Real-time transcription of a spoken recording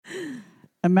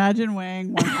Imagine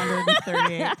weighing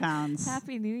 138 pounds.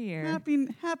 Happy New Year. Happy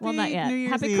well, not yet. New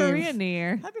Year's Happy Eve. Korean New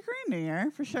Year. Happy Korean New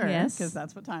Year, for sure. Yes. Because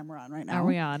that's what time we're on right now. Are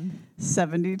we on?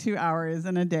 72 hours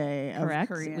in a day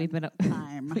Correct. of Korean We've been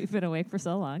time. we've been awake for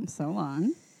so long. So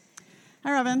long.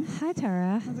 Hi, Robin. Hi,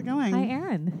 Tara. How's it going? Hi,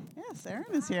 Erin. Yes, Erin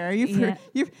is here.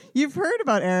 You've heard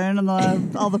about Erin on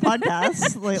all the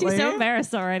podcasts lately. She's so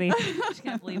embarrassed already. She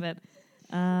can't believe it.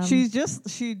 She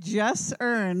just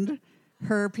earned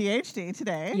her PhD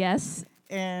today. Yes.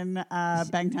 In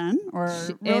Bangtan, or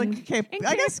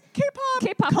I guess K-pop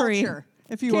K-poppery. culture,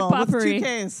 if you will, with two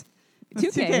Ks.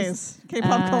 Two Ks.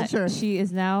 K-pop culture. She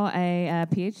is now a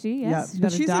PhD. Yes,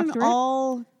 but she's doctorate. in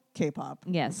all K-pop.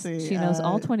 Yes, she knows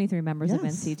all 23 members of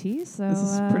NCT. So this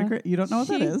is pretty great. You don't know what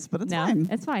that is, but it's fine.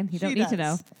 It's fine. You don't need to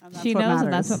know. She knows,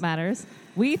 and that's what matters.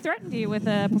 We threatened you with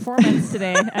a performance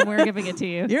today, and we're giving it to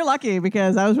you. You're lucky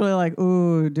because I was really like,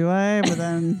 ooh, do I? But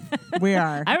then we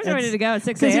are. I was ready to go at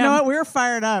 6 a.m. Because you know what? We were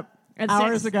fired up at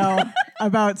hours 6. ago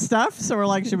about stuff. So we're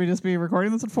like, should we just be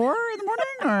recording this at 4 in the morning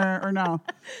or no?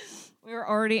 We were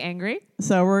already angry.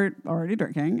 So we're already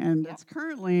drinking, and it's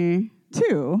currently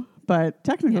 2. But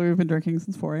technically, we've been drinking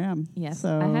since 4 a.m. Yes,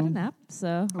 so I had a nap.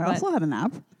 So I also had a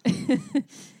nap.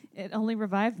 It only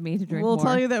revived me to drink We'll more.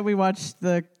 tell you that we watched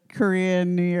the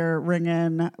Korean New Year ring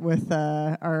in with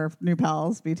our new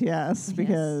pals, BTS,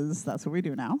 because that's what we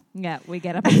do now. Yeah, we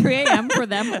get up at 3 a.m. for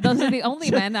them. Those are the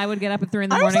only men I would get up at 3 in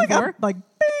the morning for. Up, like,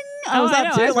 bing! I was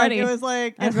up too. I was ready. It was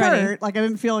like, it hurt. Like, I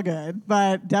didn't feel good.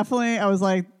 But definitely, I was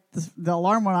like, the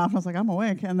alarm went off, and I was like, I'm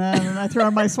awake. And then I threw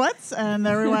on my sweats, and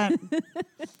there we went.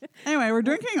 Anyway, we're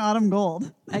drinking Autumn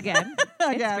Gold. Again.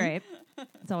 It's great.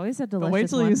 It's always a delicious But wait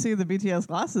till one. you see the BTS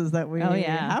glasses that we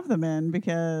have them in,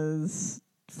 because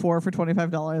 4 for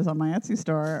 $25 on my Etsy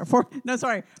store. 4 for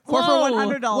 $100.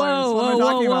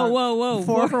 Whoa.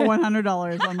 4 for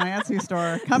 $100 on my Etsy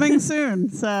store. Coming soon.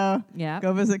 So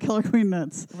go visit Killer Queen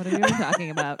Knits. What are you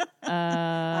talking about?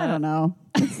 I don't know.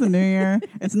 It's the new year.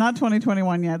 It's not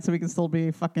 2021 yet, so we can still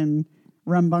be fucking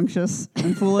rambunctious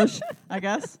and foolish, I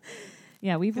guess.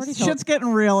 Yeah, we've already shit's getting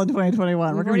real in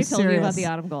 2021. We're going to be serious. We've already told you about the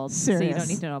Autumn Gold, serious. so you don't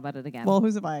need to know about it again. Well,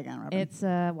 who's it by again, Robin? It's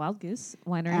Wild Goose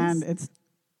Wineries. And it's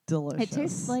delicious. It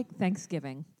tastes like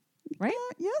Thanksgiving, right?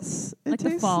 Yes. Like it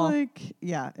tastes the fall. like,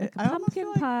 like a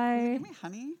pumpkin pie. Give me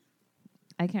honey.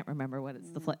 I can't remember what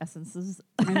it's the essences.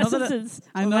 I know that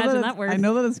I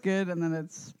know that it's good, and then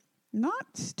it's not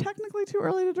technically too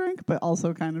early to drink, but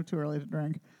also kind of too early to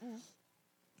drink.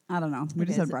 I don't know. We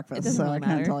just had breakfast, so I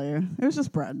can't tell you. It was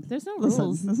just bread. There's no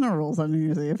rules. There's no rules on New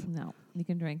Year's Eve. No, you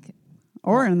can drink.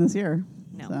 Or in this year.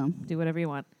 No, so. do whatever you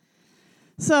want.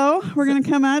 So we're going to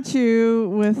come at you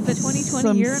with the 2020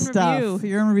 some year in stuff. review.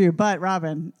 Year in review. But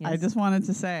Robin, yes. I just wanted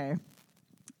to say,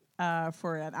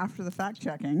 for an after the fact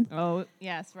checking. Oh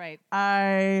yes, right.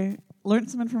 I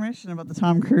learned some information about the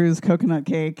Tom Cruise coconut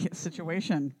cake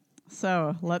situation.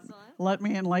 So let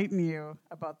me enlighten you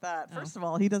about that. First of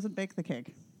all, he doesn't bake the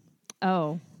cake.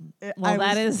 Oh, well,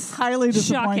 that is highly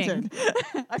disappointed.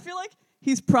 Shocking. I feel like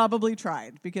he's probably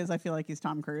tried because I feel like he's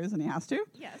Tom Cruise and he has to.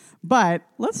 Yes. But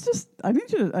I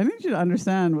need you to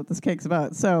understand what this cake's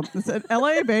about. So it's an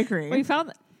LA bakery. We found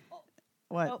that.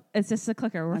 What? Oh, it's just a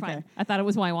clicker. We're fine. I thought it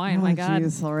was my wine. Oh my God.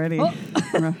 Jeez, already.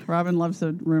 Oh. Robin loves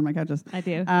to ruin my catches. I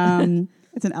do.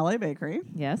 It's an LA bakery.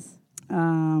 Yes.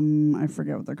 I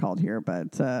forget what they're called here,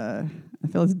 but I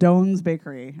feel it's Doan's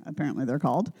Bakery. Apparently, they're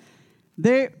called.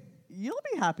 You'll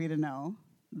be happy to know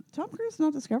Tom Cruise did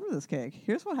not discover this cake.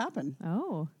 Here's what happened.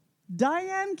 Oh.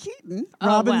 Diane Keaton,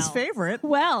 Robin's favorite.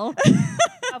 Well,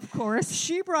 of course.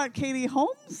 She brought Katie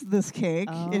Holmes this cake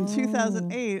in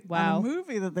 2008 on a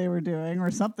movie that they were doing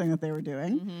or something that they were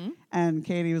doing. Mm-hmm. And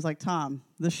Katie was like, Tom,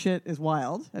 this shit is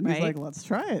wild. And he's like, let's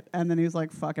try it. And then he was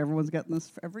like, fuck, everyone's getting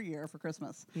this every year for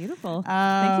Christmas. Beautiful.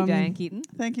 Thank you, Diane Keaton.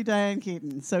 Thank you, Diane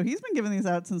Keaton. So he's been giving these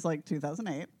out since like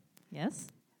 2008. Yes.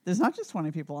 There's not just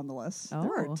 20 people on the list. Oh.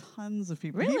 There are tons of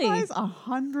people. Really? He buys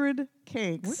 100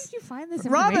 cakes. Where did you find this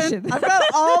information? Robin, I've got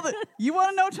all the... You want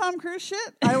to know Tom Cruise shit?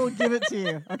 I will give it to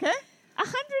you, okay?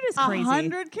 100 is crazy.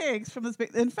 100 cakes from this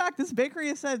bakery. In fact, this bakery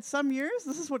has said some years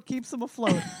this is what keeps them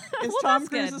afloat. Is Tom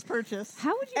Cruise's purchase.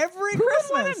 How would you... Every Who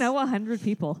Christmas. would want to know 100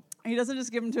 people? He doesn't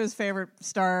just give them to his favorite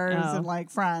stars and like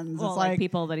friends. Well, it's like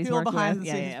people that he's people worked behind with.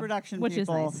 the scenes, production Which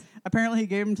people. Is nice. Apparently, he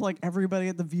gave them to like everybody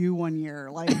at the View one year,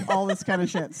 like all this kind of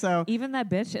shit. So even that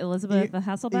bitch Elizabeth the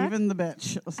Hasselbeck. Even the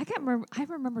bitch. I can't remember. I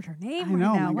remembered her name. I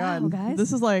know. Now. My God, wow, guys.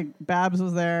 This is like Babs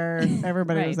was there.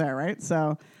 Everybody was there, right?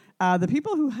 So the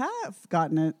people who have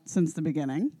gotten it since the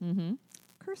beginning,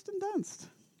 Kirsten Dunst.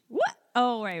 What?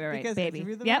 Oh, right, because baby.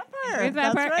 Interview the Vampire.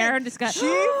 That's right. Erin just got.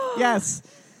 Yes.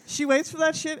 She waits for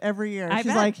that shit every year. She's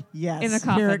bet. like, yes, In a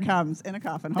coffin. here it comes in a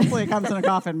coffin. Hopefully it comes in a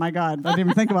coffin. My God, I didn't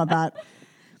even think about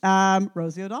that.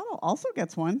 Rosie O'Donnell also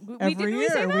gets one every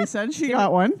year. We said she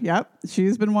got one. Yep.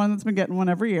 She's been one that's been getting one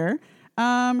every year.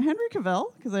 Henry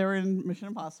Cavill, because they were in Mission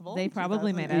Impossible. They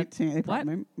probably made out.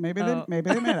 Maybe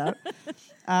they made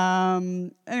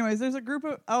out. Anyways, there's a group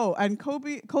of and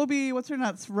Kobe, what's her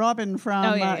nuts? Robin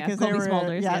from Kobe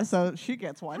Smulders. Yeah, so she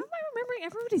gets one. How am I remembering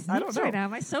everybody's names right now?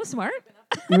 Am I so smart?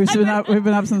 We've been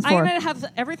up since 4. I'm gonna have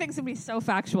everything's gonna be so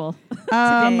factual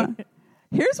today.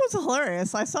 Here's what's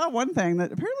hilarious. I saw one thing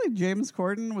that apparently James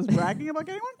Corden was bragging about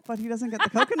getting one, but he doesn't get the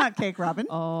coconut cake, Robin.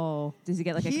 Oh, does he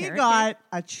get like a carrot cake? He got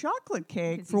a chocolate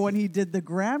cake for when he did the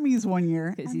Grammys one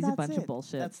year. Because he's a bunch of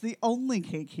bullshit. That's the only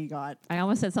cake he got. I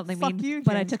almost said something Fuck mean, you,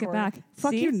 but I James took it Corden. back.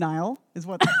 Fuck See? you, Niall, is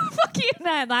what. Fuck you,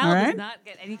 Niall. Niall does not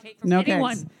get any cake from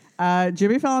anyone. Cakes.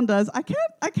 Jimmy Fallon does. I can't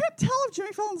tell if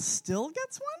Jimmy Fallon still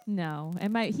gets one. No,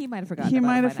 he might have forgotten. He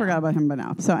might have forgot about him by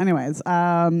now. So, anyways,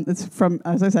 it's from,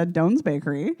 as I said, Doan's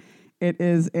Bakery. It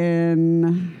is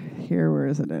in here. Where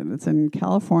is it in? It's in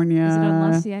California. Is it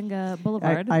on La Cienega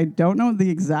Boulevard? I don't know the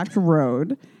exact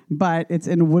road, but it's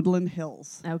in Woodland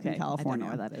Hills, in California. I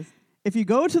don't know where that is. If you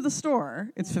go to the store,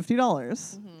 it's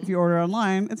 $50. If you order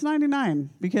online, it's $99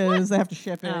 because they have to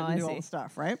ship it and do all the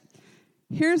stuff, right?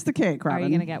 Here's the cake, Robin. Are you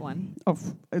going to get one? Oh,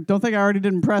 I don't think I already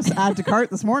didn't press add to cart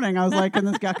this morning. I was like, can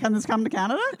this come to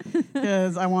Canada?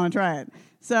 Because I want to try it.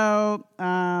 So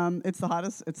it's the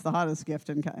hottest gift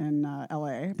in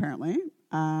LA, apparently.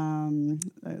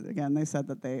 Again, they said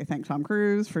that they thank Tom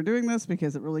Cruise for doing this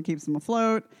because it really keeps them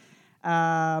afloat.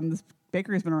 This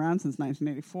bakery's been around since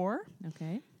 1984.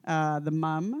 Okay. The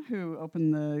mom who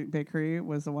opened the bakery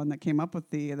was the one that came up with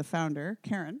the founder,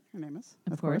 Karen, her name is,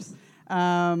 of course.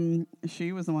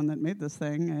 She was the one that made this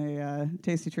thing a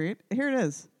tasty treat. Here it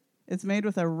is. It's made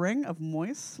with a ring of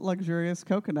moist, luxurious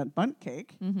coconut bundt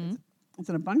cake. Mm-hmm. It's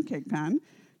in a bundt cake pan.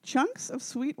 Chunks of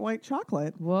sweet white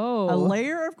chocolate. Whoa. A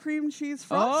layer of cream cheese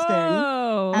frosting.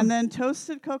 Oh. And then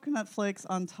toasted coconut flakes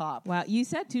on top. Wow. You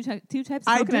said two types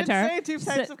of coconut. I did say two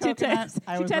types of coconut.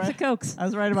 Two types of Cokes. I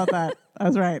was right about that. I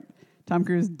was right. Tom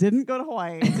Cruise didn't go to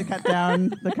Hawaii to cut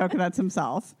down the coconuts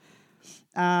himself.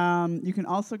 You can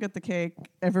also get the cake,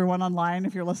 everyone online,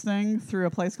 if you're listening, through a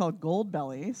place called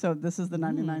Goldbelly. So this is the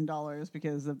 $99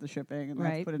 because of the shipping and they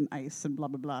have to put in ice and blah,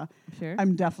 blah, blah. Sure.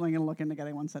 I'm definitely going to look into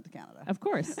getting one sent to Canada. Of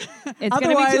course. It's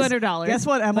going to be $200. Guess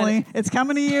what, Emily? It's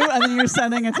coming to you and then you're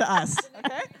sending it to us.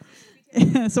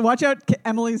 Okay? So watch out,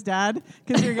 Emily's dad,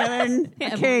 because you're getting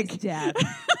a cake. Dad.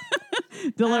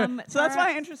 So that's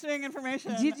my interesting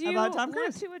information about Tom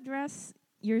Cruise. Did you want to address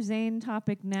your Zayn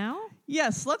topic now?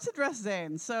 Yes, let's address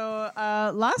Zayn. So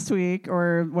last week,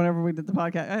 or whenever we did the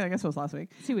podcast, I guess it was last week.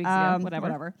 2 weeks ago,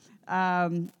 whatever.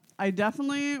 I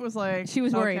definitely was like... She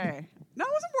was worried. Okay. No, I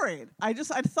wasn't worried. I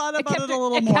thought about it a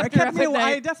little more.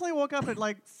 I definitely woke up at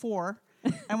like 4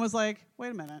 and was like, wait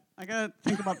a minute. I got to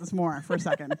think about this more for a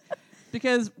second.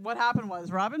 Because what happened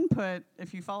was Robin put,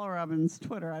 if you follow Robin's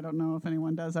Twitter, I don't know if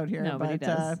anyone does out here, Nobody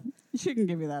does. She can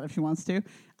give you that if she wants to.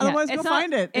 Otherwise, go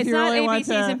find it. It's if you not really ABC's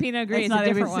and Pinot Gris. It's a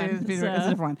different one. It's a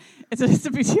different one. It's a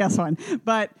BTS one.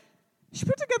 But she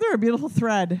put together a beautiful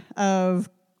thread of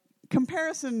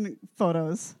comparison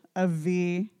photos of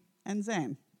V and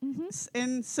Zayn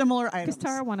in similar items.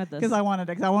 Because Tara wanted this. Because I wanted it.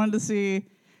 Because I wanted to see...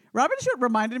 Robin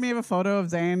reminded me of a photo of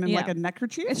Zayn in like a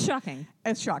neckerchief. It's shocking.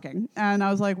 It's shocking. And I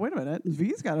was like, wait a minute.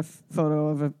 V's got a photo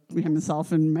of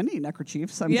himself in many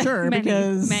neckerchiefs, I'm sure,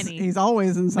 because he's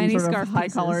always in some sort of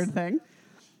high-collared thing.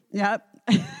 Yep.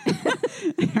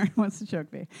 Aaron wants to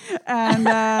choke me.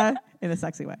 And in a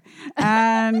sexy way.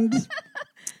 And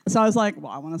so I was like,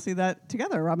 well, I want to see that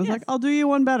together. Robin's like, I'll do you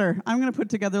one better. I'm going to put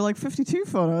together like 52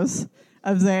 photos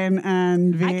of Zayn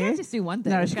and V. I can't just do one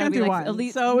thing. No, she can't do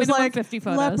one. So it was like 50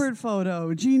 photos. Leopard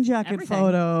photo, jean jacket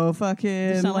photo,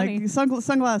 fucking like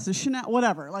sunglasses, Chanel,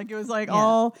 whatever. Like it was like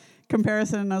all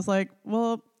comparison. And I was like,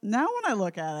 well, now when I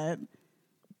look at it,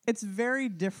 it's very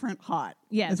different hot.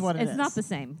 Yes, is what it is. It's not the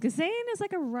same. Because Zayn is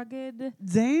like a rugged...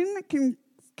 Zayn can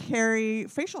carry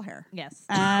facial hair. Yes.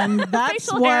 And that's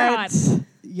facial hair hot.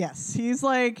 Yes. He's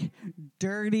like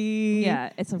dirty.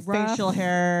 Yeah, it's a rough, facial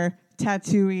hair,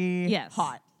 tattooey,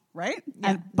 hot. Right?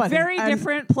 Yeah. But very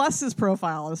different. Plus his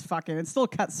profile is fucking, it still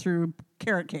cuts through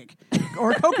carrot cake.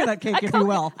 Or coconut cake, if you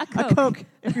will. A Coke,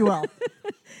 if you will.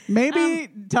 Maybe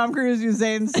Tom Cruise used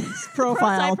Zayn's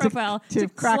profile to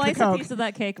crack slice the Coke. A piece of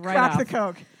that cake right crack off. the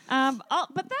Coke.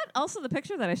 But that also the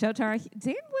picture that I showed Tara,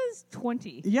 Zayn was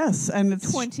 20. Yes, and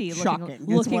it's 20, shocking.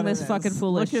 Looking this fucking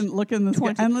foolish. Looking this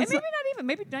 20. And maybe not even,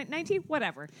 maybe 19,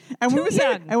 whatever. And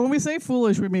when we say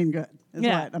foolish, we mean good. Is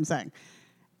what I'm saying.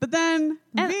 But then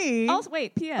V. Also,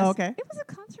 wait. P.S. Oh, okay. It was a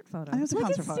concert photo. It was a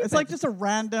concert photo. It's like just a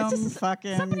random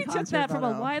fucking. Somebody took that photo.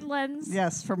 from a wide lens.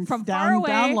 Yes, from far down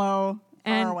away, low,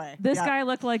 and far away. This guy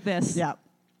looked like this. Yeah.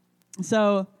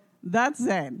 So that's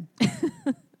Zayn.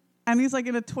 And he's like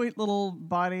in a tweet little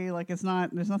body, like it's not.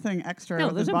 There's nothing extra. No,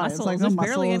 with there's his no body. muscles. It's like There's no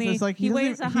barely muscles. any. There's like He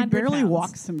weighs 100 He barely pounds.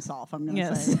 walks himself. I'm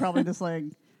gonna say. He probably just like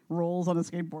rolls on a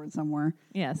skateboard somewhere.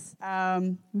 Yes.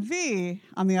 V,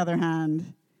 on the other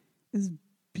hand, is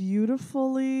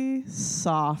beautifully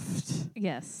soft.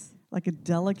 Yes. Like a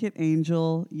delicate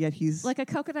angel, yet he's like a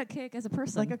coconut cake as a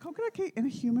person. like a coconut cake in a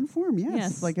human form.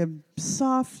 Yes. Like a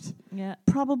soft, yeah,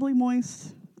 probably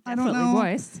moist. Definitely I don't know.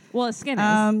 moist. Well, his skin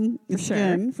is. His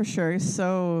skin, for sure. It's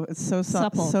so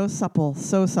Supple. so supple,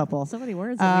 so supple. So many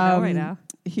words that we know right now.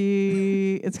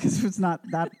 It's because it's not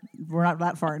that we're not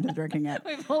that far into drinking it.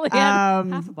 We've only had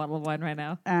half a bottle of wine right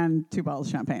now and 2 bottles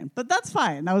of champagne, but that's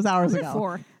fine. That was hours ago.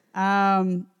 4.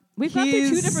 We've gone through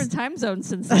 2 different time zones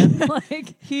since then.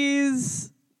 Like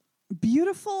he's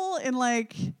beautiful in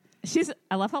like.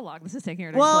 I love how long this is taking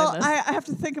her to well, explain this. I have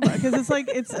to think about it because it's like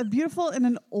it's a beautiful in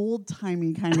an old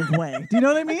timey kind of way. Do you know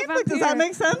what I mean? Like, does that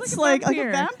make sense? Like a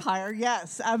vampire?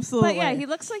 Yes, absolutely. But yeah, he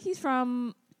looks like he's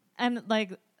from and like.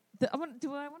 Do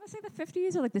I want to say the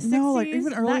 50s or like the 60s? No, like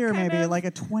even earlier, maybe like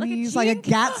a 20s, like a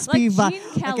Gatsby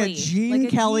vibe, like a Gene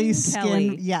Kelly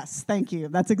skin. Yes, thank you.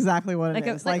 That's exactly what it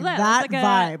is. Like that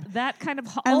vibe, that kind of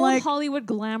old Hollywood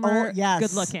glamour. Yes,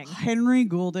 good looking. Henry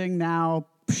Goulding now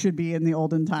should be in the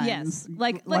olden times. Yes,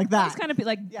 like that kind of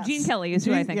like yes. Gene Kelly is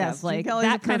who I think of. Like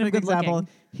that kind of good example. Looking.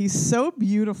 He's so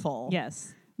beautiful.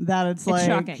 Yes. That it's like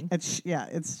shocking. It's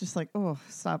just like, oh,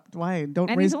 stop! Why don't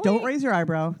and raise your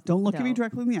eyebrow? Don't look at me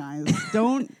directly in the eyes.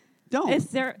 Don't.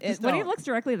 When he looks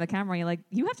directly at the camera, you're like,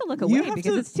 you have to look away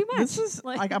because it's too much. This is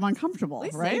like I'm uncomfortable. At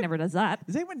least right? Zayn never does that.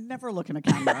 Zayn would never look in a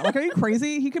camera. Like, are you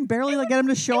crazy? He can barely get him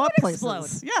to show up places.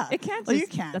 Explode. Yeah, it can't. You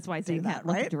can't. That's why Zayn can't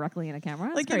look directly in a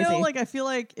camera. Like crazy. like I feel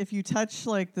like if you touch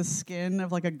like the skin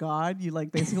of like a god, you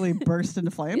like basically burst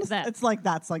into flames. It's like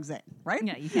that's like Zayn, right?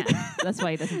 Yeah, you can't. That's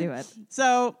why he doesn't do it.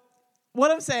 So. What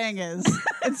I'm saying is,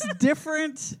 it's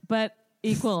different, but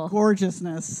equal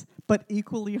gorgeousness, but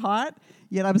equally hot.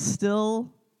 Yet I'm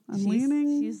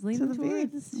leaning. She's leaning to the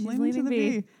towards. V. She's leaning to the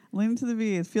V. Leaning to the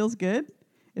V. It feels good.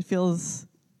 It feels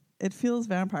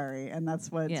vampire-y, and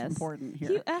that's what's important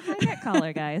here. A high neck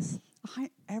collar, guys.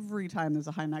 Every time there's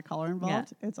a high neck collar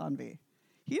involved, it's on V.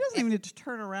 He doesn't even need to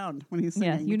turn around when he's singing.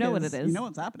 Yeah, you know what it is. You know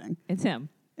what's happening. It's him.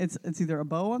 It's either a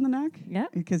bow on the neck,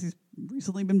 because he's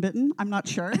recently been bitten. I'm not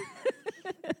sure.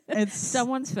 It's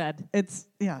someone's fed.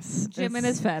 Jimin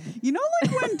is fed. You know,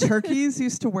 like when turkeys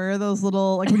used to wear those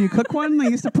little, like when you cook one, they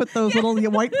used to put those little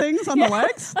white things on the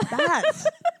legs.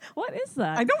 What is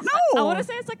that? I don't know. I want to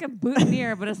say it's like a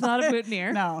boutonniere, but it's not a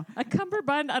boutonniere. No, a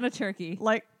cummerbund on a turkey.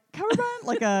 Like cummerbund,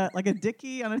 like a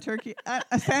dickie on a turkey,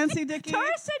 a fancy dickie. Tara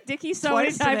said dickie so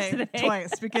many times today.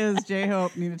 Twice, because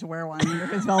J-Hope needed to wear one under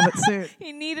his velvet suit.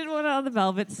 He needed one on the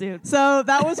velvet suit. So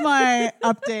that was my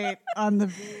update on the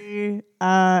V.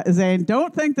 Zayn.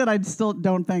 Don't think that I still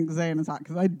don't think Zayn is hot,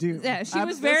 because I do. Yeah, she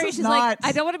was very. She's like,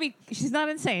 I don't want to be. She's not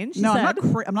insane. She no, said.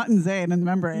 I'm not in Zayn in the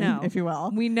membrane, if you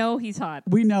will. We know he's hot.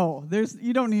 We know.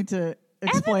 You don't need to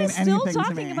explain anything to me. Evan is still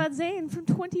talking about Zayn from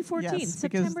 2014,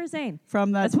 September Zayn.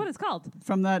 That's what it's called.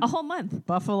 From that a whole month.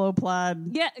 Buffalo plaid.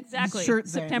 Yeah, exactly. Shirt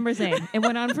September Zayn. It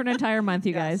went on for an entire month,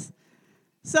 you guys.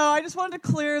 So I just wanted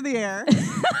to clear the air because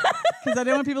I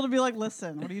didn't want people to be like,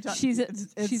 "Listen, what are you talking?"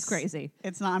 She's crazy.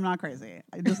 It's not. I'm not crazy.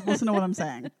 I just listen to what I'm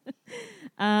saying.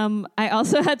 I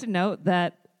also had to note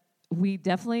that we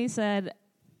definitely said,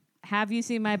 have you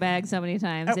seen my bag so many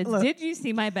times? Did you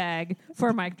see my bag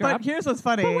for mic drop? But here's what's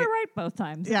funny. But we're right both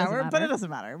times. But it doesn't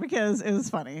matter because it was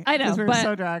funny. I know. We were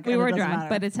so drunk. We were drunk,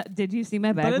 but it's did you see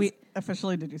my bag? But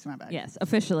officially, did you see my bag? Yes,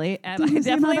 officially. And I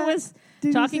definitely was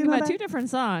talking about 2 different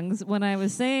songs. When I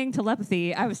was saying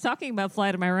telepathy, I was talking about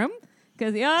Fly to My Room.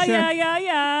 Because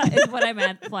yeah is what I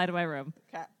meant. Fly to My Room.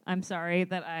 Okay. I'm sorry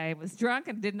that I was drunk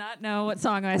and did not know what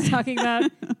song I was talking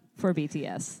about for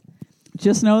BTS.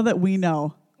 Just know that we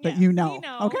know. That you know.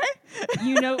 Okay?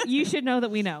 You should know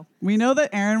that we know. We know that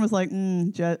Aaron was like,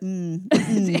 Aaron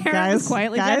guys, was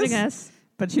quietly judging us.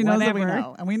 But she knows that we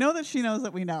know. And we know that she knows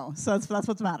that we know. So that's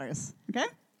what matters. Okay?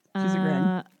 She's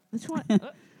agreeing. Which one?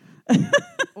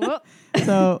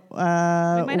 So we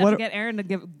might have to get Aaron to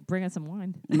bring us some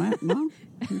wine.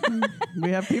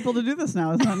 We have people to do this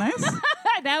now. Isn't that nice?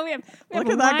 Now we have Look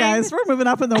at that, guys. We're moving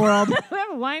up in the world. We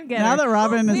have a wine getter. Now that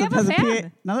Robin has a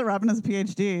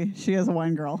PhD, she has a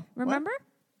wine girl. Remember?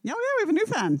 Yeah, we have a new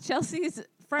fan. Chelsea's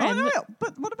friend. Oh, no.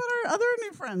 But what about our other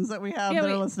new friends that we have that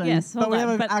are listening? Yes, but we have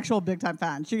an actual big time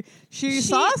fan. She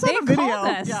saw us on a video. They called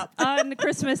us on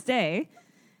Christmas Day.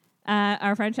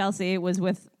 Our friend Chelsea was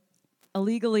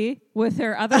illegally with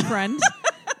her other friend.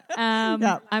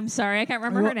 I'm sorry, I can't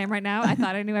remember her name right now. I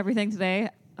thought I knew everything today.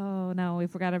 Oh no, we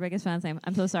forgot our biggest fan's name.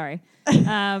 I'm so sorry.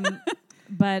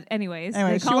 But anyways,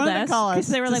 they called us because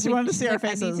they were like, we wanted to see our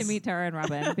faces. I need to meet Tara and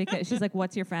Robin because she's like,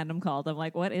 "What's your fandom called?" I'm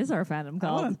like, "What is our fandom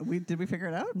called?" Did we figure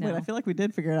it out? No. Wait, I feel like we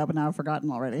did figure it out, but now I've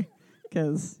forgotten already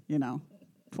because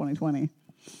 2020.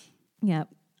 Yep.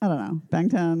 I don't know.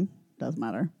 Bangtown doesn't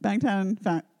matter. Bangtown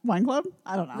Wine Club.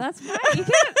 I don't know. That's fine. You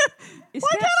can't. Why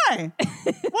can't I?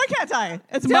 Why can't I?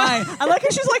 It's mine. I like how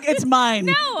she's like, it's mine.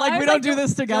 No, like we don't do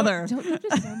this together. Don't you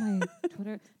just throw my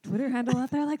Twitter handle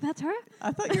out there like that's her?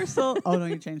 I thought you were still. Oh no,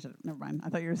 you changed it. Never mind. I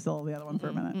thought you were still the other one for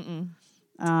a minute.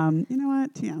 You know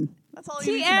what? TM. That's all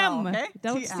you need to know. Okay?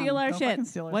 Don't steal our shit.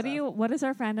 Steal our What is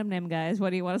our fandom name, guys? What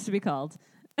do you want us to be called?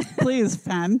 Please,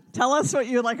 fan. Tell us what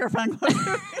you would like our fan club to be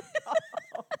called.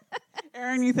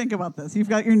 Erin, you think about this. You've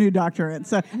got your new doctorate.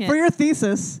 So for your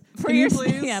thesis,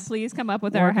 please come up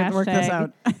with our hashtag. Work this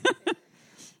out.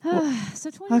 So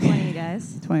 2020,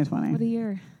 guys. 2020. What a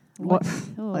year.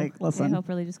 Listen. I hope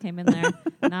really just came in there.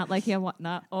 Not like you want.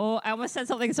 I almost said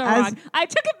something so wrong. I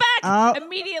took it back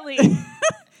immediately.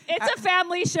 It's a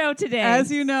family show today.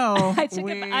 As you know, I took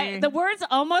it. The words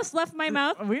almost left my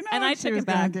mouth, and I took it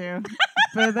back.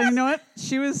 But then you know what?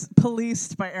 She was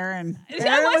policed by Erin.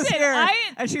 I wasn't.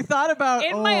 And she thought about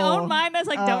in my own mind. I was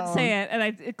like, "Don't say it," and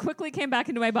it quickly came back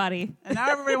into my body. And now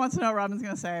everybody wants to know what Robin's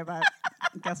going to say. But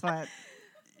guess what?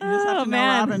 You just have to know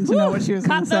Robin to know what she was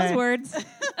going to say. Cut those words.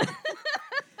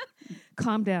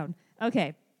 Calm down.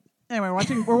 Okay. Anyway,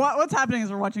 what's happening is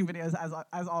we're watching videos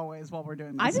as always while we're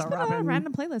doing this. I just put on a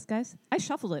random playlist, guys. I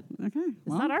shuffled it. Okay.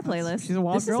 It's not our playlist. She's a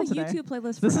wild girl today. This is a YouTube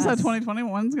playlist for This is us. how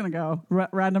 2021's going to go.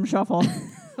 Random shuffle.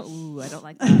 Ooh, I don't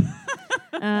like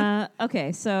that.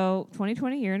 Okay, so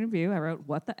 2020 year in review. I wrote,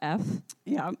 what the F?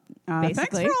 Yeah. Thanks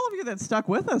for all of you that stuck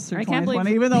with us through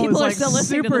 2020. Even though it was like still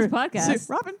listening to this podcast.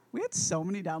 Robin, we had so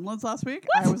many downloads last week.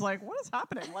 What? I was like, what is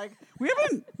happening? Like, we've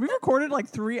recorded like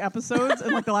 3 episodes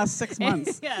in like the last 6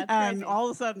 months. Yeah, and crazy. All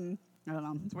of a sudden, I don't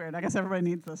know. It's weird. I guess everybody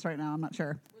needs this right now. I'm not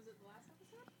sure. Was it the last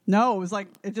episode? No, it was like,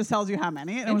 it just tells you how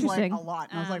many. And it was like a lot.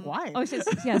 And I was like, why? Oh,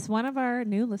 yes, one of our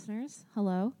new listeners.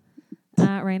 Hello.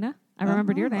 Raina. I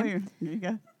remembered your name. There you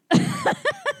go.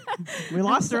 We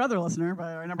lost our other listener, but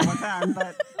our number 1 fan.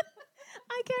 But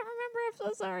I can't remember. I'm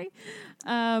so sorry.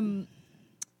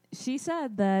 She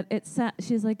said that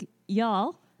she's like,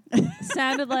 y'all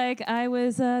sounded like I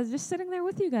was just sitting there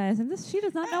with you guys, and she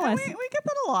does not know us. We get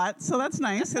that a lot, so that's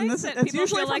nice. It's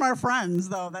usually from our friends,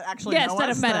 though, that actually know us. That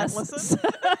have met us. Listen.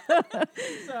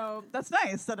 So that's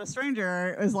nice that a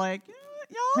stranger is like,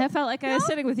 y'all. I felt like I was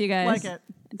sitting with you guys. Like it.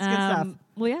 It's good stuff.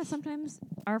 Well, yeah, sometimes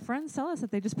our friends tell us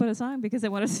that they just put us on because they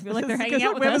want us to feel like they're hanging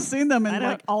out with us. We haven't seen them in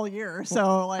like all year,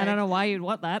 so like I don't know why you'd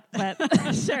want that, but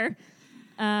sure.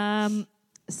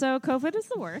 So COVID is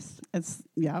the worst. It's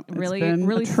really been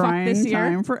really a trying this year.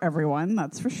 time for everyone,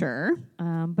 that's for sure.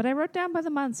 But I wrote down by the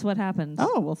months what happened.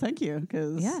 Oh well, thank you.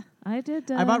 Because I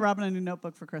did. I bought Robin a new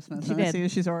notebook for Christmas. She did. I see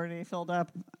she's already filled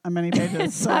up many pages.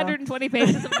 It's 120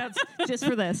 pages of notes just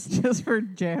for this. Just for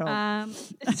J-Hope.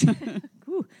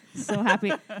 So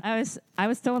happy. I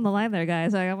was still on the line there,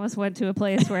 guys. I almost went to a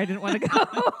place where I didn't want to go.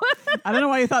 I don't know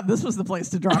why you thought this was the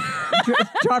place to drop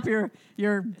drop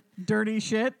your dirty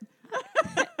shit.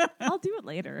 I'll do it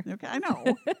later. Okay, I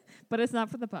know. But it's not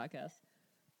for the podcast.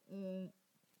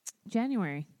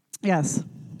 January. Yes.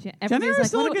 January was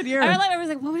still a good year. I was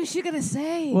like, what was she going to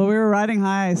say? Well, we were riding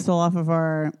high still off of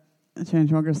our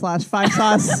Chainsmokers / Five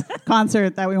Sauce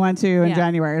concert that we went to in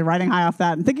January, riding high off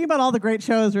that and thinking about all the great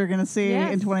shows we were going to see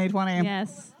in 2020.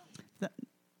 Yes.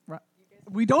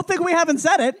 We don't think we haven't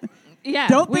said it.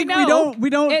 Yeah, we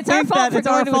don't it's think our fault that it's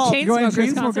our fault going to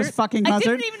Chainsmokers fucking concert.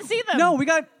 I didn't even see them. No, we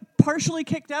got partially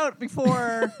kicked out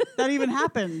before that even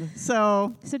happened.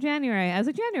 So January, as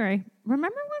of January,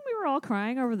 remember when we were all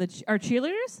crying over our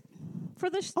cheerleaders for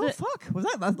the? Fuck, was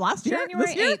that last year?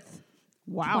 January 8th,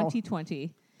 wow,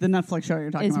 2020. The Netflix show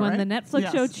you're talking about, right? Is when the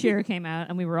Netflix show Cheer came out,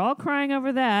 and we were all crying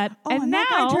over that. Oh, and now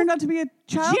that guy turned out to be a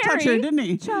child toucher, didn't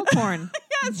he? Child porn.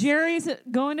 Yes. Jerry's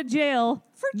going to jail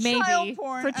for child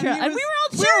porn. And we were all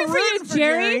cheering for you,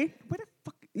 Jerry. What the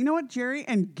fuck? You know what, Jerry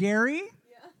and Gary? Yeah.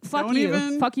 Fuck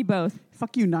you. Fuck you both.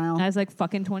 Fuck you, Niall. I was like,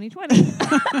 fucking 2020.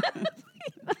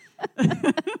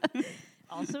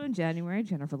 Also in January,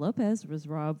 Jennifer Lopez was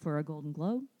robbed for a Golden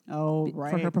Globe. Oh,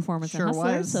 right. For her performance in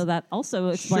Hustler. So that also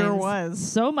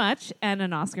explains so much, and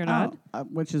an Oscar nod.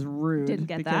 Which is rude. Didn't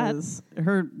get because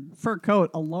her fur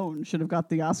coat alone should have got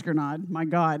the Oscar nod. My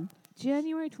God.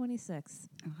 January 26th.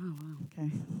 Oh, wow.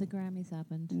 Okay. The Grammys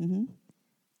happened. Mm-hmm.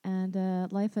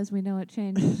 And life as we know it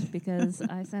changed because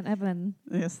I sent Evan.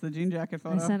 Yes, the jean jacket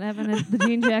photo. I sent Evan the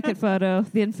jean jacket photo,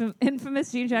 the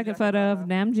infamous jean jacket photo of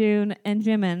Namjoon and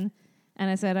Jimin. And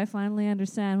I said, I finally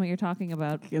understand what you're talking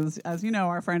about. Because, as you know,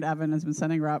 our friend Evan has been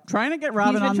trying to get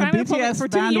Robin on the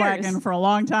BTS bandwagon for a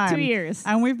long time. 2 years.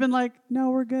 And we've been like, no,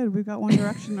 we're good. We've got One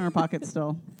Direction in our pocket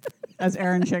still. As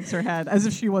Erin shakes her head, as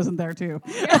if she wasn't there too.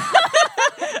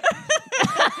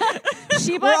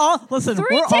 She bought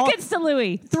three tickets to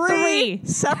Louis. Three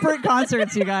separate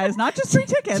concerts, you guys. Not just 3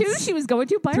 tickets. 2 she was going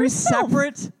to by herself.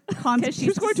 3 separate concerts. She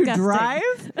was going to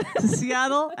drive to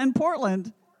Seattle and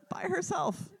Portland by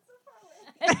herself.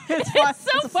 It's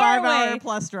so far away. 5 hour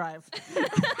plus drive.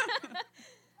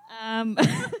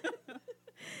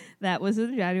 That was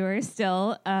in January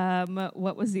still.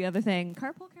 What was the other thing?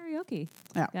 Carpool karaoke,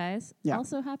 guys. Yeah.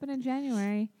 Also happened in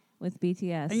January with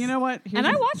BTS. And you know what? And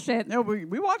I watched it. No, we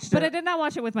watched it. But I did not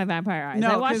watch it with my vampire eyes. No,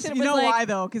 I watched it you with know why,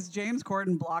 though? Because James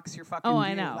Corden blocks your fucking view.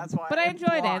 I know. That's why. But I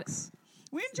enjoyed it.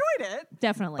 We enjoyed it.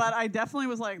 Definitely. But I definitely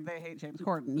was like, they hate James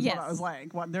Corden is what I was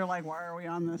like. They're like, why are we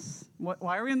on this?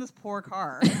 Why are we in this poor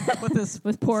car with this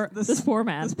poor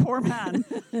man? This poor man.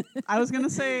 I was going to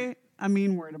say a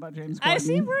mean word about James Corden. I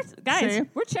see.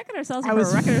 We're checking ourselves.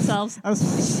 We're wrecking ourselves.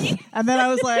 And then I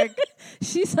was like,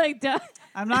 she's like, duh.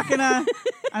 I'm not gonna.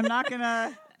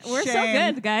 We're so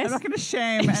good, guys. I'm not gonna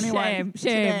shame anyone.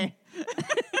 Shame.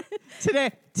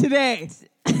 Today.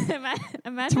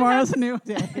 Imagine tomorrow's a new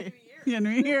day. New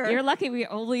year. You're lucky we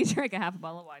only drank a half a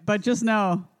bottle of wine. But just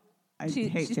know, I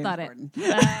hate James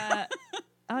Corden.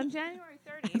 On January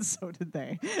 30th. And so did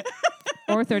they.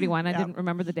 Or 31. I didn't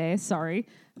remember the day. Sorry.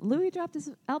 Louis dropped his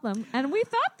album, and we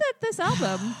thought that this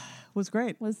album was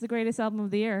great. Was the greatest album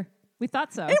of the year. We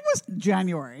thought so. It was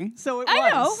January, so it was.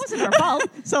 I know, it wasn't our fault.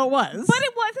 So it was. But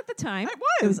it was at the time.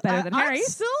 It was better than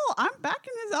Harry's. I'm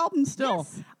backing his album still.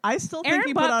 Yes. I still think Aaron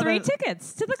he bought put out 3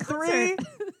 tickets to the concert.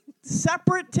 3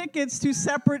 separate tickets to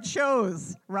separate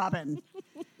shows, Robin.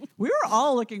 We were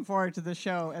all looking forward to the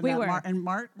show. And we were.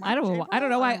 March, I don't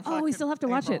know why. Oh, we still have to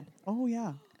watch it. Oh,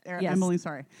 yeah. Yes. Emily,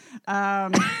 sorry.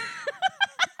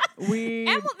 We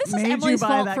this made is Emily's you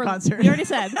buy fault that for, concert. We already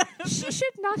said she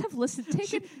should not have listened.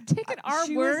 Taken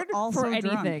our word for anything.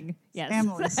 Drunk. Yes,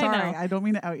 Emily, sorry, I don't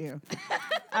mean to out you.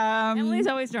 Emily's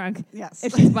always drunk. Yes,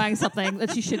 if she's buying something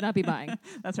that she should not be buying.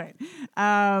 That's right.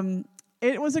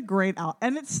 It was a great album,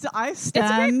 and I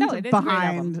stand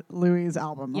behind Louis'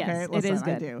 album. Yes, okay, listen, it is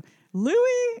good. I do.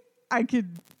 Louis, I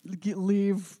could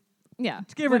leave. Yeah,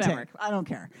 give or take. I don't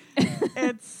care.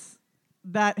 It's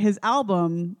that his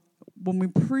album. When we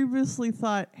previously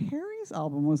thought Harry's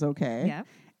album was okay,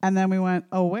 and then we went,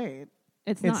 oh wait,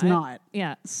 it's not.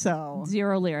 Yeah, so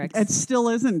 0 lyrics. It still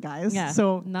isn't, guys. Yeah.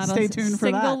 So stay tuned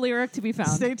for that. Single lyric to be found.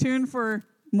 Stay tuned for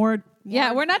more.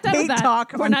 Yeah, we're not done with that.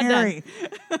 Talk we're on not Harry.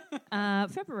 Done.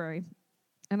 February,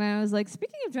 and I was like,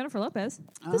 speaking of Jennifer Lopez,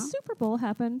 the Super Bowl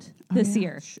happened this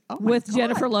year with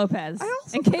Jennifer Lopez. I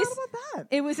also forgot about that.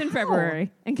 It was in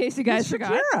February. In case you guys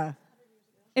forgot. Shakira.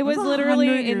 It was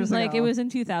literally it was in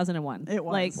 2001. It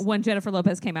was. Like when Jennifer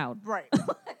Lopez came out. Right.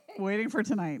 Waiting for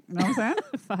tonight. You know what I'm saying?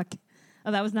 Fuck.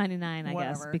 Oh, that was 99, I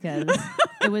guess, because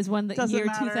it was when the year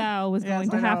 2000 was going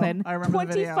to happen.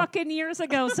 20 fucking years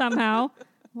ago somehow.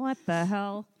 What the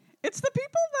hell? It's the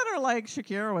people that are like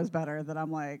Shakira was better that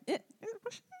I'm like,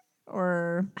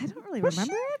 or I don't really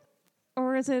remember it.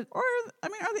 Or is it? Or I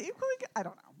mean, are they equally good? I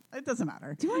don't know. It doesn't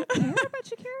matter. Do I care about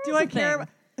Shakira? Do I care about?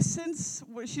 Since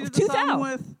she did the song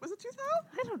with... Was it 2000?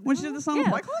 I don't know. When she did the song with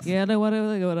Wyclef? Yeah, no, whatever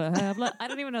they go to have. I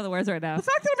don't even know the words right now. The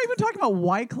fact that I'm even talking about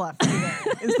Wyclef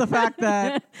today is the fact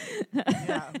that...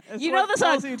 you know the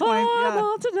song. I'm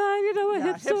on tonight, you know,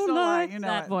 hips don't lie. You know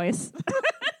that voice.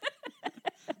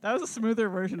 That was a smoother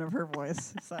version of her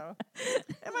voice. So, am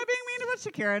I being mean about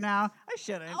Shakira now? I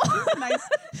shouldn't. She's nice.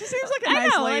 She seems like a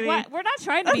nice lady. Like, we're not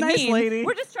trying to be nice mean. Lady.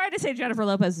 We're just trying to say Jennifer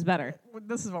Lopez is better.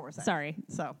 This is what we're saying. Sorry.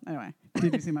 So, anyway,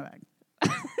 did you see my bag?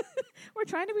 We're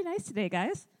trying to be nice today,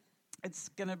 guys. It's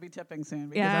going to be tipping soon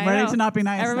because I'm ready to not be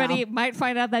nice. Everybody might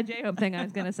find out that J-Hope thing I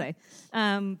was going to say.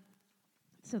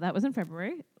 So that was in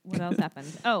February. What else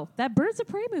happened? Oh, that Birds of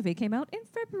Prey movie came out in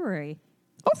February.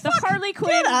 The Harley Quinn.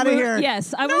 Get out of here.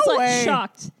 Yes, I No was like way.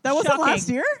 shocked. That wasn't Shocking. last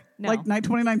year? No. Like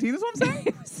 2019 is what I'm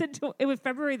saying? It was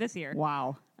February this year.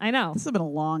 Wow. I know. This has been a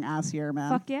long ass year,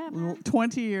 man. Fuck yeah, man.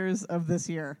 20 years of this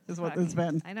year is what it's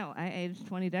been. I know. I aged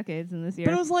 20 decades in this year.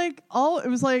 But it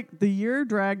was like the year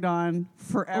dragged on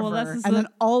forever. Well, and then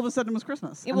all of a sudden it was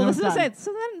Christmas. Yeah, well, this is it.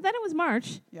 So then it was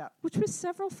March. Yeah. Which was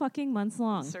several fucking months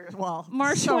long. Well,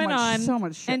 March went on so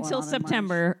much shit until went on in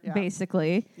September, March.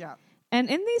 basically. Yeah. And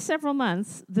in these several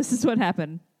months, this is what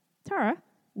happened. Tara,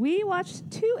 we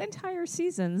watched 2 entire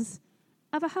seasons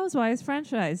of a Housewives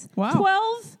franchise. Wow.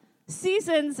 12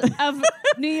 seasons of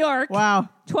New York. Wow.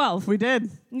 12. We did.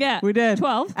 Yeah. We did.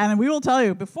 12. And we will tell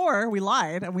you, before we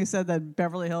lied and we said that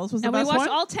Beverly Hills was the And best we watched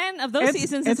one. all 10 of those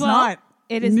seasons it's as well. Not.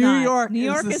 It is New not. York New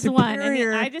York is the one.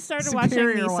 And I just started watching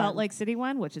the Salt Lake City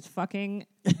one, which is fucking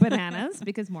bananas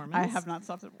because Mormons. I have not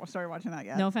started watching that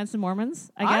yet. No offense to Mormons,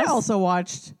 I guess. I also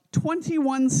watched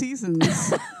 21 seasons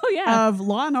oh, yeah. of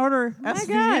Law and Order my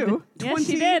SVU. God. Yes,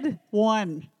 she did.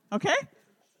 21. Okay?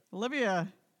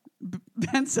 Olivia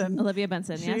Benson. Olivia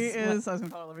Benson, She yes. is, I was going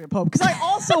to call her Olivia Pope. Because I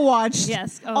also watched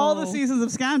Yes. all the seasons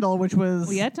of Scandal, which was...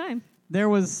 We had time. There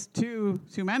was too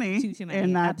many. Too many.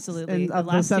 In that, Absolutely. of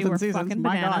the last the 7 2 were seasons. fucking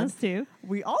My bananas, God. too.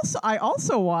 I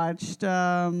also watched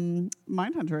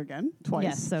Mindhunter again twice.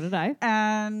 Yes, so did I.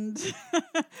 And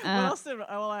what else did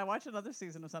I watched another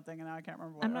season of something, and now I can't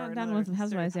remember what. I'm not done with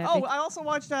Housewives yet. Oh, I also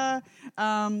watched How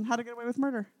to Get Away with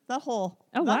Murder. That whole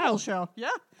wow. show. Yeah.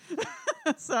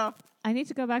 So I need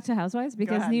to go back to Housewives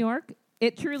because ahead. New York,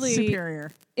 it truly...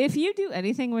 superior. If you do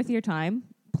anything with your time,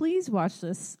 please watch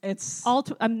this. It's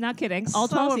I'm not kidding. All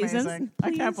so 12 amazing. seasons.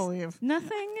 I can't Please. believe.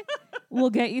 Nothing will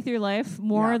get you through life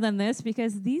more than this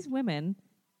because these women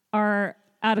are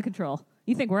out of control.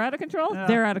 You think we're out of control?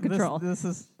 They're out of control. This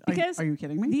is... Because are you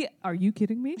kidding me? Are you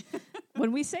kidding me?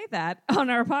 When we say that on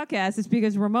our podcast, it's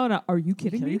because Ramona, are you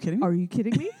kidding me? Are you kidding me? Are you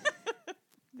kidding me?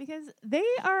 Because they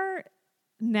are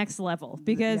next level.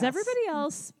 Because Yes. everybody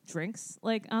else drinks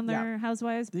like on their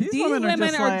housewives. But These these women are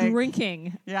just like-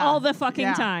 drinking all the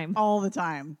fucking time. All the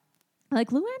time. Like,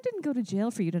 Luann didn't go to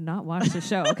jail for you to not watch the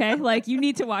show, okay? Like, you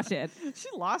need to watch it. She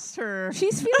lost her...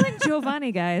 She's feeling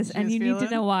Giovanni, guys, and you need to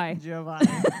know why. Giovanni.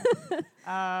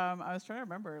 I was trying to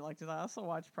remember. Like, did I also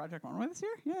watch Project Runway this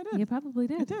year? Yeah, I did. You probably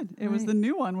did. I did. It was the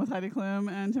new one with Heidi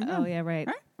Klum and Tim Gunn. Oh, yeah, right.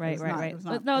 Right. It was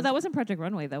not. No, that wasn't Project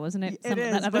Runway, though, wasn't it? It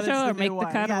is, that other but show, it's or the Make new the one.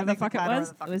 Cut, Yeah, or whatever the Make fuck the it Cut, or was?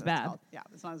 the fuck It was it's bad. called. Yeah,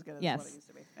 it's not as good as Yes. what it used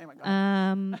to be. Anyway, go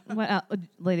ahead. What else?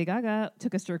 Lady Gaga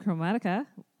took us to Chromatica.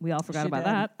 We all forgot She about did.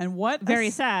 that. And what? Very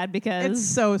sad because... It's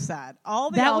so sad. All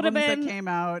the That would've albums been- that came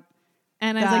out,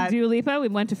 And I was like, Dua Lipa, we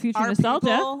went to Future our Nostalgia.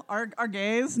 people, our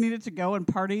gays needed to go and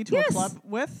party to Yes. a club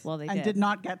with. Well, they and did. did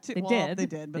not get to. They well, did. They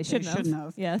did, but they shouldn't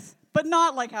have. Yes. But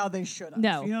not like how they should have.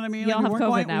 No. You know what I mean? Y'all Like, have we weren't COVID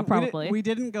going, now, probably. We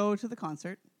didn't go to the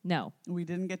concert. No. We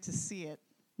didn't get to see it,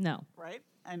 No. right?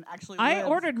 And actually, I live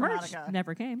ordered merch. Chromatica.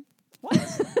 Never came. What?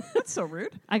 That's so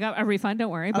rude. I got a refund,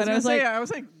 don't worry. I But I was like,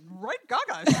 right,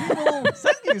 Gaga. She will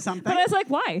send you something. but I was like,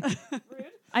 why?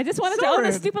 I just wanted So to own a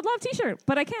rude. Stupid Love t-shirt,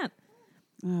 but I can't.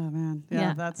 Oh man, yeah,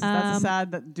 Yeah. that's a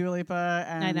sad that Dua Lipa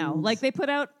and I know. Like, they put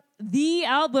out the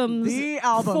albums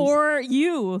for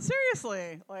you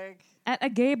seriously, like at a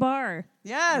gay bar.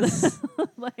 yes.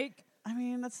 Like, I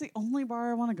mean, that's the only bar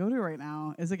I want to go to right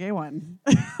now is a gay one.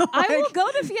 I will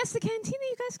go to Fiesta Cantina.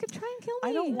 You guys could try and kill me.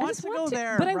 I don't want just to go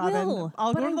there, but Robin. I will.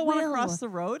 I'll But go I to the one will. across the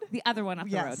road. The other one up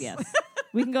the Yes. road, yes.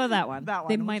 We can go to that one. That one.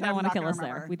 They which might I'm not want to gonna kill us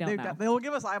remember. there. We don't know. They will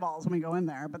give us eyeballs when we go in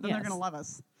there, but then they're Yes. going to love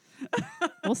us.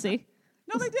 We'll see.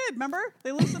 No, they did. Remember?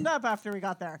 They loosened up after we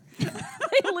got there.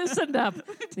 They loosened up.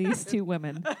 These two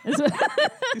women.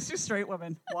 These two straight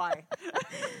women. Why?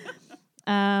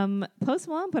 Post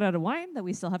Malone put out a wine that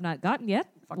we still have not gotten yet.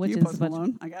 Fuck which you, is Post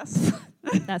Malone, I guess.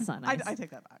 That's not nice. I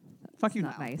take that back. Fuck you,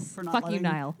 not Niall. nice. For not Fuck you, letting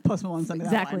Niall. Post Malone send me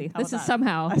Exactly. that wine. This is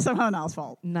somehow Niall's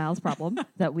fault. Niall's problem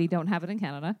that we don't have it in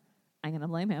Canada. I'm going to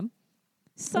blame him.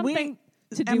 Something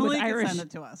to do Emily with could Irish send it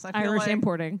to us. I feel Irish like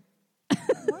importing.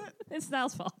 What? It's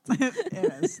Niall's fault.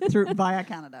 It is via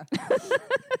Canada.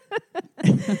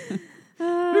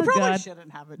 Oh, We probably God.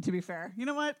 shouldn't have it. To be fair, you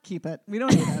know what? Keep it. We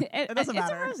don't need it. It doesn't it's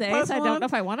matter. a rosé, Post so I don't Malone? know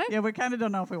if I want it. Yeah, we kind of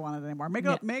don't know if we want it anymore.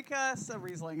 Make us a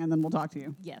Riesling, and then we'll talk to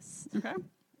you. Yes. Okay.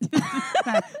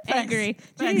 Angry.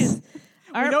 Thanks. Jeez.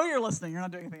 We know you're listening. You're not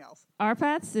doing anything else.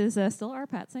 Arpats is still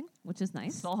Arpatsing, which is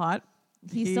nice. Still hot.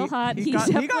 He's still hot. He got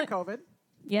COVID.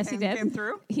 Yes, he did. Came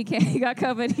through? He got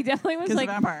COVID. He definitely was like,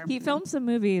 vampire. he filmed some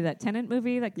movie, that Tenant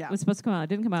movie that was supposed to come out. It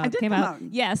didn't come out. It came out.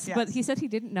 Yes, but he said he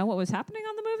didn't know what was happening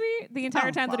on the movie the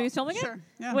entire time that he was filming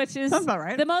it, which is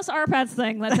right. the most Arpads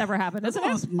thing that's ever happened, isn't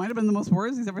it? Might have been the most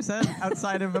words he's ever said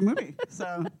outside of a movie.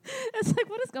 So it's like,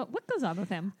 what goes on with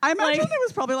him? I imagine it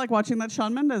was probably like watching that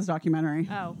Shawn Mendes documentary.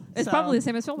 Oh, it's probably the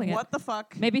same as filming it. What the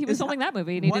fuck? Maybe he was filming that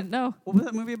movie and he didn't know. What was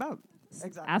that movie about?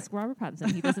 Exactly. Ask Robert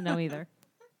Pattinson. He doesn't know either.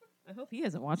 I hope he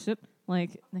hasn't watched it.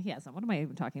 Like, he hasn't. What am I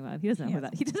even talking about? He doesn't know who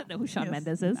that. He doesn't know who Shawn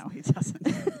Mendes is. No, he doesn't.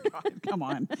 God, come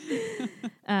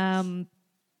on.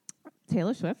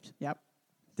 Taylor Swift. Yep.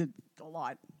 Did a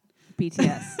lot.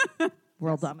 BTS.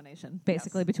 World domination.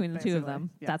 Basically, between the two of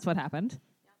them. Yep. That's what happened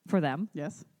for them.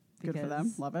 Yes. Good for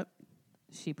them. Love it.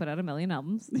 She put out 1 million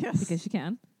albums. Yes. Because she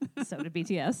can. So did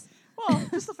BTS. Well,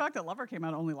 just the fact that Lover came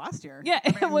out only last year. Yeah.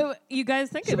 I mean, you guys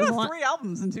think it was 3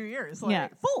 albums in 2 years.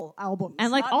 Like, full albums.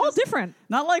 And like all different.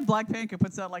 Not like Blackpink, who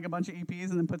puts out like a bunch of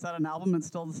EPs and then puts out an album and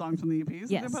still the songs from the EPs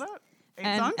yes. that they put out. 8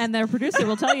 and, songs? And their producer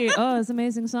will tell you, oh, it's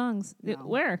amazing songs. No.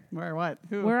 Where? Where what?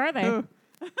 Who? Where are they? Who?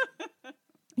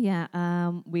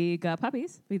 Yeah. We got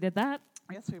puppies. We did that.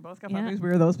 Yes, we both got puppies. We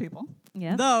were those people.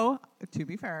 Yes. Though, to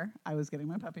be fair, I was getting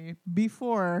my puppy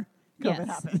before COVID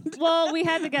happened. Well, we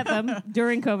had to get them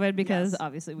during COVID because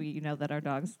obviously we know that our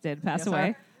dogs did pass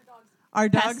away. Our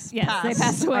dogs they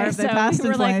passed away. They passed we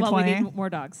were in like, 2020. well, we need more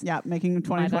dogs. Yeah, making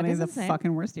 2020 the insane.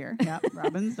 fucking worst year. Yeah,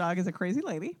 Robin's dog is a crazy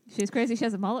lady. She's crazy. She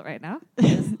has a mullet right now.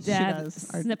 His dad does.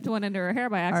 snipped one into her hair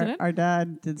by accident. Our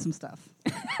dad did some stuff.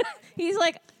 He's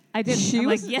like, I didn't. I'm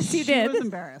like, yes, you did. She was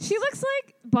embarrassed. She looks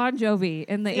like Bon Jovi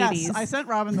in the 80s. Yes, I sent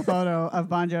Robin the photo of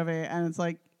Bon Jovi, and it's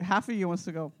like half of you wants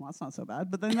to go, well, that's not so bad.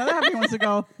 But then the other half of you wants to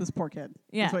go, this poor kid.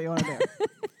 Yeah. That's what you want to do.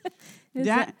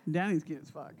 Danny's cute as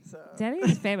fuck. So. Danny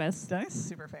is famous. Danny's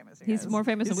super famous. He's more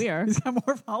famous than we are. He's got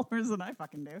more followers than I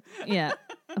fucking do. Yeah,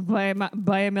 by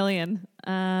 1 million.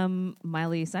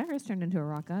 Miley Cyrus turned into a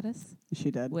rock goddess. She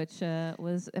did. Which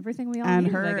was everything we all and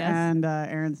needed, her I guess. and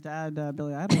Aaron's dad,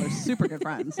 Billy Idol, are super good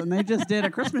friends. And they just did a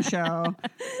Christmas show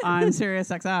on Sirius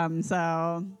XM.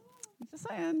 So, just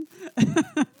saying.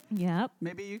 Yep.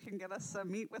 Maybe you can get us a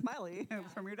meet with Miley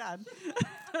from your dad.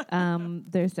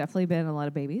 There's definitely been a lot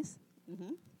of babies.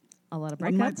 Mm-hmm. A lot of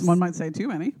breakups. One might say too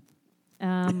many.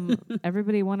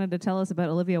 Everybody wanted to tell us about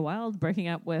Olivia Wilde breaking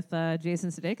up with Jason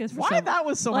Sudeikis. Why that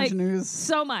was so much news?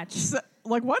 So much.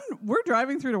 Like we're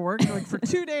driving through to work. Like for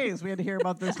 2 days, we had to hear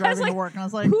about this driving to work, and I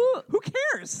was like, "Who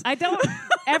cares?" I don't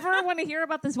ever want to hear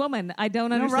about this woman. I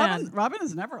don't understand. Robin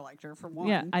has never liked her for one.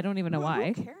 Yeah, I don't even know why.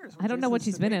 Who cares? I don't know what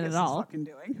she's been in at all.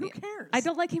 Doing? Who cares? I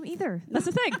don't like him either. That's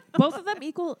the thing. Both of them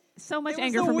equal so much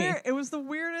anger for me. It was the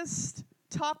weirdest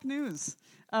top news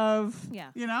of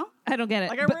you know. I don't get it.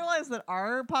 Like I realize that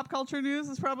our pop culture news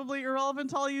is probably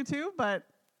irrelevant to all you too, but.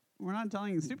 We're not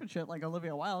telling you stupid shit like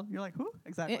Olivia Wilde. You're like, who?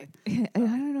 Exactly. I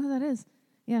don't know who that is.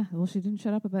 Yeah, well, she didn't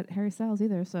shut up about Harry Styles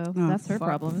either, so that's her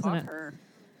problem, isn't it? Her.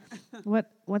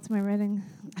 What's my writing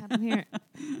happen here?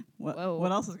 What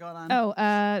else is going on? Oh,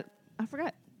 I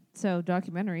forgot. So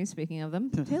documentaries, speaking of them,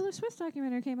 Taylor Swift's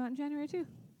documentary came out in January too.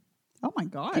 Oh my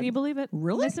God. Can you believe it?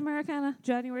 Really? Miss Americana,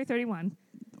 January 31.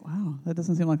 Wow, that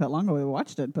doesn't seem like that long ago we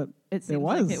watched it, but it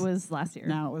was. Like it was last year.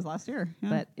 No, it was last year. Yeah.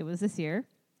 But it was this year.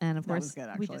 And of course, was good,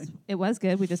 actually. it was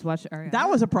good. We just watched Ariana. That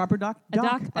was a proper doc. It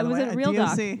was a real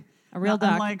doc. A real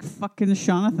doc. Unlike fucking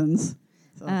Jonathan's.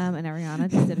 So. And Ariana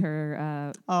just did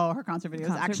her... her concert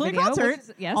videos. Actually video, a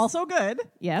concert. Yes. Also good.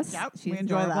 Yes. Yep, She's we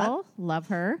enjoy adorable. That. Love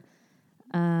her.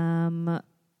 I'm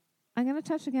going to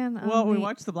touch again on Well, we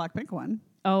watched the Blackpink one.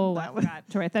 Oh, I forgot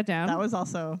to write that down. That was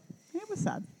also... It was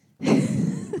sad.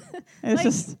 It's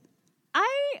just...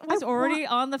 I was already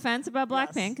on the fence about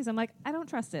Blackpink because I'm like, I don't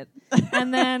trust it.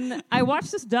 And then I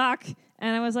watched this doc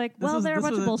and I was like, they're a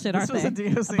bunch of bullshit, aren't they?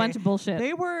 A bunch of bullshit.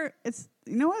 They were,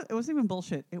 you know what? It wasn't even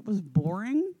bullshit. It was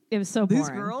boring. It was so boring. These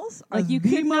girls are you the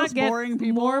could most not get boring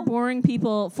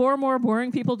people. Four more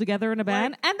boring people together in a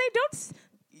band. And they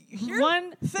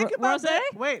don't, think about Rosé?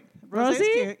 that. Wait, Rosie?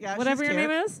 cute. Yeah, whatever she's your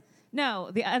cute. name is? No,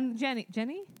 and Jenny?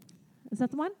 Is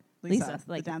that the one? Lisa,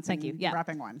 like, the dancing, thank you. Yeah,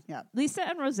 rapping one. Yeah, Lisa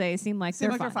and Rosé seem like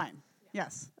they're fine.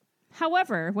 Yes.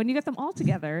 However, when you get them all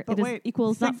together,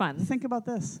 equals not fun. Think about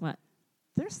this. What?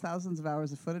 There's thousands of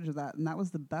hours of footage of that, and that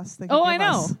was the best thing. Oh, I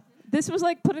know. This was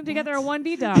like putting together a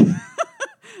 1D doc.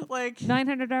 Like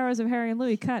 900 hours of Harry and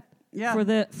Louis cut. Yeah.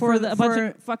 For a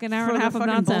bunch of fucking hour and a half of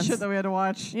nonsense. Bullshit that we had to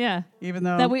watch. Yeah. Even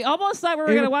though that we almost thought we were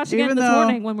going to watch again this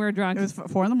morning when we were drunk. It was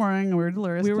 4 a.m. and we were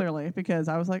delirious clearly because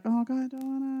I was like, oh God, I don't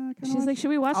want to. She's like, should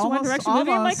we watch the One Direction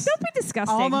movie? I'm like, don't be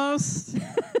disgusting.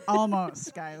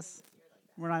 Almost, guys.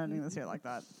 We're not ending this year like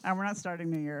that. And we're not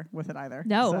starting New Year with it either.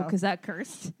 No, because that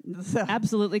cursed.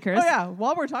 Absolutely cursed. Oh, yeah.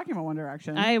 While we're talking about One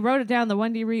Direction. I wrote it down, the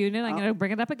 1D reunion. I'm going to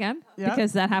bring it up again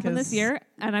because that happened this year,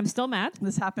 and I'm still mad.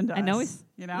 This happened to us. I know.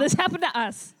 This happened to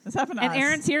us. This happened to us. And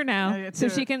Erin's here now, so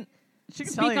she can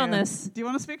speak on this. Do you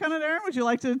want to speak on it, Erin? Would you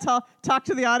like to talk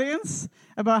to the audience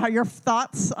about how your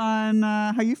thoughts on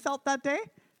how you felt that day?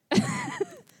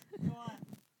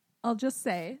 I'll just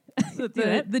say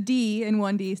that the D in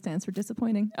 1D stands for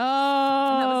disappointing.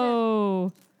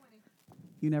 Oh.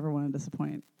 You never want to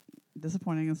disappoint.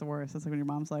 Disappointing is the worst. It's like when your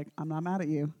mom's like, I'm not mad at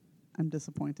you. I'm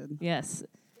disappointed. Yes.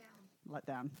 Let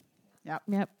down. Yep.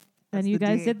 That's and you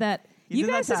guys did that. You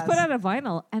guys just put out a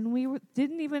vinyl, and we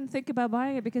didn't even think about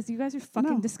buying it because you guys are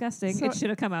fucking disgusting. So it should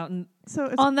have come out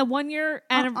on the 1 year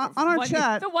anniversary. On our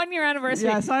chat. The 1 year anniversary.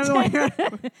 Yeah, it's not the 1 year.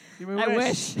 I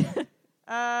wish.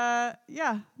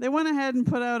 Yeah, they went ahead and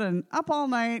put out an Up All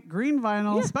Night green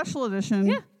vinyl special edition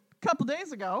a couple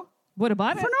days ago. Would have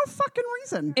bought it. For no fucking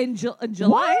reason. In July.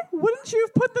 Why wouldn't you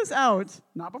have put this out?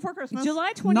 Not before Christmas.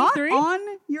 July 23. Not on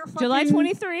your fucking July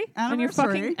 23. On your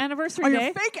fucking anniversary day. On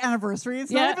your fake anniversary.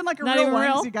 It's not even like a real one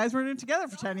because you guys were together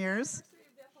for 10 years.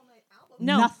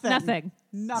 No, nothing.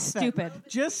 Stupid.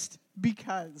 Just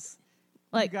because.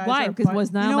 Like, why? Because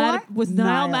was Niall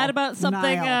mad about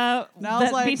something that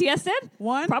like, BTS did?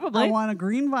 One, probably. I want a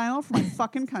green vinyl for my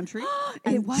fucking country.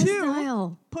 And it was two,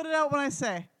 Niall. Put it out when I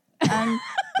say. And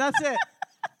that's it.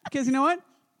 Because you know what?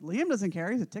 Liam doesn't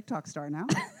care. He's a TikTok star now.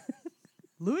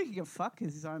 Louis can give a fuck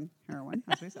because he's on heroin.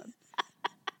 That's what he said.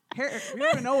 We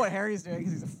don't even know what Harry's doing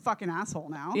because he's a fucking asshole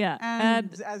now. Yeah.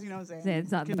 And as you know,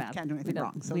 Zayn's not bad. Can't do anything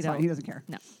wrong. So it's fine. He doesn't care.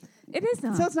 No. It is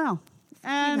now. So it's now.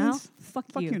 And fuck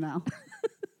you now.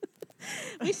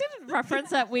 We should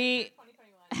reference that we...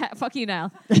 fuck you,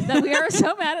 Niall. That we are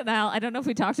so mad at Niall. I don't know if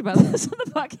we talked about this on the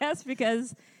podcast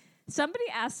because... Somebody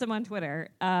asked him on Twitter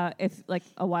if, like,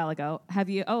 a while ago, have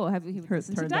you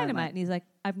listened to Dynamite? And he's like,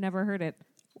 I've never heard it.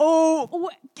 Oh,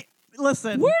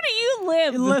 listen. Where do you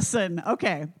live? Listen,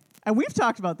 okay. And we've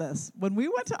talked about this. When we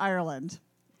went to Ireland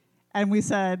and we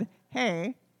said,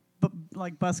 hey,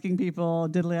 like busking people,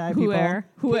 diddly-eye people.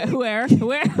 Whoever.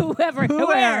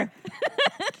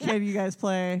 Can you guys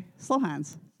play Slow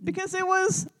Hands? Because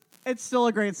it's still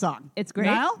a great song. It's great.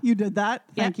 Niall, you did that.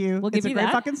 Thank you. We'll give you that. It's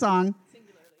a great fucking song.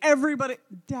 Everybody,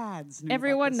 dads knew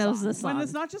Everyone about knows this song. When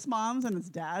it's not just moms and it's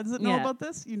dads that know about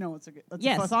this, you know it's a good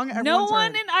song. Everyone's no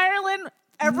one in Ireland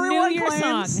Everyone knew your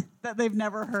claims song. that they've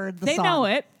never heard the song. They know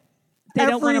it. They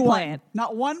don't want to play it.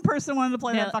 Not one person wanted to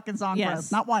play that fucking song for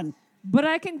us. Not one. But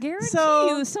I can guarantee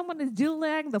you someone is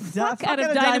doodling the fuck out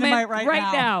of Dynamite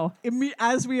right now.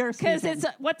 As we are speaking. Because it's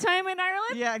what time in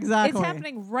Ireland? Yeah, exactly. It's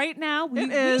happening right now. We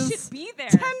should be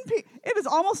there. It is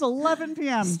almost 11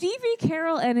 p.m. Stevie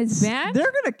Carroll and his band.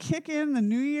 They're going to kick in the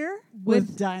new year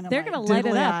with Dynamite. They're going to light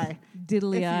it up.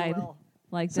 Diddly-eyed.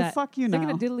 Like so that. Fuck you now. They're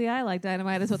going to diddly-eye like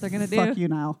Dynamite is what they're going to do. Fuck you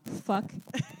now. Fuck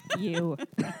you.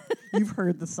 You've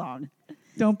heard the song.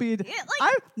 Don't be...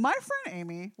 my friend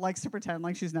Amy likes to pretend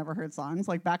like she's never heard songs.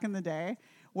 Like back in the day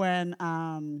when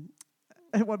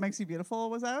What Makes You Beautiful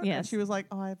was out. Yes. And she was like,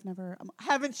 oh, I've never...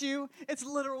 haven't you? It's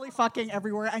literally fucking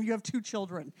everywhere. And you have 2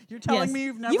 children. You're telling me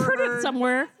you've never heard it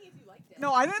somewhere.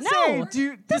 No, I didn't say...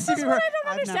 This is what I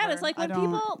don't understand. It's like when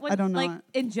people... I don't know like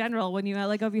in general, when you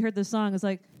like, oh, have you heard this song? It's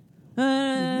like...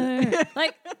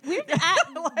 like we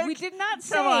did not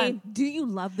say, do you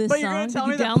love this song? But you're going to tell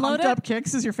me that Pumped Up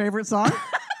Kicks is your favorite song?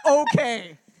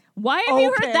 Okay. Why have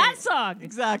you heard that song?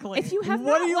 Exactly. If you have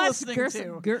what not are you watched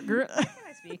listening to? Can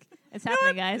I speak? It's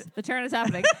happening, guys. The turn is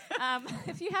happening.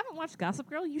 If you haven't watched Gossip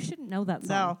Girl, you shouldn't know that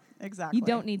song. No, exactly. You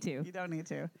don't need to. You don't need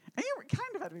to. And you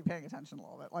kind of have to be paying attention a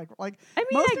little bit. Like I mean,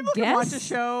 most people can watch a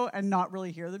show and not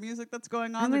really hear the music that's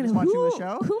going on. They're just watching the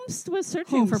show. Whomst was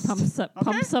searching for pumps up.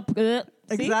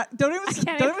 Exactly. Don't even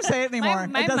say it anymore.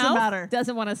 My it doesn't mouth matter.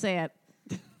 Doesn't want to say it.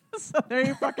 So there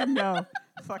you fucking go.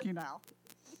 Fuck you now.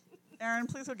 Erin,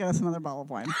 please go get us another bottle of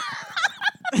wine.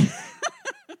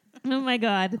 Oh my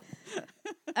God.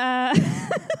 I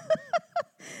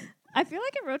feel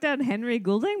like I wrote down Henry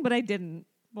Goulding, but I didn't.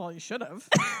 Well, you should have.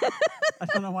 I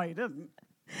don't know why you didn't.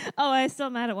 Oh, I'm still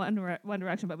mad at One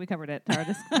Direction, but we covered it.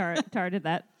 Tara did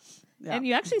that. Yeah. And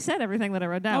you actually said everything that I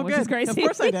wrote down, which is crazy. Of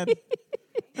course I did.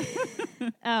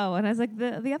 Oh, and I was like,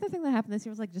 the other thing that happened this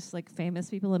year was like just like famous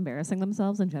people embarrassing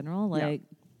themselves in general. Like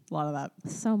a lot of that.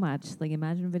 So much. Like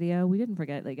Imagine video. We didn't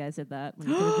forget that you guys did that when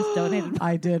you could have just donated.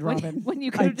 I did, Robin. When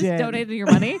you could have just donated your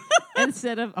money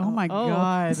instead of oh my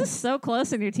God. This is so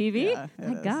close in your TV. Yeah,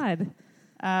 my God.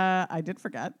 I did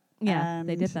forget. Yeah,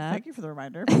 they did that. Thank you for the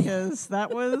reminder because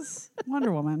that was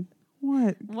Wonder Woman.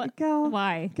 What? Gal?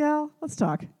 Why? Gal, let's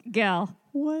talk. Gal.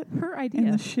 What? Her idea.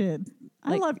 In the shit.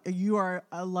 Like, I love you. Are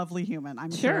a lovely human.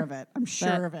 I'm sure of it. I'm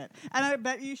sure of it. And I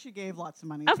bet you she gave lots of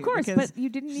money. Of course, but you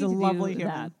didn't need to do that. She's a lovely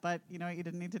human. But you know what you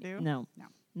didn't need to do? No.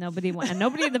 Nobody and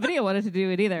nobody in the video wanted to do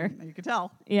it either. You could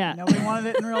tell. Yeah. Nobody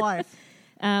wanted it in real life.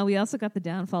 We also got the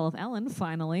downfall of Ellen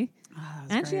finally,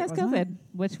 and she has wasn't COVID,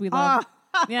 which we love.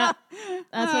 Yeah,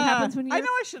 that's what happens when you. I know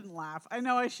I shouldn't laugh. I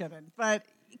know I shouldn't, but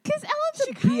because Ellen's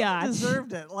she a biatch.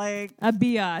 Deserved it. Like a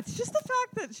biatch. Just the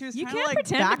fact that she was. You can't like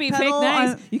pretend to be backpedal fake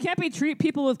nice. You can't be treat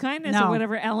people with kindness or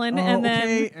whatever, Ellen. And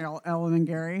then Ellen and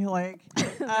Gary, like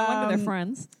no wonder they're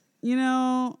friends. You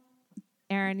know,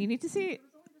 Aaron, you need to see.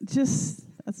 Just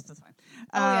that's fine.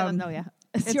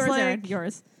 It's yours, like, Aaron.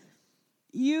 Yours.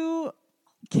 You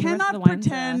cannot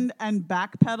pretend and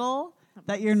backpedal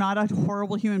that you're not a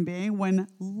horrible human being when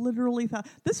literally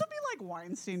this would be like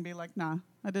Weinstein be like, nah,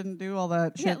 I didn't do all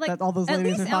that shit that all those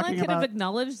ladies are talking about. At least Ellen could have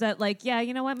acknowledged that, like, yeah,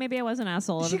 you know what, maybe I was an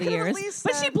asshole over the years.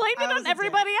 But she blamed it on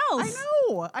everybody else.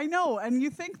 I know. And you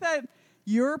think that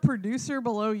your producer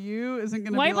below you isn't going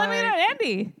to be like... Why blame it on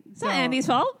Andy? It's not Andy's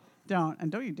fault. Don't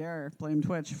you dare blame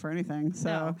Twitch for anything.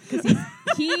 So because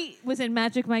he was in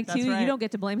Magic Mike 2. Right. You don't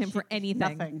get to blame him for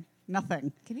anything.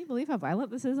 Nothing. Can you believe how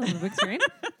violent this is on the big screen?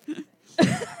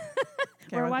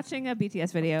 We're watching a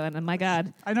BTS video, and oh my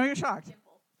God. I know you're shocked.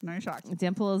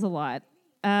 Dimple is a lot.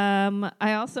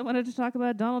 I also wanted to talk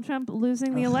about Donald Trump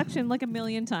losing the election like a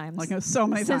million times. Like so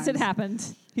many times. Since it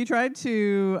happened. He tried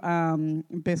to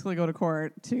basically go to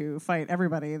court to fight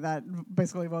everybody that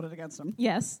basically voted against him.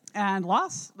 Yes. And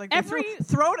lost. Like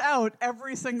thrown out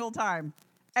every single time.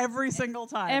 Every single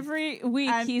time. Every week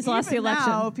he's lost the election.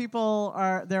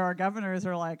 Now there are governors who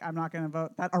are like, I'm not going to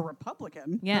vote. That are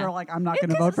Republican. Yeah. That are like, I'm not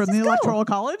going to vote for the Electoral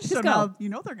College. So now,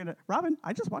 they're going to. Robin,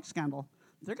 I just watched Scandal.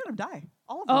 They're going to die.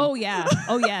 All of them. Oh, yeah.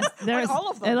 Oh, yes. Like all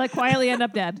of them. They like quietly end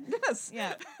up dead. Yes.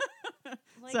 Yeah.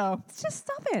 Like, so just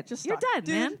stop it. You're done,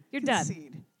 dude, man. You're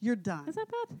concede. done. You're done. Is that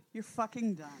bad? You're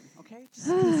fucking done. Okay? Just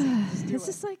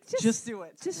concede. Just do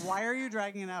it. Just why are you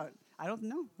dragging it out? I don't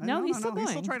know. He's still going. He's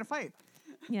still trying to fight.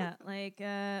 Yeah, like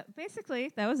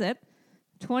basically that was it.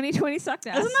 2020 sucked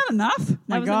ass. Isn't that enough?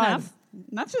 My God. Enough.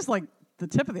 That's just like the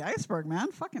tip of the iceberg,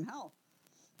 man. Fucking hell.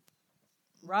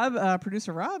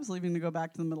 Producer Rob's leaving to go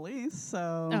back to the Middle East,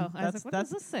 so what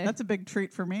does this say? That's a big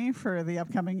treat for me for the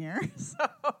upcoming year. So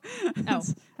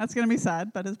that's going to be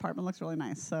sad, but his apartment looks really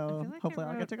nice, so hopefully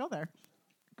I'll get to go there.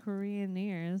 Korean New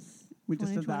Year's. We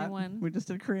just did that. We just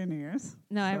did Korean New Year's.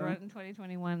 No, I wrote in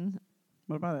 2021.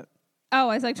 What about it? Oh,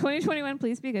 I was like 2021.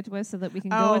 Please be good to us so that we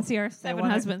can go and see our 7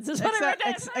 husbands.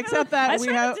 Except that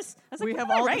we have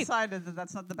all decided that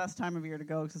that's not the best time of year to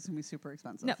go because it's gonna be super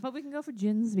expensive. No, but we can go for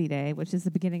Jinsby Day, which is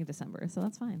the beginning of December, so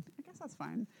that's fine. I guess that's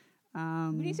fine.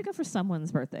 We need to go for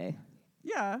someone's birthday.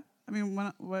 Yeah, I mean,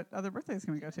 what other birthdays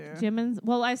can we go to? Jimin's.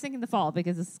 Well, I was thinking the fall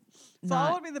because it's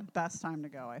fall would be the best time to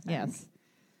go. I think. Yes,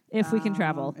 if we can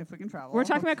travel. We're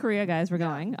talking about Korea, guys. We're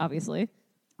going, obviously.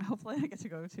 Hopefully I get to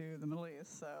go to the Middle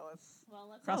East, so let's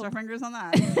cross our fingers on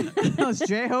that. Let's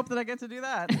hope that I get to do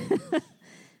that.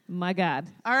 My God.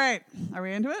 All right. Are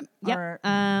we into it? Yeah.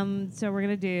 So we're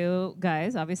going to do,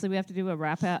 guys, obviously we have to do a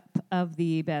wrap-up of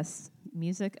the best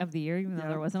music of the year, even though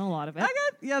there wasn't a lot of it.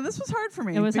 This was hard for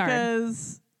me. It was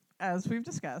because, as we've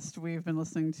discussed, we've been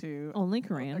listening to only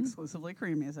Korean. Exclusively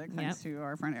Korean music, thanks to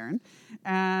our friend Aaron.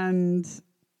 And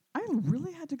I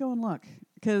really had to go and look.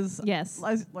 Because,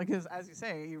 as you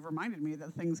say, you've reminded me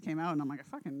that things came out, and I'm like,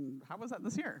 how was that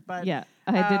this year? But yeah,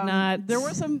 I did not. There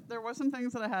were some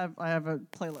things that I have. I have a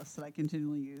playlist that I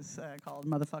continually use called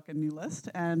Motherfucking New List,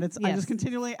 and I just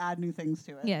continually add new things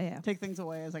to it. Yeah. Take things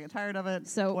away as I get tired of it.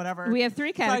 So whatever. We have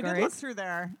 3 categories. So I did look through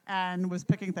there and was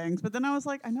picking things, but then I was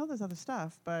like, I know there's other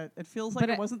stuff, but it feels like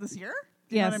it wasn't this year.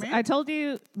 Do you know what I mean? I told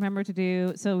you. Remember to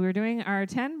do. So we were doing our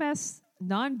 10 best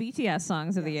non-BTS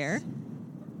songs of the year.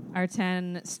 Our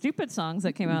 10 stupid songs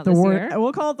that came out this year.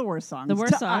 We'll call it the worst songs. The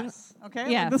worst songs. Okay?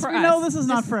 Yeah, we know this is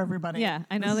not for everybody. Yeah,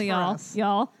 I know that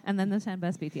y'all, and then the 10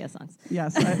 best BTS songs.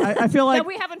 Yes, I feel like... that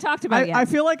we haven't talked about yet. I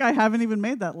feel like I haven't even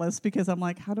made that list because I'm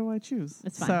like, how do I choose?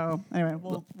 It's fine. So, anyway,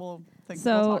 we'll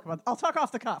talk about it. I'll talk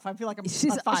off the cuff. I feel like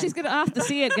she's going to off the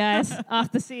sea it, guys.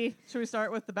 Off the sea. Should we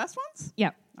start with the best ones?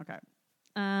 Yep. Okay.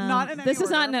 Not in any order. This is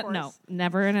not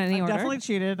never in any order. I've definitely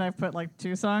cheated. I've put like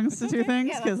 2 songs to 2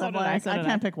 things because I'm like, I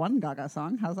can't pick one Gaga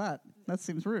song. How's that? That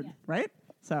seems rude, right?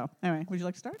 So anyway, would you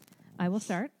like to start? I will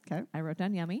start. Okay. I wrote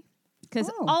down Yummy because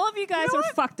all of you guys are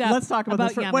fucked up. Let's talk about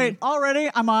this. Yummy. Wait, already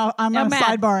I'm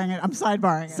sidebarring it. I'm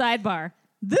sidebarring it. Sidebar.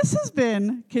 This has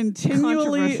been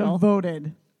continually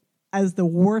voted as the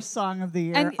worst song of the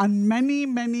year on many,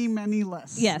 many, many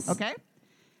lists. Yes. Okay.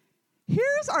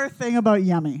 Here's our thing about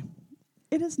Yummy.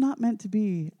 It is not meant to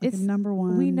be like a number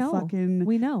one. We know. Fucking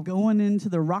we know. Going into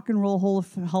the Rock and Roll Hall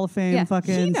of Fame. Yeah,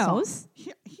 fucking he knows.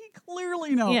 Song. He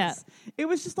clearly knows. Yeah. It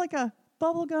was just like a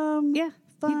bubblegum,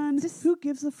 fun, who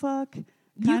gives a fuck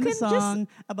kind of song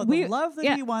about the love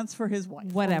that he wants for his wife.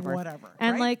 Whatever.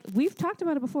 And like we've talked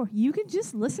about it before. You can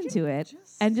just listen to it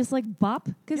and just like bop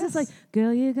because it's like,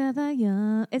 girl, you got that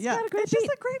yum. It's got a great It's beat.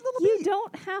 just a great little beat. You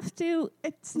don't have to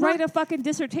write a fucking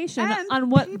dissertation on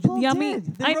what Yummy.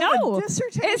 I know. A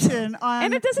dissertation on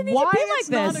and it doesn't need why to be like it's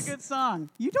this. not a good song.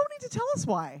 You don't need to tell us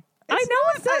why. I know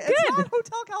it's not good. It's not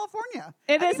Hotel California.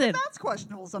 It isn't. Even that's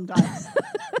questionable sometimes.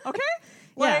 Okay?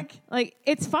 Like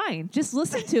it's fine. Just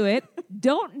listen to it.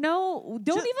 Don't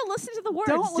even listen to the words.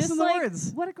 Don't listen to the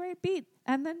words. What a great beat.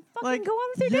 And then fucking go on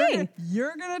with your day.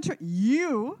 You're gonna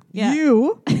you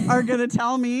are gonna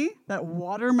tell me that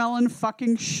Watermelon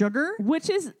fucking Sugar, which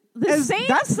is the same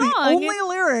that's song. The only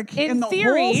lyric in the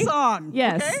whole song.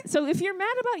 Yes. Okay? So if you're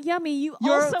mad about Yummy, you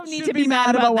also need to be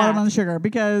mad about Watermelon Sugar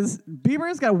because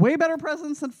Bieber's got way better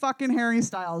presence than fucking Harry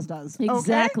Styles does.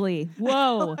 Exactly. Okay?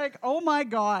 Whoa. Like, oh my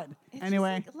God. It's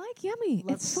anyway, like Yummy.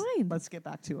 It's fine. Let's get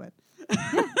back to it.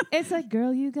 It's like,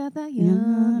 girl, you got that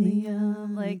yummy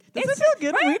yum. Like, does it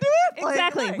feel good when we do it?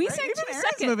 Exactly. Like, we sang 2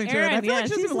 seconds. Moving to it. I feel like she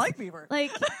doesn't even like Bieber.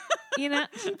 Like, she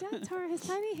does her his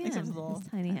tiny hands. His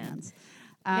tiny hands.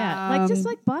 Just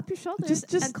like bop your shoulders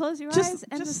and close your eyes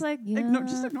and just like ignore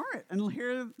it and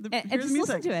hear the music.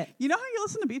 Listen to it. You know how you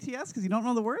listen to BTS because you don't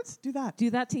know the words? Do that. Do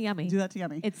that to Yummy. Do that to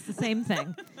Yummy. It's the same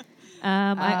thing.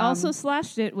 I also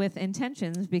slashed it with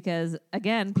Intentions because,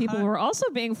 again, people were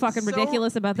also being fucking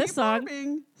ridiculous about this song. People are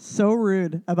being so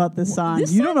rude about this song.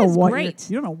 This you song don't know is what great.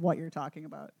 You don't know what you're talking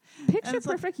about. Picture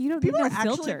perfect. You don't need no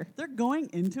filter. They're going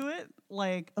into it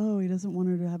like, oh, he doesn't want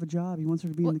her to have a job. He wants her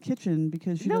to be in the kitchen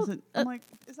because she doesn't. I'm like,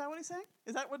 is that what he's saying?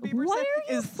 Is that what Bieber's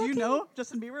saying? Do you know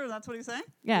Justin Bieber? That's what he's saying?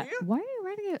 Yeah. Why are you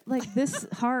writing it like this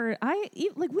hard? We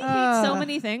hate so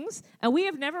many things, and we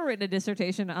have never written a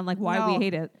dissertation on like why we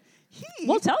hate it.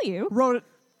 We'll tell you. Wrote it,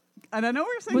 and I know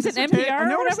we were saying was it NPR? I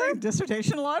know we're saying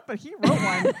dissertation a lot, but he wrote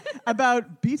one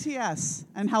about BTS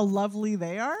and how lovely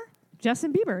they are.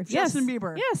 Justin Bieber. Justin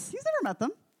Bieber. Yes. He's never met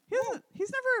them.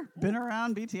 He's never been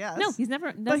around BTS. No, he's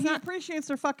never. But he appreciates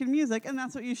their fucking music, and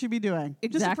that's what you should be doing.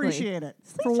 Exactly. Just appreciate it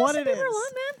for what it is. Alone,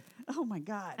 man. Oh my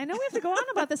God. I know we have to go on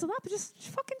about this a lot, but just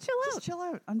fucking chill out. Just chill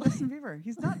out on Justin Bieber.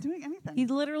 He's not doing anything. He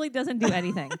literally doesn't do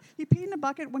anything. He peed in a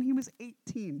bucket when he was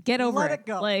 18. Get over Let it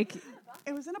go. Like,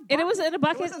 it was in a bucket. It was in a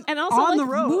bucket, and also on like, the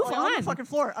road, move on the fucking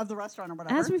floor of the restaurant or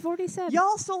whatever. As we've already said,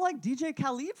 y'all still like DJ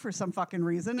Khaled for some fucking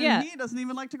reason, and he doesn't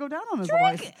even like to go down on his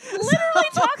wife. Literally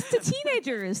talks to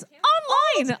teenagers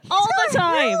online all the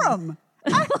time. A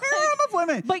harem of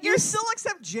women. But you still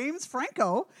accept James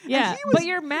Franco. Yeah, but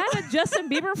you're mad at Justin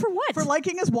Bieber for what? For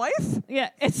liking his wife?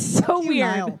 Yeah, it's so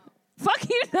weird. Niall. Fuck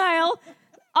you, Niall.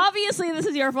 Obviously, this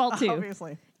is your fault, too.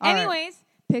 Obviously. Anyways,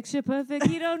 picture perfect,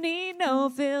 you don't need no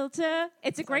filter.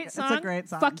 It's a great song. It's a great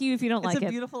song. Fuck you if you don't like it. It's a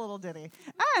beautiful little ditty.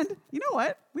 And you know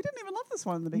what? We didn't even love this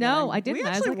one in the beginning. No, I didn't. We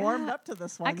actually warmed up to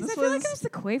this one. Because I feel like it was the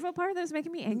Quavo part that was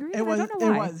making me angry. It was. I don't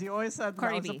know why. It was. You always said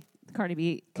Cardi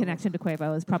B connection to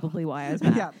Quavo is probably why I was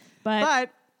mad. Yeah. But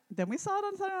then we saw it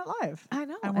on Saturday Night Live. I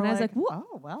know. And I was like,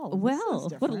 oh, well,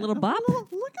 what a little bop.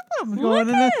 Look at them going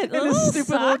in his stupid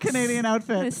little Canadian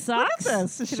outfit. His socks. Look at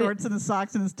this. His shorts and his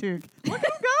socks and his toque. Look at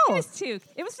him go. His toque.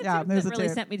 It was the toque that really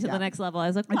sent me to the next level. I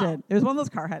was like, I did. It was one of those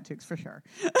car hat toques for sure.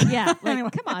 Yeah. Like, anyway.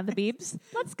 Come on, the Biebs.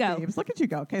 Let's go. Biebs, look at you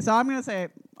go. Okay, so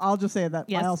I'll just say that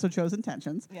I also chose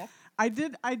Intentions. Yeah. I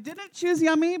didn't choose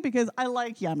Yummy because I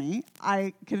like Yummy.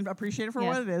 I can appreciate it for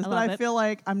what it is, but I feel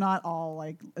like I'm not all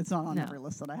like it's not on every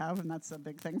list that I have, and that's a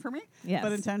big thing for me. Yes.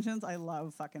 But Intentions, I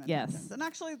love fucking Intentions. Yes. And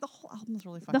actually the whole album is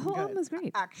really fucking good. The whole album is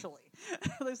great. Actually.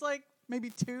 There's like maybe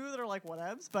 2 that are like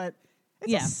whatevs, but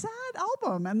it's a sad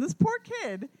album, and this poor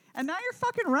kid, and now you're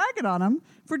fucking ragging on him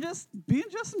for just being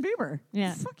Justin Bieber.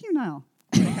 Yeah. Fuck you now.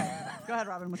 Okay. Go ahead,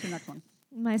 Robin. What's your next one?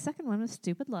 My second one was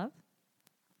Stupid Love.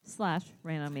 /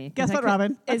 Rain on Me. Guess what,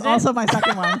 Robin? It's also my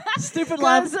second one. Stupid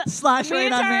Love /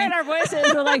 Rain on Me. And our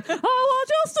voices were like, I want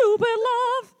your stupid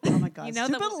love. Oh my God.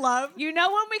 Stupid Love. You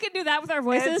know when we can do that with our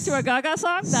voices to a Gaga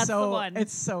song? That's the one.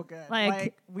 It's so good.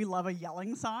 Like we love a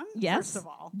yelling song, yes. first of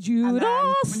all. Judas.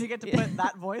 When you get to put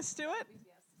that voice to it.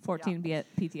 14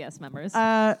 PTS members.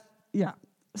 Yeah.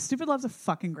 Stupid Love's a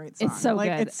fucking great song. It's so good.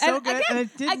 It's so good. And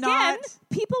it did not.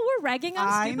 People were ragging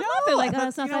on Stupid Love. They're like, oh,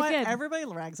 it's not that good. Everybody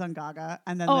rags on Gaga,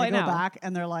 and then they go back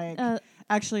and they're like,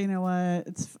 actually, you know what?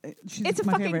 It's a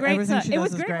fucking great song. It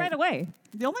was great right away.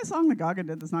 The only song that Gaga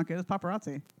did that's not good is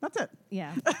Paparazzi. That's it.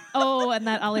 Yeah. Oh, and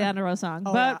that Alejandro song.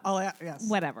 Yes.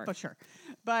 Whatever. But sure.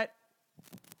 But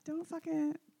don't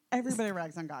fucking. Everybody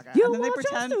rags on Gaga. You and then they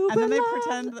pretend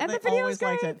that the they always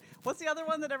great. liked it. What's the other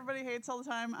one that everybody hates all the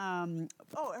time?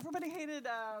 Everybody hated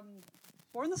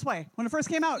Born This Way when it first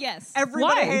came out. Yes.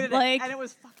 Everybody hated it. And it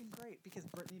was fucking great because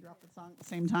Britney dropped the song at the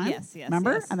same time. Yes.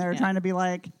 Remember? Yes, and they were trying to be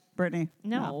like, Britney.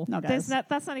 No, guys.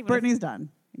 That's not even. Britney's done.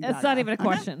 It's not even a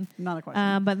question. Okay? Not a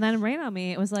question. But then Rain on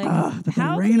Me, it was like,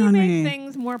 how can you make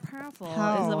things more powerful? Is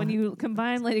that when you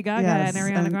combine Lady Gaga and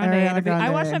Ariana Grande? I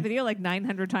watched that video like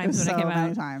 900 times when it came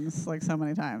out. So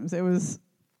many times.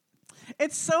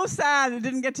 It's so sad it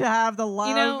didn't get to have the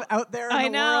love out there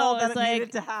in the world that it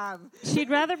needed to have. She'd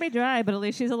rather be dry, but at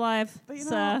least she's alive.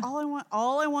 But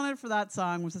all I wanted for that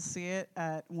song was to see it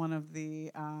at one of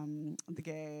the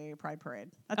gay pride parade.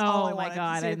 That's all I wanted. Oh my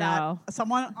God, I know.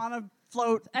 Someone on a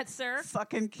float at Sir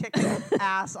fucking kicking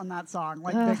ass on that song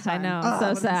like big time. I know,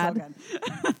 so sad.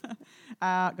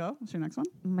 Go. What's your next one?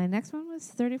 My next one was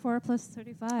 34 plus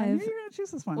 35. I knew you were going to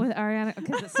choose this one. With Ariana,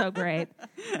 because it's so great.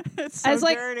 It's so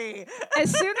dirty.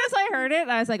 As soon as I heard it,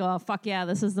 I was like, oh, fuck yeah,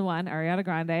 this is the one, Ariana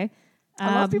Grande.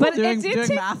 I love people doing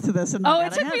math to this. And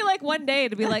it took me like one day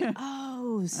to be like,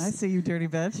 I see you, dirty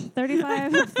bitch.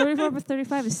 34 plus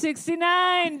 35 is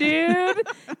 69, dude.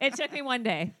 It took me one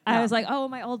day. Yeah. I was like,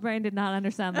 my old brain did not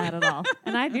understand that at all.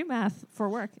 And I do math for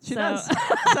work. She does.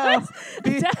 So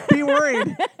be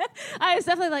worried. I was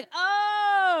definitely like,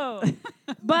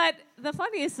 But the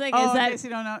funniest thing is that... in case you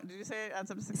don't know, did you say it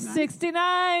adds up to 69?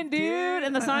 69, dude.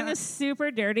 And the song is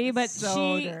super dirty, but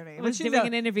she was doing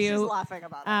an interview she's laughing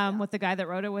about it, with the guy that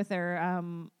wrote it with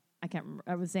her... I can't remember.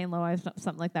 I was Zane Lowe,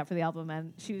 something like that for the album,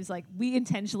 and she was like, "We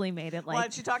intentionally made it like." Well,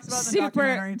 she talks about the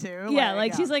documentary too. Yeah,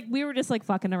 she's like, we were just like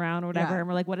fucking around or whatever, and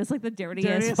we're like, what is like the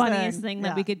dirtiest funniest thing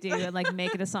that we could do and like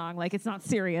make it a song? Like it's not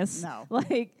serious. No.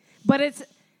 But it's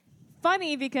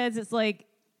funny because it's like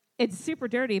it's super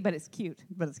dirty, but it's cute.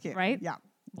 Right? Yeah.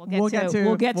 We'll get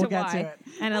to why,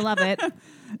 and I love it. That's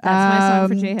my song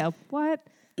for J-Hope. What?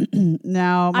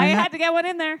 Now I had to get one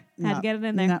in there. Had to get it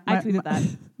in there. I tweeted that.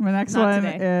 My next one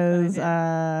is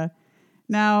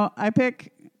now I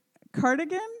pick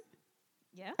Cardigan.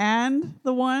 Yeah. And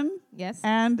the one. Yes.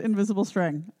 And Invisible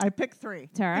String. I picked 3.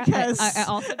 Tara, I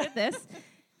also did this.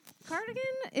 Cardigan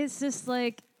is just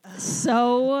like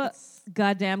so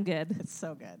goddamn good. It's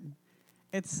so good.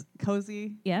 It's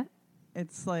cozy. Yeah.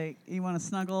 It's like you want to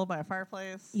snuggle by a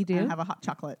fireplace. You do. And have a hot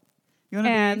chocolate.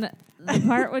 And the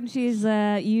part when she's,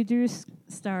 you drew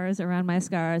stars around my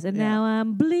scars, and now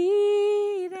I'm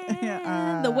bleeding.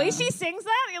 The way she sings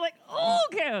that, you're like,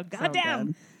 okay,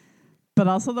 goddamn. So but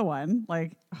also the one,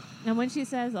 like... And when she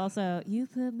says also, you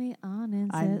put me on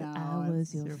and said I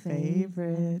was your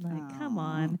favorite. Like, come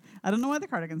on. I don't know why the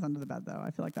Cardigan's under the bed, though.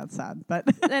 I feel like that's sad. But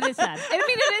that is sad. I mean,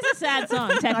 it is a sad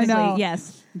song, technically,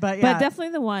 yes. But definitely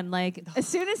the one. Like, as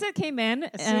soon as it came in,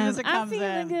 I'm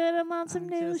feeling good, I'm on some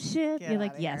new shit. You're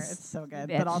like, yes. It's so good.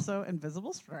 Bitch. But also,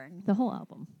 Invisible String. The whole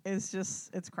album. Is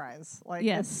just, it's cries. Like,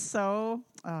 yes. It's so,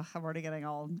 I'm already getting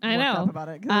all worked up about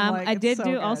it. I did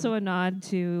do also a nod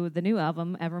to the new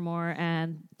album, Evermore,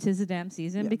 and 'Tis a Damn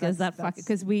Season, because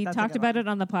because we talked about it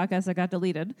on the podcast that got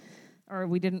deleted, or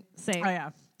we didn't say. Oh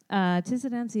yeah. 'Tis a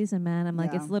Damn Season, man. I'm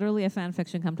like, it's literally a fan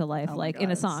fiction come to life,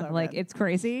 in a song. So like, it's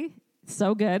crazy,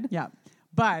 so good. Yeah,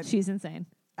 but she's insane.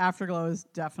 Afterglow is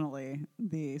definitely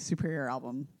the superior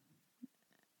album.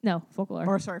 No,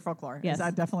 Folklore. Folklore. Yes,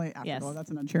 definitely Afterglow. Yes. That's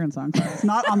an Ed Sheeran song. So it's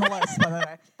not on the list,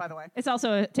 by the way. It's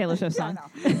also a Taylor Swift song.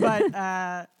 I know.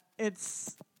 But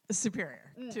it's superior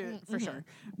for sure.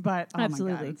 But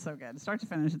absolutely. My God, it's so good. Start to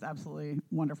finish, it's absolutely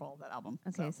wonderful, that album.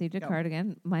 Okay, so you did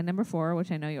Cardigan. My number 4,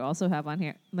 which I know you also have on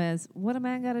here, is What a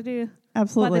Man Gotta Do.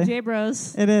 Absolutely. By the J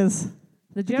Bros. It is.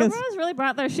 The J Bros really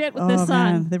brought their shit with this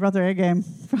song. Man. They brought their A game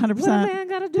for 100%. What a man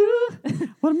gotta do.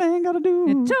 What a man gotta do. You're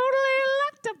totally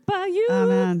locked up by you. Oh,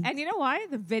 man. And you know why?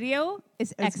 The video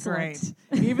is excellent.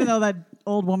 Great. Even though that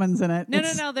old woman's in it.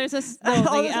 No. There's a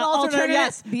the alternate.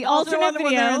 Yes, the alternate video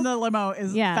when they're in the limo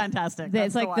is fantastic.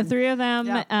 It's like the 3 of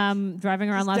them driving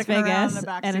around Las Vegas,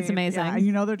 and it's amazing. Yeah, and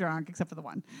you know they're drunk except for the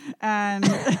one. And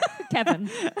Kevin.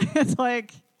 It's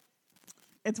like...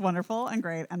 It's wonderful and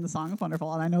great, and the song is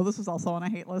wonderful. And I know this was also on a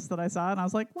hate list that I saw, and I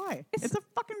was like, why? It's a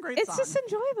fucking great song. It's just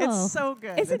enjoyable. It's so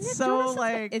good. It's so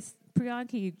like... It's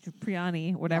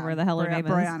Priyanki, whatever the hell her name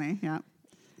is. Briani, yeah.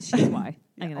 She's why.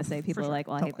 I'm going to say people are like,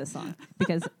 well, I hate this song.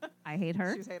 Because I hate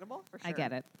her. She's hateable, for sure. I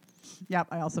get it. Yep,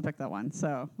 I also picked that one.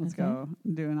 So let's go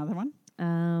do another one.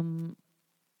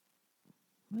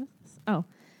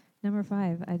 Number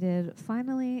 5. I did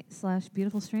Finally /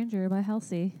 Beautiful Stranger by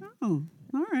Halsey. Oh,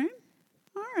 all right.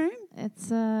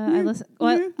 It's I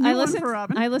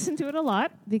listen to it a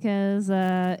lot because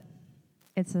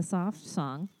it's a soft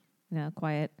song,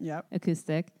 quiet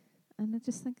acoustic. And I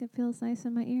just think it feels nice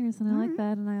in my ears, and I like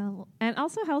that. And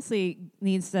also Halsey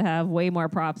needs to have way more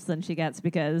props than she gets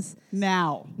because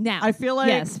now I feel like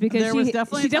because she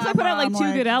definitely put out like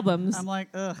 2 good albums. I'm like,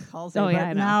 ugh, Halsey. Oh yeah,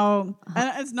 but now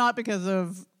and it's not because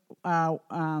of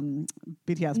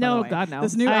BTS. No, God no.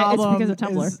 This new album it's because of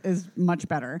Tumblr. is much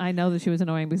better. I know that she was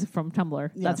annoying because from Tumblr.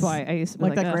 Yes. That's why I used to be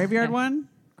like that Graveyard one.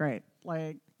 Great,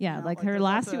 her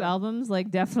last 2 albums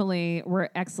definitely were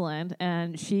excellent,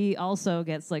 and she also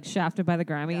gets shafted by the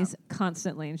Grammys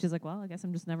constantly, and she's like, well, I guess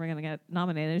I'm just never gonna get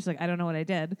nominated. She's like, I don't know what I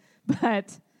did,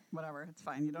 but whatever, it's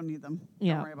fine. You don't need them.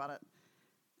 Don't worry about it.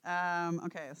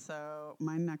 Okay, so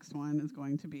my next one is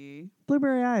going to be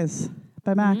Blueberry Eyes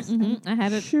by Max. Mm-hmm. I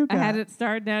had it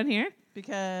starred down here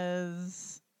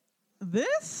because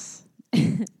this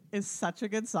is such a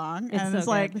good song, and it's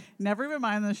good. Never even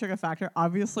mind the sugar factor.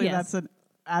 Obviously, that's an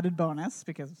added bonus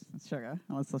because it's sugar.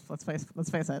 Let's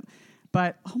face it.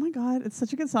 But oh my god, it's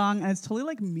such a good song, and it's totally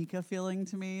like Mika feeling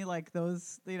to me, like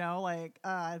those,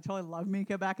 I totally loved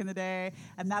Mika back in the day,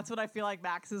 and that's what I feel like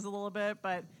Max is a little bit.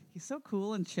 But he's so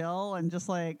cool and chill, and just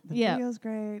the video's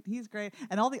great. He's great,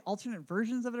 and all the alternate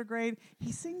versions of it are great.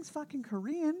 He sings fucking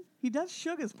Korean. He does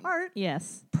Suga's part,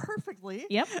 perfectly.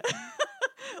 Yep.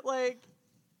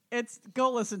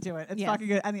 Go listen to it. It's fucking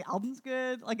good, and the album's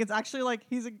good. It's actually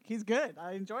he's good.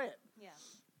 I enjoy it. Yeah.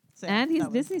 And he's a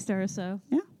Disney star, so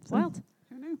wild.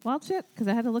 Who knew? Wild shit. Because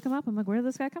I had to look him up. I'm like, where did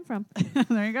this guy come from?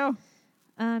 There you go.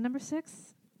 Number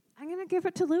 6, I'm gonna give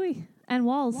it to Louis and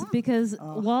Walls because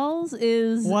Walls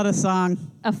is what a song.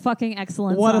 A fucking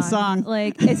excellent. What a song.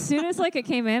 As soon as it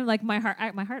came in, my heart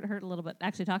hurt a little bit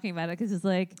actually talking about it because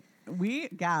it's we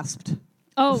gasped.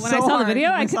 Oh, when I saw the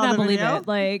video, I could not believe it. I was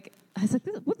like,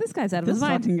 this guy's out of his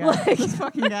mind. This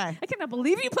fucking guy. I cannot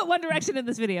believe you put One Direction in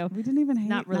this video. We didn't even hate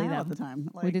not really at the time.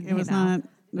 We didn't it was not.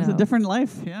 It was a different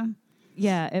life. Yeah.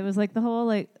 Yeah, it was the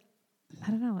whole I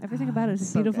don't know. Everything about it is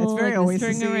just beautiful. It's very the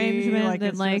string arrangement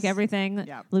and everything.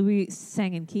 Yeah. Louis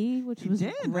sang in key, which was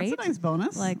great. That's a nice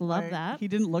bonus. Love that. He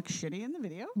didn't look shitty in the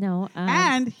video. No.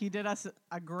 And he did us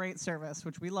a great service,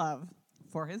 which we love.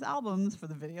 For his albums, for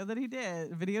the videos that he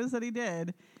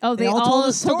did. Oh, they all told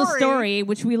the story,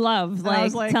 which we love.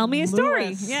 Tell me a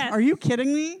story. Yes. Are you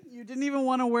kidding me? You didn't even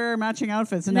want to wear matching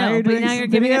outfits, and now you're doing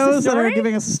giving us a story? that are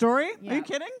giving us a story? Yeah. Are you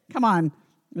kidding? Come on.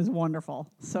 It was wonderful.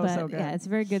 So good. Yeah, it's a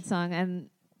very good song, and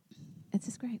it's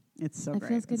just great. It's so great. It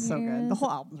feels good. It's so good. The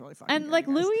whole album's really fun. And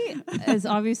Louis is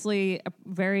obviously a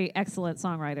very excellent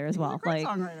songwriter as well. He's a great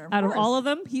songwriter, out of all of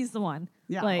them, he's the one.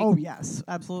 Yeah. Oh yes,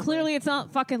 absolutely. Clearly, it's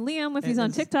not fucking Liam if he's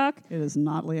on TikTok. It is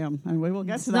not Liam, and we will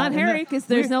get to that. It's not Harry because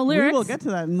there's no lyrics. We will get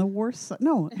to that in the worst.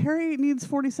 No, Harry needs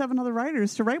 47 other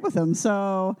writers to write with him.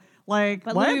 So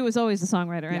but Louis was always a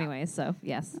songwriter anyway. So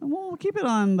yes. We'll keep it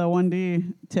on the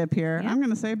 1D tip here. Yeah. I'm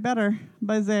going to say "Better"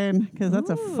 by Zayn because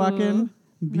that's a fucking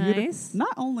beautiful. Nice.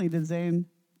 Not only did Zayn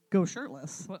go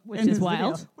shirtless, which is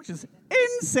wild, video, which is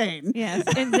insane. Yes,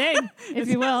 insane, if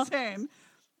you will. Insane.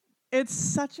 It's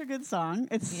such a good song.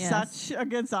 It's such a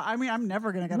good song. I mean, I'm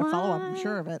never going to get a follow-up, I'm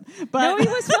sure of it. But no, he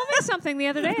was filming something the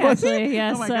other day, actually.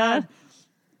 Yes. Oh, my God.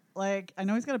 I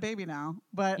know he's got a baby now,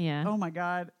 but oh, my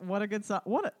God. What a good song.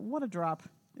 What a drop,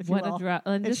 if you will. What a drop.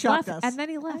 It shocked us. And then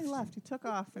he left. He left. He took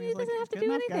off. And he doesn't have to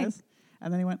do anything. Guys.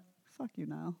 And then he went, fuck you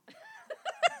now.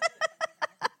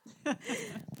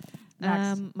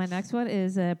 My next one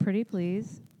is Pretty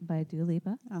Please by Dua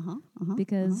Lipa.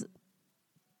 Because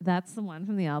that's the one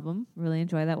from the album. Really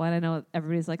enjoy that one. I know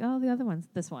everybody's like, oh, the other one's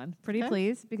this one. Pretty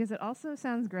Please, because it also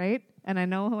sounds great. And I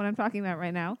know what I'm talking about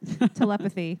right now.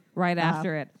 Telepathy right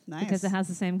after it. Nice. Because it has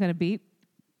the same kind of beat.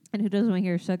 And who doesn't want to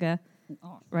hear Suga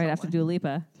right after Dua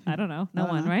Lipa? I don't know. No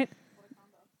one, right?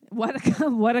 What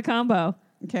a combo.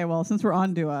 Okay, well, since we're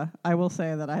on Dua, I will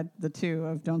say that I had the 2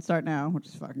 of Don't Start Now, which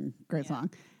is a fucking great song.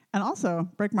 And also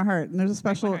Break My Heart. And there's a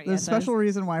special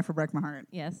reason why for Break My Heart.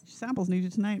 Yes. She samples Need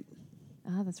You Tonight.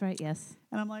 Oh, that's right, yes.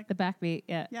 And I'm like... The backbeat,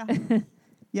 yeah. Yeah.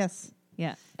 Yes.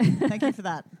 Yeah. Thank you for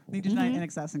that. Need You Tonight in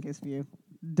excess in case you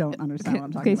don't understand what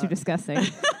I'm talking about. In case you're discussing.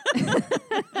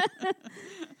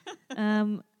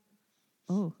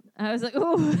 I was like,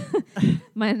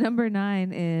 my number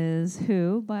 9 is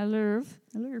Who by Lerv.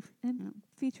 And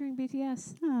featuring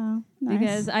BTS. Oh, nice.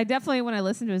 Because I definitely, when I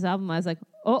listened to his album, I was like,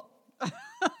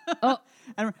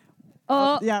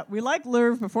 yeah, we liked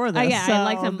Lerv before this. Yeah, so I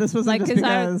liked him. This was just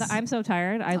because I'm so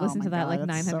tired. I listened to that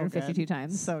 952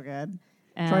 times. So good.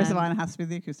 Troye Sivan has to be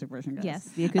the acoustic version, guys. Yes,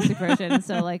 the acoustic version.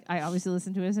 So I obviously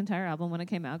listened to his entire album when it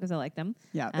came out because I liked him.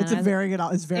 Yeah, it's a very good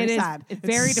album. It's very sad. It's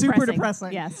very super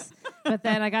depressing. Yes. But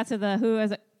then I got to the Who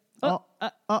as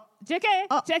JK,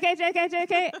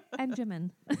 and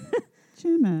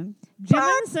Jimin.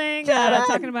 Jimin saying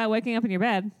talking about waking up in your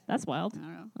bed. That's wild. I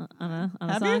don't know. On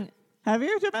a song. Have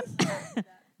you, Jimin?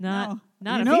 Not you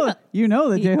a know, female. You know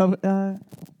the J-Hope.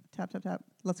 Tap, tap, tap.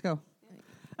 Let's go.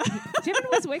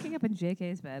 Jimin was waking up in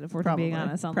JK's bed, if we're being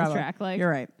honest, on this track. Like, you're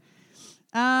right.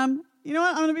 You know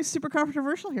what? I'm going to be super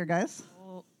controversial here, guys.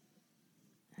 Oh.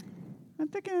 I'm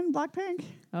thinking Blackpink.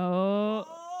 Oh.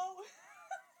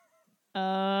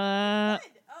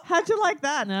 How'd you like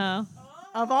that? No.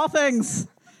 Of all things.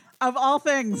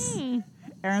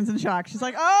 Erin's in shock. She's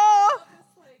like, oh.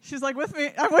 She's like, with me.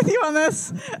 I'm with you on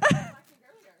this.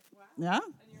 Yeah?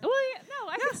 Well, yeah, no,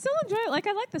 I can still enjoy it. Like,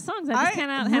 I like the songs. I just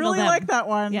cannot handle them. I really like that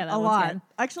one a lot. Good.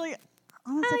 Actually,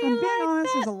 honestly, if I'm being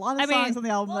honest, there's a lot of songs on the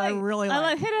album that I really like. I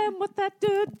like hit him with that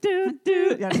do.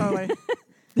 Yeah, totally.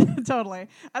 Totally.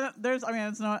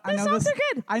 It's no. I know songs this. are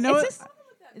good. I know it's just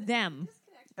them.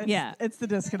 It's the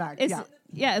disconnect. It's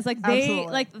like they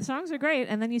like the songs are great,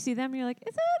 and then you see them, and you're like,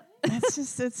 is it?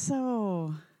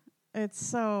 It's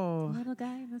so little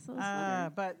guy in this little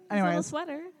sweater. But anyways, little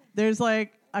sweater. There's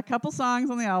like a couple songs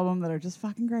on the album that are just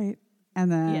fucking great,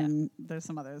 and then there's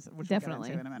some others which definitely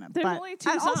we'll get into in a minute. There's only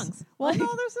 2 songs. Well, no,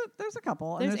 there's a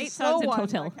couple. There's and 8 songs in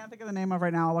total. I can't think of the name of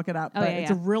right now. I'll look it up. Oh, but yeah,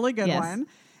 it's a really good one.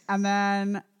 And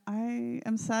then I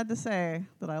am sad to say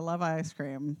that I love Ice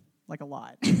Cream like a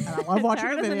lot. And I love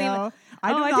watching the video.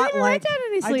 I do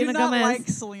not like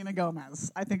Selena Gomez.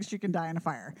 I think she can die in a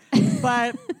fire.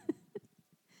 But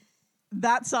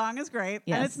that song is great.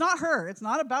 Yes. And it's not her. It's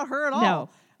not about her at all. No.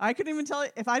 I couldn't even tell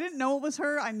you. If I didn't know it was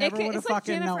her, I never would have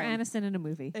fucking known. It's like Jennifer Aniston in a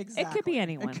movie. Exactly. It could be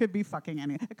anyone. It could be fucking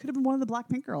anyone. It could have been one of the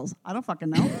Blackpink girls. I don't fucking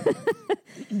know.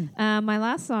 My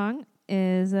last song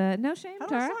is No Shame, How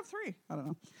do Tara. I still have 3? I don't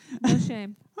know. No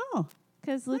Shame. Oh.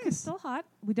 Because Luke is still hot.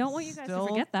 We don't want you guys to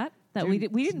forget that. We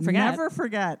didn't forget. Never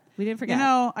forget. We didn't forget. You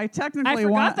know, I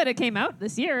forgot that it came out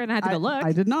this year, and I had to go look.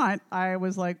 I did not. I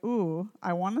was like, ooh,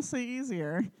 I want to say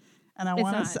Easier. And I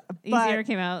want to. Easier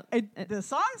came out. The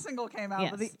song single came out,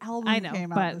 yes. but the album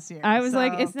came out this year. I was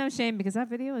like, it's no shame because that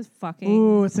video is fucking.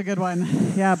 Ooh, it's a good one.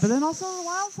 Yeah, but then also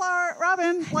Wildflower,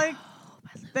 Robin, like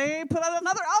they put out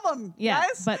another album. Yeah,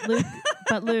 guys.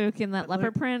 but Luke in that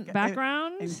leopard print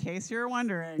background. In case you're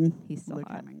wondering, he's still Luke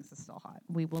hot. Hemmings is still hot.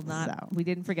 We will not. So. We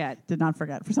didn't forget. Did not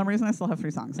forget. For some reason, I still have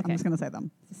 3 songs. Okay. I'm just gonna say them.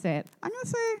 Say it. I'm gonna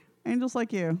say Angels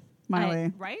Like You,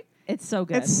 Miley. Right? It's so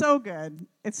good. It's so good.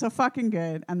 It's so fucking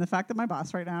good. And the fact that my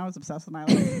boss right now is obsessed with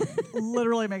Miley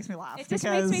literally makes me laugh. It just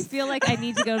makes me feel like I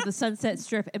need to go to the Sunset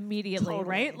Strip immediately, totally.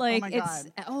 right? Like we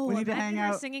need to hang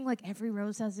out. Singing like Every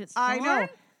Rose Has Its Thorn. I know.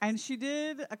 And she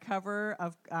did a cover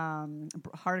of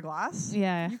Heart of Glass.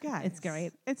 Yeah, you guys, it's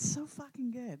great. It's so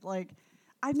fucking good. Like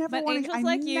I never but want Angels to.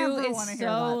 Like I You never is want to so hear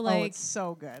that. like it's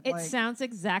so good. It sounds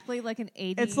exactly like an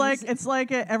 80s. It's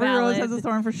like Every Rose Has Its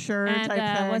Thorn for sure and,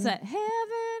 type thing. Was that Heaven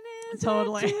is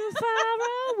totally too far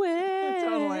away?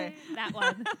 Totally that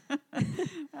one.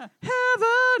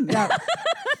 Heaven. Yeah.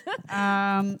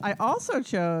 I also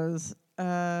chose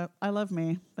I Love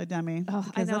Me by Demi. Oh,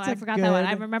 I know. I forgot that one.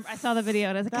 I remember. I saw the video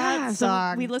and I was like, God,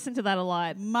 so we listened to that a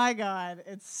lot. My God,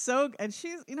 it's so. And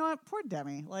she's, you know what? Poor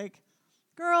Demi. Like,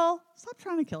 girl, stop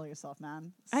trying to kill yourself,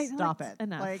 man. Stop it.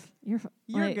 Enough. Like, you're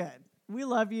good. We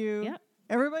love you. Yep.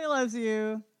 Everybody loves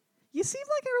you. You seem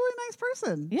like a really nice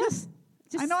person. Yes.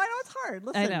 I know it's hard.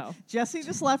 Listen, I know. Jessie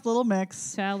just left Little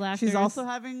Mix. Child actors. She's also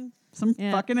having some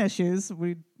fucking issues.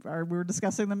 We were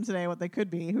discussing them today, what they could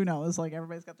be. Who knows? Like,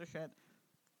 everybody's got their shit.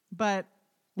 But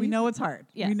we know it's hard.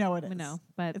 Yeah, we know it is. We know.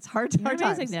 But it's hard. You're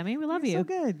amazing, Demi. We love you. You're so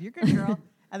good. You're good, girl.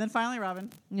 And then finally, Robin.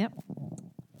 Yep.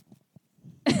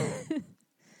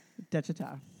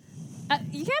 Dechita.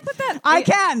 You can't put that. I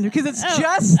can because it's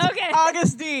just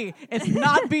August D. It's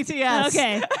not BTS.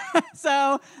 Okay.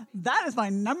 So that is my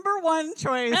number 1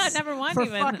 choice. Number 1 for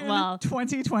even. fucking well,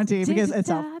 2020 because it's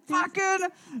a fucking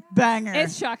banger.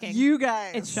 It's shocking. You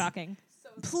guys. It's shocking.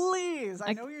 Please,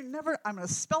 I know you're never. I'm going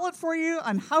to spell it for you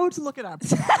on how to look it up.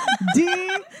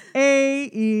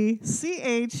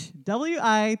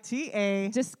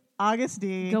 DAECHWITA. Just August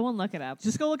D. Go and look it up.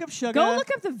 Just go look up Sugar. Go look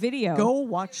up the video. Go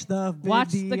watch the video. Watch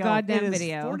the goddamn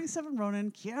video. 47 Ronin,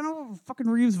 Keanu fucking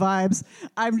Reeves vibes.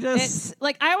 I'm just... It's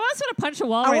like, I almost want to punch a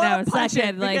wall right now. It's that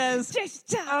good. Like, I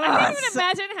can't even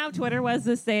imagine how Twitter was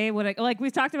this day. Like,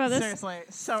 we've talked about this. Seriously.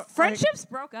 So friendships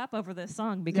broke up over this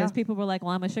song because people were like,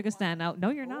 well, I'm a Sugar stan now. No,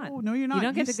 you're not. Oh, no, you're not. You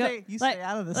don't get to go. You stay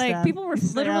out of this. Like, people were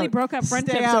literally broke up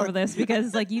friendships over this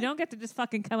because, like, you don't get to just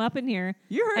fucking come up in here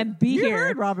and be here. You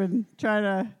heard Robin try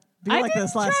to... Be like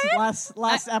this last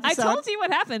episode. I told you what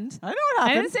happened. I know what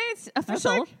happened. I didn't say it's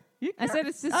official. I said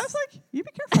it's just... I was like, you be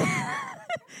careful.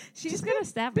 She's going to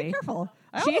stab me. Be careful.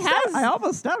 I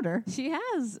almost stabbed her. She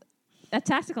has a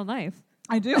tactical knife.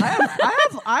 I do.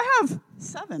 I have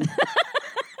 7.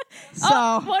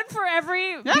 So one for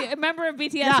every member of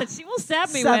BTS that she will stab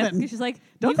me 7. with. Because she's like,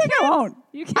 don't think I won't.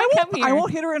 You can't come here. I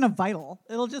won't hit her in a vital.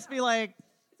 It'll just be like,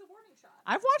 it's a warning shot.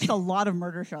 I've watched a lot of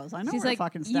murder shows. I know she's we're like,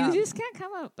 fucking stabbed. you just can't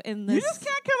come up in this. You just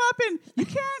can't come up and you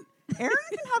can't. Erin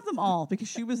can have them all because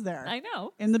she was there. I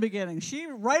know. In the beginning. She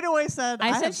right away said,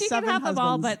 I said she can have them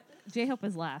all, but J-Hope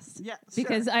is last. Yeah,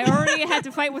 because I already had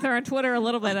to fight with her on Twitter a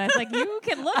little bit. I was like, you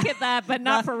can look at that, but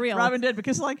not for real. Robin did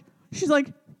because she's like,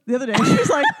 the other day, she was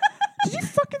like, did you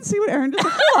fucking see what Erin did?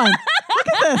 Hold on. Look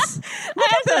at this.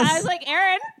 Look at this. I was like,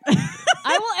 Erin,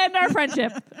 I will end our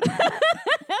friendship.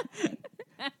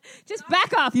 Just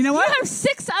back off. You know what? You have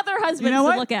 6 other husbands to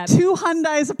look at. 2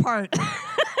 Hyundais apart.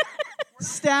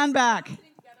 Stand back.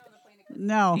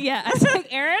 No. Yeah. I was like,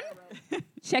 Erin,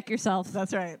 check yourself.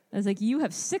 That's right. I was like, you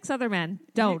have 6 other men.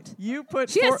 Don't. You put.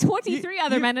 She has 23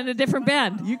 other men in a different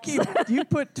band. You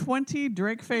put 20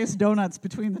 Drake-faced donuts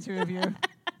between the 2 of you.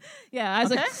 Yeah. I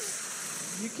was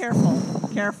like, be careful.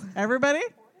 Careful. Everybody?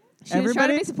 She was trying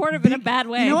to be supportive in a bad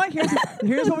way. You know what?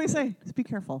 Here's what we say. Just be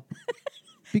careful.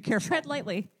 Be careful. Tread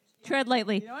lightly. Tread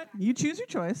lightly. You know what? You choose your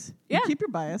choice. Yeah. You keep your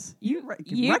bias. You wreck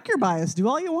you- your bias. Do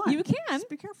all you want. You can. Just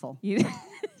be careful.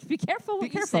 Be careful what Be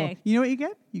you careful. say. You know what you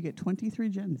get? You get 23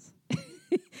 gins.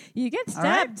 You get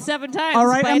stabbed 7 times. All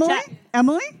right, by Emily? a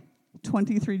Emily?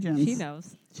 23 gins. She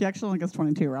knows. She actually only gets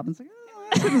 22. Robin's like,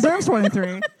 she deserves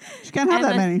 23. She can't have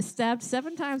that many. Stabbed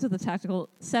 7 times with a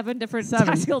 7 different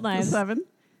tactical knives. 7.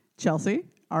 Chelsea,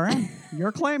 RM,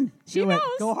 your claim. She Do knows.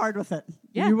 it. Go hard with it.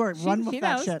 Yeah, You were run she with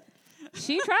that knows. shit.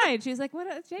 She tried. She's like, "What,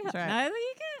 J-Hope? right. No,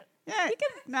 you can't. Yeah, You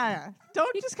can- nah.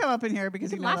 Don't just come up in here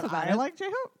because you you can know laugh that about I it. like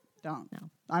J-Hope. Don't.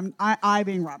 No. I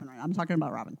being Robin right. I'm talking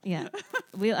about Robin. Yeah,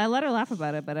 I let her laugh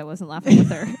about it, but I wasn't laughing with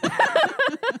her.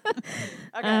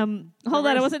 Okay. Hold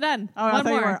on, I wasn't done. Oh, I One thought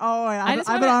more. you were. Oh, wait, I have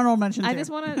wanna- an honorable mention. I too.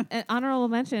 just want to honorable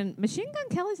mention Machine Gun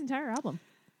Kelly's entire album.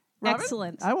 Robin?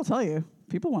 Excellent. I will tell you,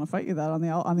 people want to fight you that on the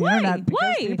Why? internet because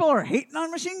Why? people are hating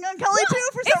on Machine Gun Kelly too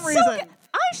for some It's reason. so good.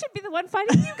 I should be the one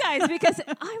fighting you guys because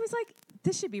I was like,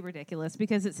 this should be ridiculous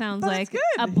because it sounds But like it's good.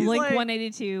 a He's Blink like-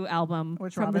 182 album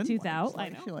Which from Robin? the 2000s. I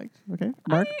Like, know. she liked. Okay.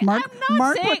 I'm not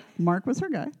Mark, saying- Mark was her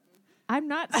guy. I'm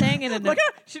not saying it in Look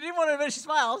at her. She didn't want to admit it. She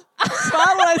smiled. She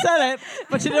smiled when I said it,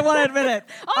 but she didn't want to admit it.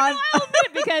 Oh, no, I'll admit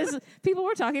it because people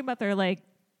were talking about their like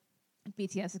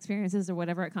BTS experiences or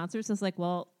whatever at concerts. It's like,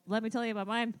 well, let me tell you about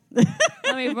mine.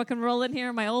 Let me fucking roll in here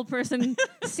in my old person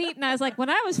seat. And I was like, when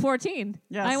I was 14,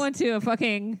 Yes. I went to a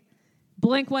fucking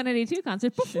Blink 182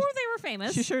 concert before they were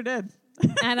famous. She sure did.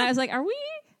 And I was like, are we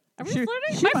She- flirting?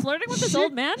 she Am I might- flirting with this she-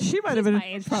 old man? she might have He's been- my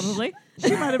age, probably.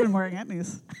 She might have been wearing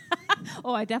etnies.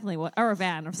 Oh, I definitely would. Or a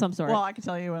van of some sort. Well, I can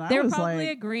tell you when They I were was probably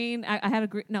like, a green. I had a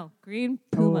green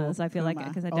Pumas. I feel like Puma.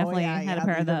 because I Oh, definitely yeah, had a yeah,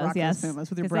 pair of they did those. rock Yes, Pumas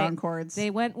with your 'Cause brown cords. They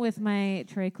went with my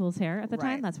Trey Cool's hair at the time.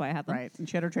 Right. That's why I had them. Right, and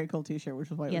she had her Trey Cool T-shirt, which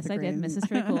was white. Yes, with I the did, green. Mrs.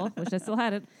 Trey Cool, which I still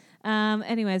had it.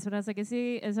 Anyways, but I was like,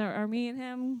 are me and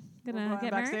him gonna We're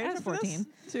get going married? I was backstage 14,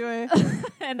 after this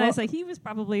to and I was like, he was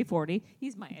probably 40.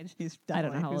 He's my age. He's I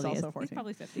don't know definitely- how he was old he is. also 14. He's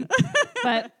probably 50.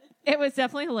 But it was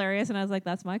definitely hilarious, and I was like,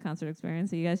 that's my concert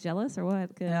experience. Are you guys jealous or what?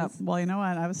 'Cause Yeah. Well, you know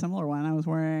what? I have a similar one. I was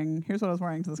wearing. Here's what I was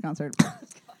wearing to this concert.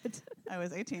 I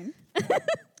was 18.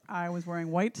 I was wearing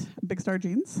white Big Star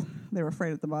jeans. They were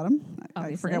frayed at the bottom. I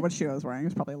Obviously. forget what shoe I was wearing. It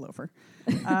was probably a loafer.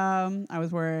 I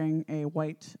was wearing a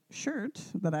white shirt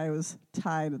that I was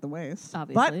tied at the waist.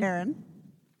 Obviously. But Erin,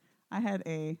 I had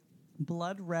a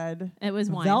blood red. It was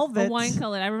wine. Velvet. A wine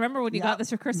colored. I remember when you Yep. got this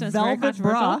for Christmas. Velvet Very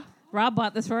controversial. bra. Rob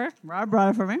bought this for her. Rob brought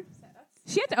it for me.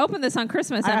 She had to open this on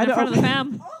Christmas I and had in to front of the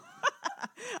open- fam.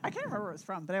 I can't remember where it was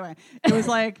from, but anyway, it was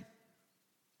like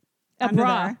A under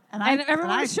bra. there, And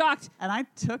everyone was shocked. And I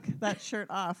took that shirt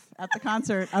off at the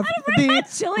concert of Red Hot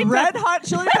Chili Red Hot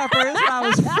Chili Peppers when I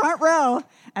was front row.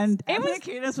 And It Anthony was-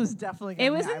 Kiedis was definitely It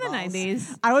getting was the in the eyeballs.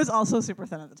 90s. I was also super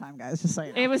thin at the time, guys, just so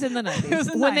you know. It was in the 90s. It was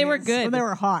in the when they were 90s, good. When they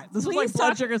were hot. This was like Please blood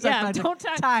talk- sugar sex yeah, magic don't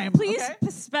talk. time. Please okay?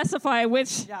 specify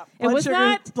which. Yeah, It was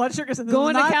not blood sugar. This was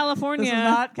going to not- California. This was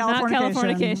not Not Californication.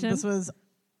 Californication. This was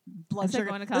blood I said sugar.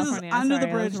 going to This is California. under Sorry,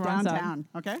 the I was bridge the wrong side. downtown.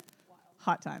 Okay,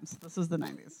 hot times. This was the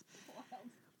 90s.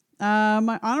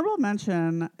 My honorable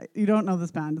mention, you don't know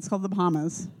this band. It's called The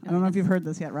Bahamas. I don't know if you've heard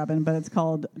this yet, Robin, but it's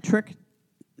called Trick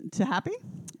to Happy,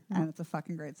 and it's a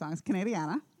fucking great song. It's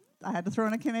Canadiana. I had to throw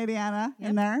in a Canadiana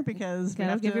in there because we Gotta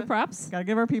have give to your props. Gotta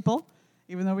give our people,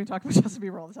 even though we talk about Justin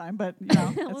Bieber all the time, but you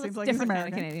know, Well, it seems it's like he's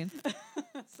different kind of American. Canadian.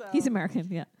 So He's American,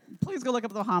 yeah. please go look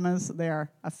up The Bahamas. They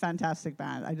are a fantastic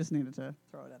band. I just needed to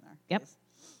throw it in there. Yep. Please.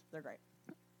 They're great.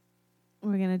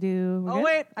 We're going to do... we're Oh, good?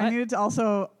 wait. I What? needed to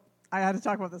also... I had to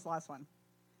talk about this last one.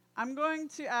 I'm going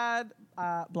to add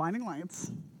Blinding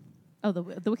Lights Oh, the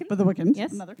Weeknd? But The Weeknd.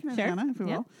 Yes. Another Canadiana, if you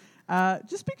Yeah. will.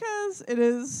 Just because it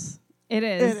is. It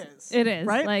is.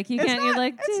 Right? Like, you It's can't, not, you're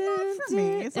like, it's not for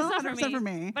me. It's not not 100% for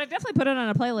me. But I definitely put it on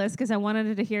a playlist because I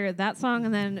wanted to hear that song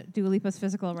and then Dua Lipa's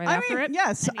Physical right after it.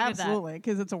 Yes, absolutely,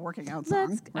 because it's a working out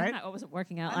song, right? I wasn't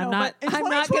working out. I know,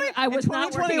 I was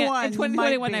not working out. In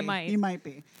 2021, I might. You might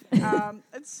be.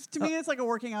 It's to me, it's like a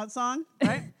working out song,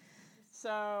 right?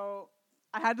 So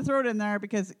I had to throw it in there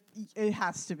because it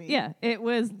has to be. Yeah,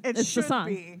 it's the song.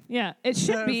 Be yeah, it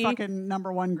should be fucking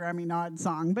 #1 Grammy nod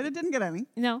song, but it didn't get any.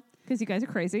 No, because you guys are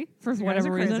crazy for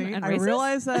whatever reason. And I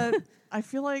realized that I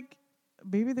feel like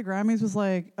maybe the Grammys was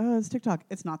like, oh, it's TikTok.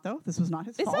 It's not though. This was not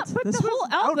his fault. Not, but this the whole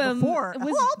album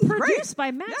was produced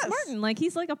by Max Martin. Like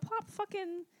he's like a pop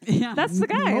fucking. Yeah, that's the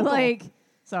guy. Mobile. Like.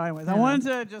 So, anyways, I wanted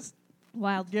to just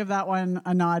give that one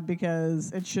a nod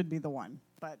because it should be the one.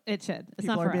 But it should. It's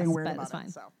people not for are being us, weird but about it's fine.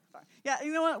 It. So. Yeah,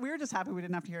 you know what? We were just happy we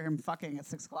didn't have to hear him fucking at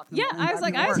 6 o'clock. Yeah, I was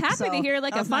like, I was happy to hear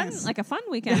like a fun,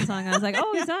 weekend song. I was like,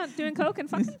 oh, he's not doing coke and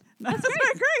fucking. That's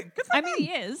great. Good for him. I mean,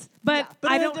 he is, but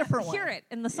I don't hear it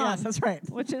in the song. Yes, that's right.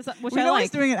 Which I know like.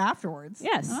 He's doing it afterwards.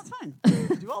 Yes, and that's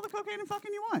fine. Do all the cocaine and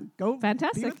fucking you want. Go.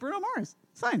 Fantastic. Be with Bruno Mars.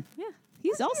 It's fine. Yeah,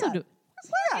 he's also doing.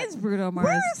 Where is Bruno Mars?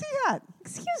 Where is he at?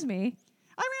 Excuse me.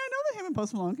 I mean, I know that him and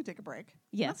Post Malone could take a break.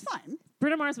 Yes, that's fine.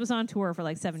 Bruno Mars was on tour for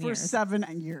like 7 years. For 7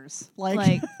 years,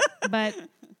 like, but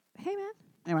hey, man.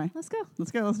 Anyway, let's go.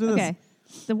 Let's do this. Okay,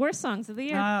 the worst songs of the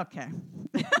year. Okay,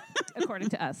 according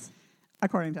to us.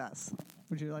 According to us.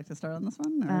 Would you like to start on this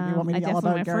one, or do you want me to yell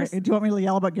about Gary? Do you want me to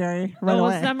yell about Gary right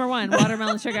away? It's #1.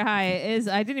 Watermelon Sugar High is.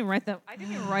 I didn't even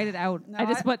write it out. No, I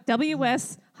just put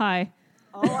WS High.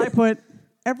 I put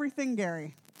everything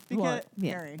Gary. Because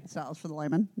Gary styles for the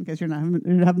layman, in case you haven't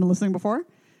been listening before.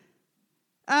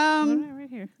 Right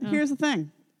here. Here's the thing.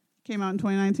 Came out in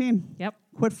 2019. Yep.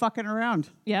 Quit fucking around.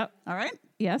 Yep. All right?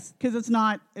 Yes. Because it's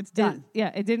done.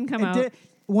 It didn't come out.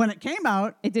 When it came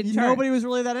out, it didn't chart. Nobody was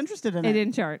really that interested in it. It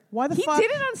didn't chart. Why the fuck? He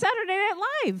did it on Saturday Night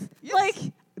Live. Yes.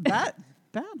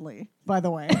 Badly, by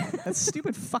the way. That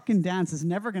stupid fucking dance is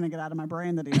never going to get out of my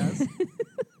brain that he does.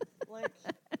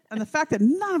 And the fact that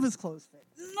none of his clothes fit.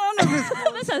 None of his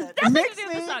clothes This has nothing to do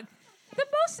with the song. The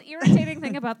most irritating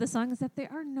thing about the song is that there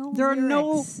are no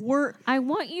lyrics. I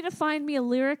want you to find me a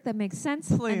lyric that makes sense,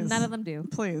 and none of them do.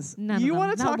 Please. None you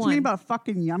want to talk to me about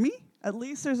fucking yummy? At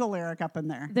least there's a lyric up in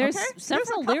there. There's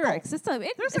several lyrics. It's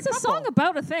a song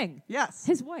about a thing. Yes.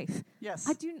 His wife. Yes.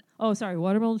 I do. Oh, sorry.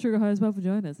 Watermelon Sugar High is about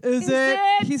vaginas. Is it?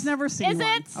 He's never seen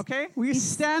one. Is it? Okay. We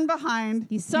stand behind.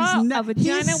 He saw a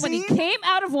vagina when he came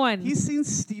out of one. He's seen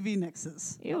Stevie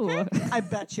Nicks'. Ew. Okay? I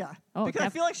betcha. Because I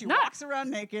feel like she walks around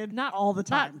naked all the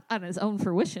time. Not on his own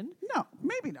fruition. No,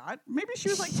 maybe not. Maybe she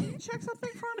was like, can you check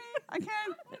something for me? I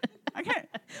can't.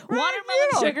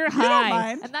 Watermelon Sugar High.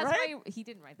 Mind, and that's why he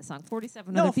didn't write the song.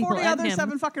 47 other people 40 other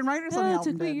 7 fucking writers on the album.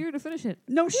 It took me a year to finish it.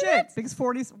 No shit. Because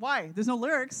 40s. Why? There's no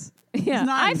lyrics. Yeah,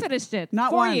 I finished it.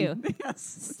 Not for one. you.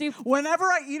 Yes. Whenever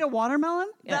I eat a watermelon,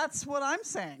 that's what I'm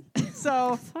saying.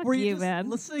 So were you just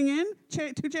listening in,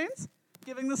 2 Chainz?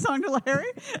 Giving the song to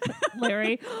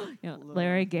Larry?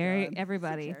 Larry, Gary,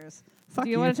 everybody. Do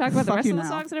you want to talk about the rest of the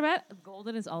songs that are bad?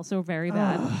 Golden is also very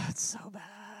bad. Oh, it's so bad.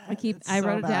 I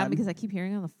wrote it down because I keep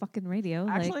hearing it on the fucking radio.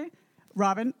 Actually,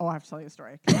 Robin, I have to tell you a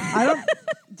story.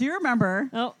 Do you remember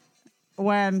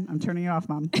when, I'm turning you off,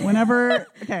 Mom. Whenever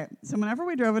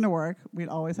we drove into work, we'd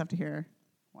always have to hear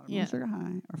Watermelon Sugar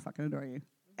High or Fucking Adore You.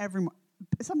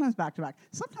 Sometimes back to back.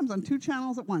 Sometimes on 2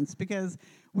 channels at once because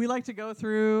we like to go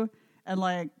through and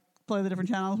play the different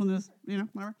channels when there's,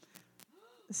 whatever.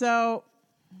 So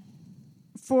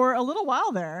for a little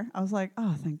while there, I was like,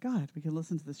 oh, thank God we could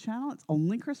listen to this channel. It's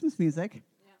only Christmas music.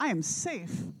 Yeah. I am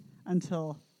safe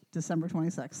until December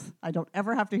 26th. I don't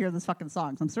ever have to hear this fucking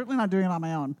song. So I'm certainly not doing it on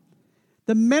my own.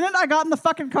 The minute I got in the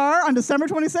fucking car on December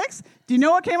 26th, do you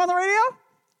know what came on the radio?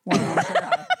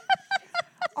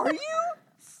 Are you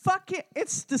fucking...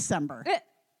 It's December.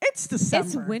 It's December.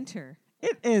 It's winter.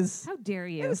 It is. How dare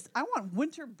you? I want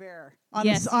Winter Bear on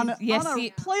a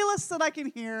playlist that I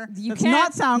can hear. It's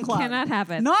not SoundCloud. You cannot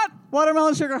have it. Not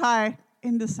Watermelon Sugar High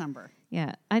in December.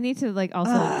 Yeah, I need to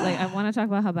I want to talk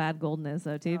about how bad Golden is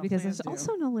though too, because there's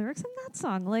also no lyrics in that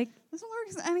song. There's no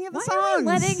lyrics in any of the songs. Why are we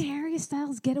letting Harry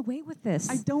Styles get away with this?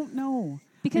 I don't know.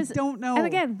 Because I don't know. And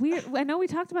again, I know we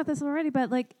talked about this already,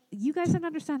 but you guys don't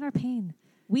understand our pain.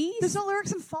 There's no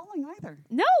lyrics in Falling either.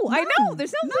 No, none. I know.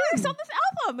 There's no lyrics on this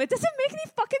album. It doesn't make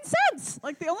any fucking sense.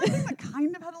 Like the only thing that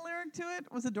kind of had a lyric to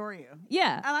it was "Adore You."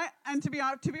 Yeah. And to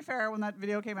be fair, when that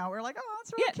video came out, we were like, "Oh,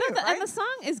 that's really cute." And the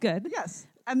song is good. Yes.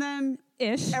 And then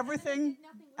everything.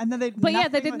 And then they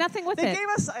did nothing with it. They gave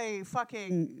us a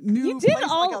fucking new place,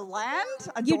 like a land.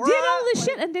 You did all this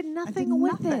shit and did nothing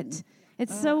with it.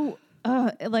 It's so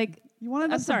like. You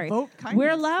wanted us to vote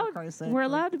kindness. We're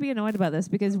allowed to be annoyed about this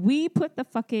because we put the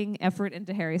fucking effort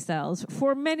into Harry Styles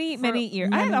for many years.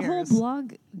 I have a whole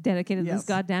blog dedicated to this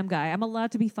goddamn guy. I'm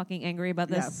allowed to be fucking angry about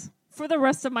this for the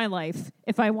rest of my life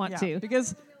if I want to.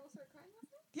 Because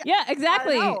yeah,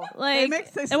 exactly. Like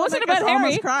it wasn't about Harry.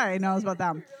 Almost cry. No, it was about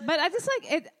them. But I just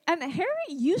like it. And Harry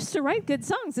used to write good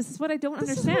songs. This is what I don't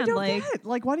understand.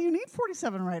 Like, why do you need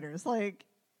 47 writers? Like.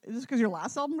 Just because your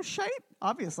last album was shite?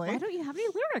 Obviously. Why don't you have any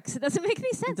lyrics? It doesn't make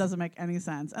any sense. It doesn't make any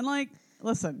sense. And like,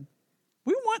 listen,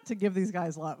 we want to give these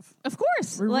guys love. Of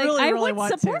course. We really I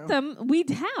would support them.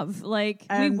 We'd have. Like,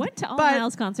 we went to all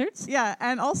Niles concerts. Yeah,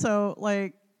 and also,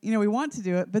 like, we want to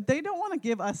do it, but they don't want to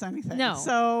give us anything. No.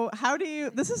 So how do you...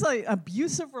 This is an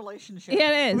abusive relationship.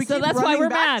 Yeah, it is. So that's why we're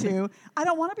mad. I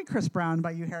don't want to be Chris Brown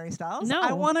by you, Harry Styles. No.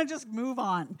 I want to just move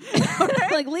on. Okay?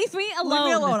 Like, leave me alone. Leave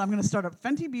me alone. I'm going to start up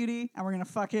Fenty Beauty, and we're going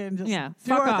to fucking just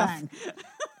do our thing.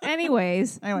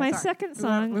 Anyways, my second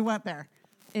song... We went there.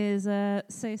 Is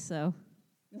Say So.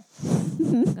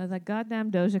 That goddamn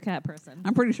Doja Cat person.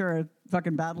 I'm pretty sure a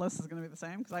fucking bad list is going to be the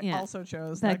same because I also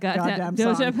chose that goddamn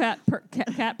Doja song.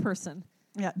 Cat person.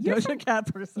 Yeah, Doja Cat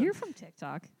person. You're from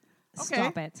TikTok. Okay.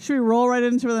 Stop it. Should we roll right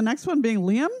into the next one being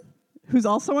Liam, who's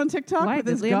also on TikTok? Why?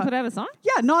 Did Liam put out a song?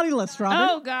 Yeah, Naughty List, Robin.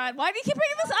 Oh, God. Why do you keep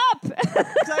bringing this up?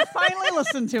 Because I finally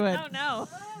listened to it. Oh, no.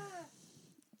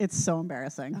 It's so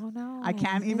embarrassing. Oh, no. I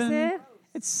can't even. It?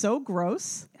 It's so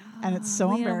gross and it's so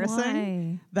Liam,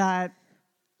 embarrassing that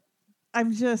I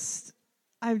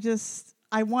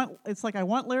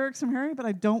want lyrics from Harry, but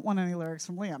I don't want any lyrics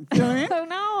from Liam. Do you know what I mean? Oh,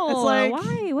 no. It's like,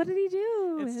 why? What did he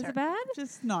do? Is it bad?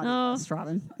 Just not List,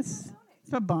 Robin. It's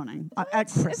about boning at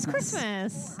Christmas. It's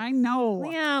Christmas. I know.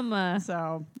 Liam.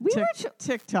 So, we were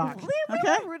TikTok. Liam,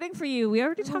 we were rooting for you. We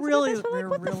already talked about this. We're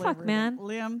like, what the fuck, man?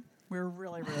 Liam, we're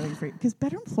really rooting for you. Because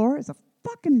Bedroom Floor is a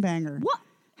fucking banger. What?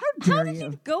 How did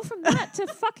you go from that to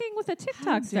fucking with a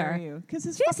TikTok star? Because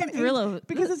his Jason Derulo.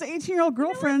 Because his 18-year-old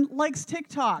girlfriend likes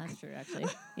TikTok. That's true, actually.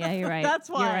 Yeah, you're right. That's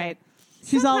why. You're right.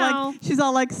 She's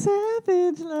all like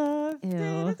savage love.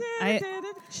 Ew.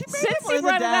 She made it for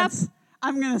the dance.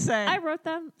 I'm gonna say I wrote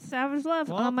down Savage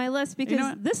Love on my list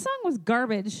because this song was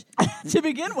garbage to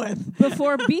begin with.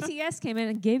 Before BTS came in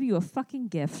and gave you a fucking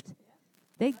gift.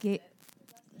 They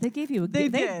gave you a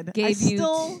gift. I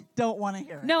still don't want to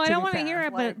hear it. No, I don't want to hear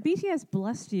it, but BTS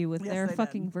blessed you with their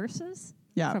fucking verses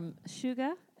from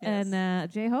Suga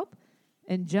and J-Hope.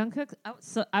 And Jungkook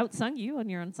outsung you on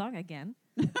your own song again.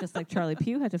 Just like Charlie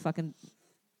Puth had to fucking...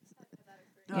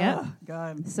 Yeah. Oh,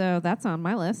 God. So that's on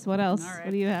my list. What else? Right.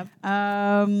 What do you have?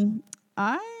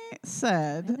 I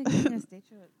said... I think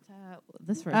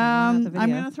this version, not the video.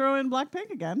 I'm going to throw in Blackpink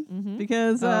again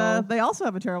because they also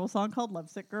have a terrible song called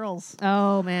Lovesick Girls.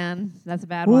 Oh, man. That's a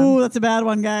bad one. Ooh, that's a bad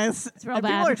one, guys. It's real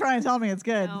bad. People are trying to tell me it's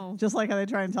good. No. Just like how they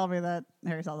try and tell me that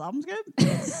Harry Styles' album's good.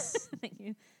 Thank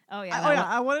you. Oh, yeah.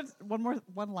 I wanted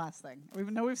one last thing.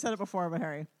 We've said it before about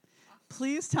Harry.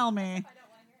 Please tell me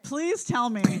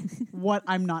what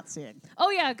I'm not seeing.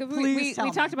 Oh, yeah. We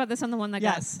talked about this on the one that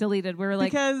got deleted. We were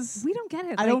like, because we don't get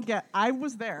it. I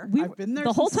was there. I've been there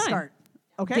the whole since time. The start.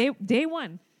 Okay. Day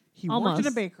one. He worked in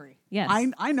a bakery. Yes.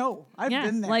 I know. I've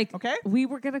been there. Okay. We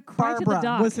were going to cry Barbara to the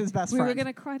doc. was his best friend. We were going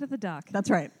to cry to the doc. That's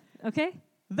right. Okay.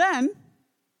 Then,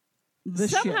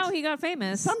 somehow he got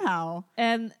famous. Somehow.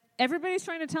 And everybody's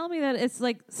trying to tell me that it's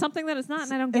like something that it's not,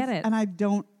 and I don't get it. And I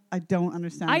don't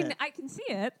understand it. I can see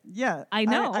it. Yeah. I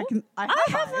know. I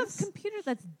have a computer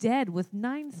that's dead with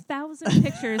 9,000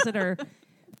 pictures that are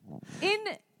in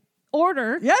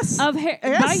order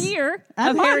by year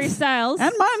and of Harry Styles.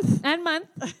 And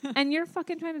month. And you're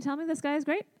fucking trying to tell me this guy is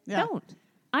great? Yeah. Don't.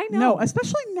 I know. No,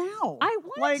 especially now. I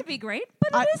want it to be great,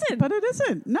 but it isn't. But it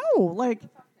isn't. No,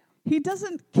 he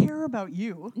doesn't care about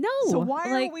you. No. So why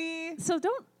are we... So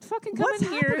don't fucking come in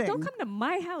here. Don't come to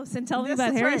my house and tell me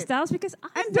about Harry Styles because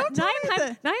and don't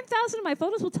 9,000 of my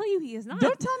photos will tell you he is not.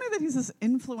 Don't tell me that he's this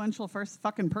influential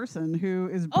fucking person who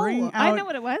is I know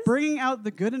what it was. Bringing out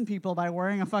the good in people by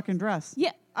wearing a fucking dress.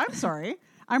 Yeah. I'm sorry.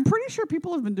 I'm pretty sure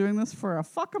people have been doing this for a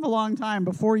fuck of a long time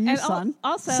before you, son.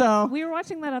 We were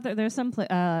watching that there's some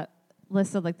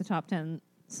list of the top 10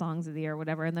 songs of the year or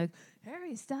whatever, and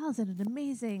Harry Styles had an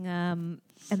amazing, an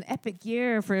epic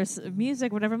year for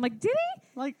music, whatever. I'm like, did he?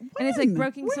 Like, when? And it's like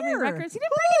breaking so many records. He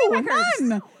didn't break any records.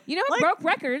 When? You know who broke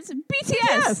records?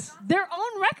 BTS. Their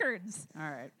own records. All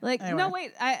right. Like, anyway. no,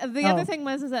 wait. The other thing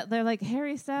was is that they're like,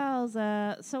 Harry Styles,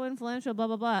 so influential, blah,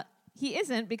 blah, blah. He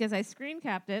isn't, because I screen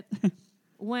capped it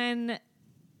when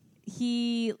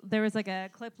there was like a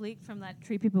clip leaked from that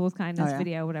Treat People with Kindness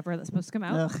video, whatever, that's supposed to come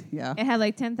out. Ugh, yeah. It had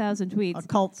like 10,000 tweets. A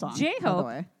cult song.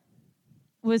 J-Hope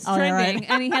was trending,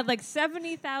 and he had like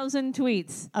 70,000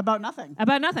 tweets about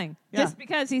nothing. Just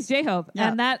because he's J-Hope,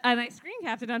 and I screen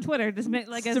capped it on Twitter just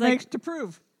to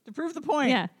prove the point.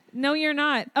 Yeah, no, you're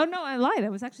not. Oh no, I lied.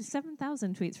 It was actually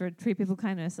 7,000 tweets for Treat People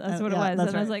Kindness. That's what it was,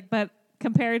 and I was like, but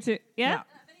compared to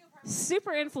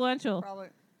super influential. Probably.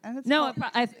 And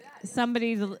it's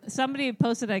somebody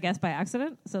posted, I guess, by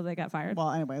accident, so they got fired.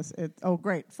 Well, anyways,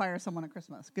 great, fire someone at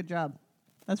Christmas. Good job.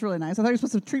 That's really nice. I thought you were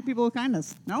supposed to treat people with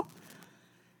kindness. No.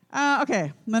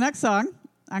 Okay, the next song,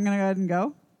 I'm going to go ahead and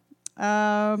go.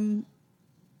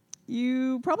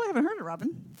 You probably haven't heard it,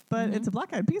 Robin, but it's a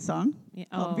Black Eyed Peas song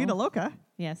called Vida Loca.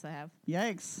 Yes, I have.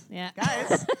 Yikes. Yeah.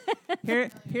 Guys,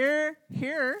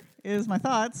 here is my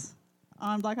thoughts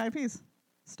on Black Eyed Peas.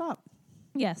 Stop.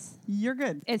 Yes. You're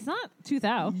good. It's not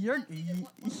 2000. You're...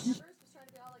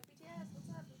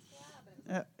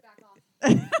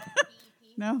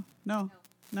 No.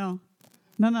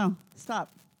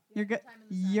 Stop. You're good.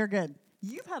 You're good.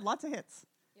 You've had lots of hits.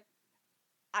 Yep.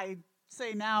 I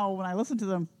say now when I listen to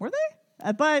them, were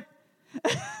they? But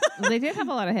they did have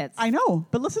a lot of hits. I know,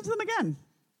 but listen to them again.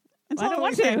 I don't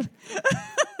want to.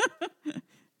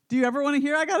 Do you ever want to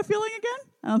hear I Got a Feeling again?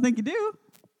 I don't think you do.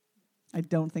 I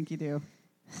don't think you do.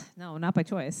 No, not by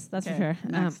choice. That's for sure.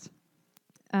 Next.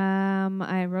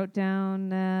 I wrote down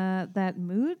that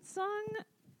Mood song.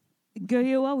 Girl,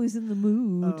 you're always in the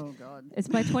mood. Oh, God. It's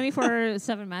by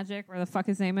 24/7 Magic, where the fuck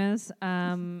his name is.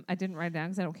 I didn't write it down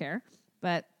because I don't care.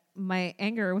 But my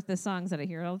anger with this song is that I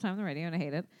hear it all the time on the radio and I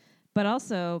hate it. But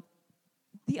also,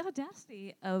 the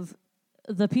audacity of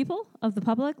the people, of the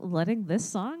public, letting this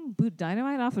song boot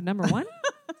Dynamite off of number 1.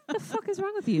 The fuck is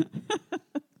wrong with you?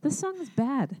 This song is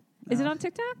bad. Is it on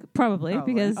TikTok? Probably.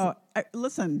 Because...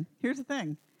 listen, here's the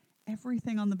thing.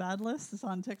 Everything on the bad list is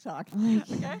on TikTok.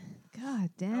 Okay? God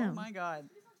damn. Oh, my God.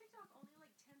 It's on TikTok, only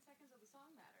like 10 seconds of the song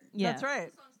matter. Yeah. That's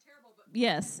right. The song's terrible, but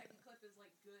yes. the second clip is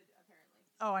like good,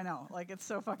 apparently. Oh, I know. Like, it's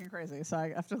so fucking crazy. So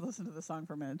I have to listen to the song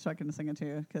for a minute so I can sing it to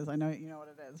you because I know you know what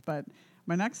it is. But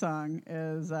my next song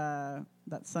is that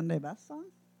Sunday Best song.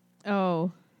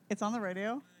 Oh. It's on the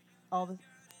radio.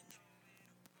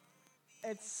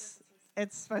 It's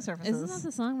by Surfaces. Isn't that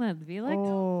the song that V liked?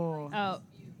 Oh.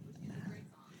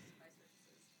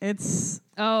 It's...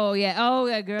 Oh, yeah. Oh,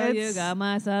 yeah, girl, you got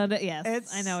my Sunday.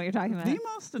 Yes, I know what you're talking about. The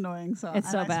most annoying song. It's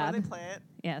so bad. I swear they play it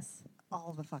yes.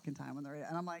 all the fucking time on the radio.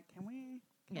 And I'm like, can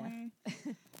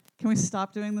we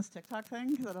stop doing this TikTok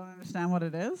thing? Because I don't understand what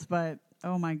it is. But,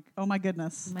 oh my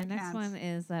goodness. My next one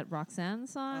is that Roxanne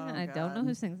song, and I don't know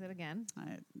who sings it again.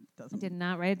 I did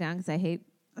not write it down because I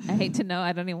hate to know.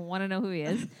 I don't even want to know who he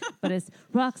is. But it's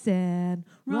Roxanne.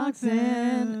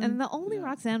 And the only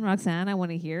Roxanne I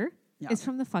want to hear is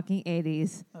from the fucking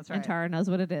 80s. That's right. And Tara knows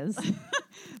what it is.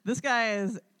 This guy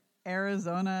is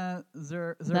Arizona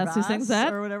Zervas. That's who sings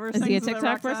that? Or whatever. Is he a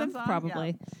TikTok person? Song?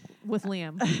 Probably. Yeah. With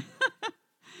Liam.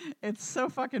 It's so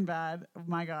fucking bad. Oh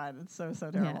my God. It's so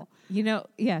terrible.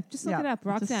 Yeah. Just look it up.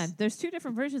 Roxanne. There's 2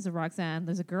 different versions of Roxanne.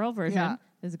 There's a girl version. Yeah.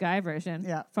 There's a guy version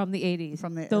from the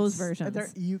 80s. Those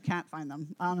versions. You can't find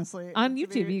them, honestly. On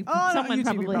YouTube. Someone YouTube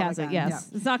probably has it, yes.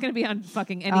 Yeah. It's not going to be on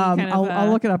fucking any kind of...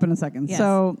 I'll look it up in a second. Yes.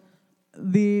 So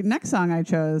the next song I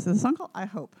chose is a song called I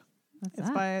Hope. What's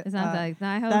that? Is that like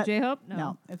I Hope, J-Hope?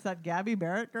 No. It's that Gabby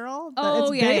Barrett girl.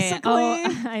 Oh, it's basically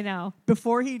I know.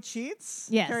 Before he cheats,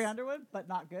 yes. Carrie Underwood, but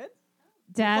not good.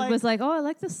 Dad was like, "Oh, I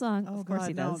like this song." Oh, of course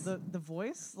he does. No, the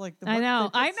voice, like I know.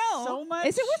 So much.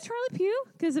 Is it with Charlie Pugh?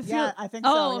 Because I think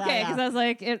so. Oh, okay. Because I was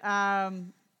like, it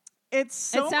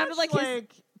sounded much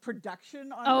like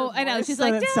production on Oh, her I know. voice She's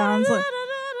like, it sounds like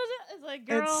it's like,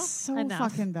 girl, it's so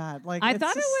fucking bad. Like I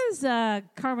thought it was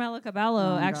Carmela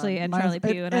Cabello actually and Charlie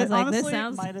Pugh, and I was like, honestly, this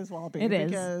sounds might as well be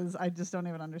because I just don't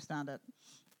even understand it.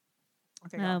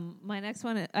 Okay, my next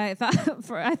one, I thought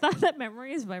that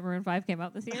Memories by Maroon 5 came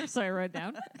out this year, so I wrote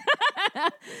down.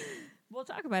 We'll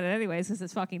talk about it anyways because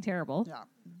it's fucking terrible. Yeah,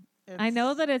 I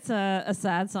know that it's a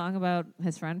sad song about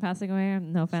his friend passing away.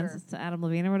 No offense to Adam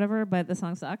Levine or whatever, but the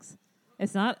song sucks.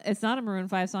 It's not a Maroon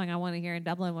 5 song I want to hear in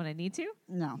Dublin when I need to.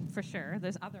 No, for sure.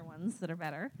 There's other ones that are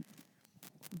better,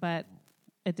 but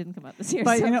it didn't come out this year.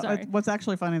 But so you know sorry. what's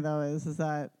actually funny though is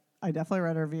that definitely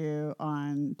read a review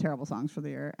on terrible songs for the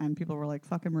year, and people were like,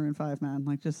 "Fucking Maroon 5, man!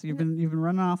 Like, just you've been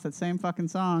running off that same fucking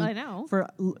song. I know for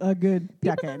a good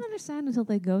decade." People don't understand until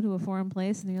they go to a foreign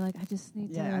place, and you're like, "I just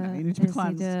need to." Yeah, I know. You need to be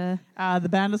cleansed. The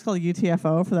band is called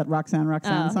UTFO for that Roxanne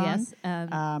song. Yes,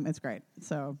 it's great.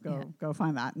 So go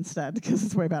find that instead because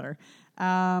it's way better. Okay,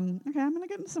 I'm gonna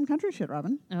get into some country shit,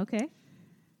 Robin. Okay.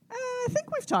 I think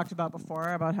we've talked about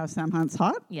before about how Sam Hunt's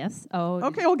hot. Yes. Oh.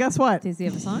 Okay. Well, guess what? Does he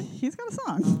have a song? He's got a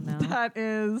song. Oh no. That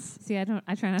is. See, I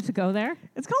try not to go there.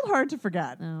 It's called Hard to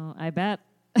Forget. Oh, I bet.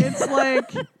 It's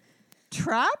like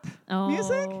trap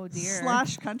music dear.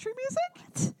 / country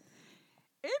music.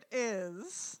 It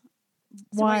is.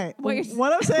 So why? What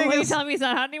I'm saying is. Are you telling me he's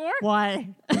not hot anymore?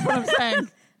 Why? That's what I'm saying.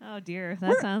 Oh dear,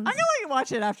 that sounds. I'm gonna let you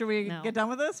watch it after we get done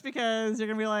with this because you're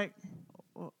gonna be like,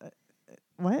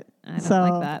 what? I don't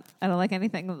like that. I don't like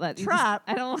anything that trap.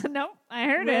 I don't. Nope. I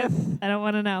heard it. I don't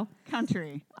want to know.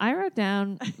 Country. I wrote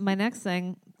down my next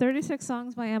thing: 36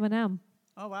 songs by Eminem.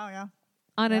 Oh wow, yeah.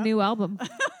 On a new album.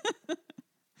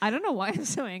 I don't know why I'm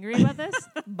so angry about this,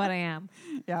 but I am.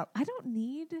 Yeah. I don't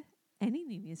need any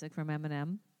new music from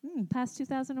Eminem past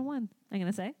 2001. I'm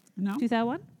gonna say no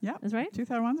 2001. Yeah, that's right.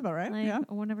 2001's about right. Like, yeah.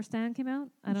 Whenever Stan came out,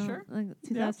 I don't know, like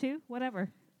 2002, whatever.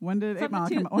 When did 8 Mile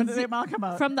come out? When did 8 Mile come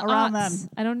out? From the around aughts. then.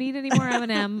 I don't need any more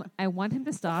Eminem. I want him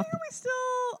to stop. Why are we still?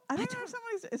 I don't understand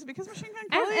why. Is it because Machine Gun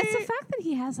Kelly? And it's the fact that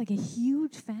he has like a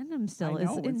huge fandom still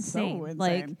is insane. It's so insane.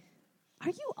 Like, are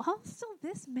you all still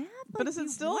this mad? Like, but is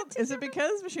it still? Is it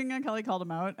because Machine Gun Kelly called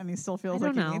him out and he still feels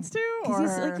like he needs to? Because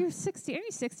he's like, you're 60. Are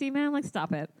you 60, man? Like,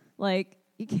 stop it. Like,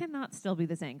 you cannot still be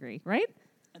this angry, right?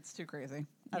 It's too crazy.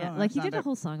 Yeah, like he did a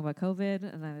whole song about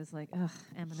COVID, and I was like, ugh,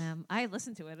 Eminem. I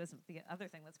listened to it as the other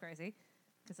thing that's crazy.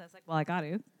 Because I was like, well, I got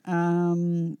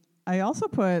to. I also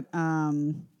put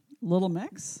Little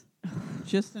Mix,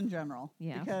 just in general.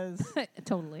 Yeah. Because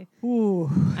totally. Ooh,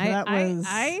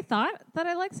 I thought that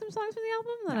I liked some songs from the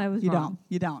album, that I was wrong.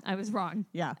 You don't. I was wrong.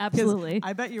 Yeah. Absolutely.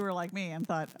 I bet you were like me and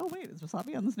thought, oh, wait, is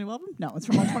Wasabi on this new album? No, it's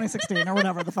from like 2016 or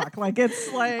whatever the fuck. Like,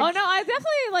 it's like... Oh, no, I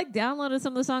definitely like downloaded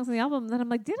some of the songs on the album, and then I'm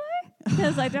like, did I?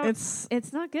 Because I don't...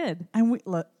 it's not good. And we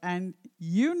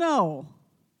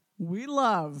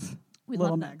love...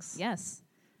 Little Mix. Yes.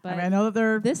 But I know that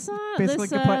they're this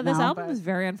album is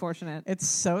very unfortunate. It's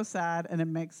so sad, and it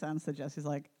makes sense that Jesse's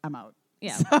like, I'm out.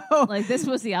 Yeah. So like, this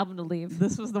was the album to leave.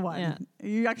 This was the one. Yeah.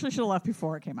 You actually should have left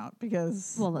before it came out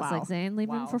because that's like Zayn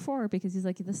leaving him for 4 because he's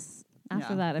like, this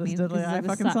after that. I mean, I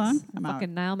fucking song. I'm out.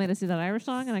 Fucking Niall made us do that Irish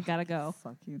song, and I gotta go.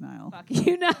 Fuck you, Niall. Fuck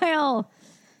you, Niall.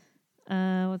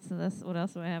 What's this? What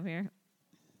else do I have here?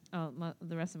 Oh,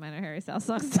 the rest of mine are Harry Styles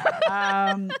songs.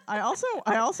 I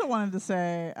also wanted to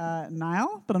say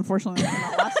Niall, but unfortunately it came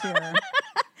out last year.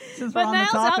 Since we're on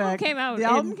Niall's the topic, album came out. The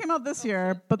album came out this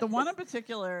year, but the one in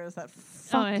particular is that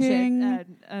fucking.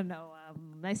 No.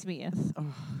 Nice to meet you.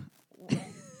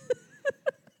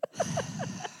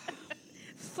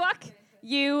 Fuck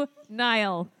you,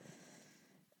 Niall.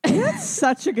 It's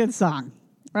such a good song,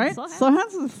 right? Slow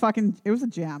Hands was it was a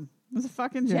jam. It was a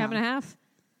fucking jam. Jam and a half.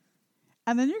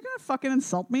 And then you're gonna fucking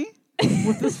insult me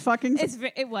with this fucking.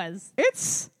 It was.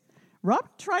 Rob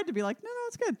tried to be like, no,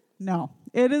 it's good. No,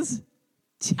 it is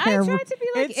terrible. I tried to be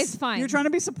like, it's fine. You're trying to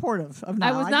be supportive of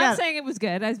Niall. I was not saying it was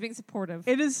good. I was being supportive.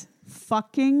 It is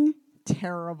fucking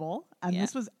terrible, and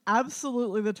this was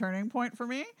absolutely the turning point for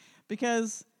me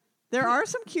because there are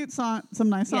some cute some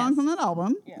nice songs on that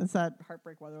album. Yes. It's that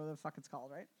Heartbreak Weather, whatever the fuck it's called,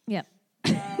 right? Yep.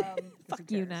 Fuck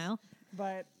you, Niall.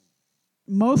 But.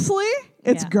 Mostly,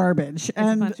 it's garbage. It's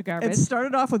a bunch of garbage. It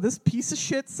started off with this piece of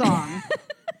shit song.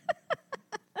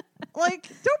 Like,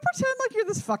 don't pretend like you're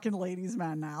this fucking ladies'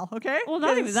 man now, okay? Well,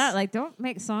 not even that. Like, don't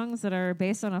make songs that are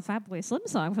based on a Fatboy Slim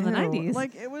song from the 90s.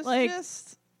 Like, it was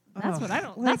just... That's what I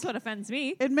don't... Like, that's what offends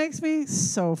me. It makes me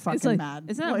so fucking mad.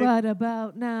 Isn't that right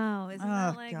about now? Isn't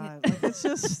that like... God. Like, it's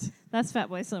just... That's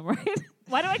Fatboy Slim, right?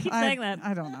 Why do I keep saying that?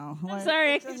 I don't know. I'm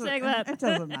sorry, I keep saying that. It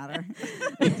doesn't matter.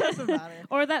 It doesn't matter.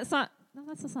 Or that song... No,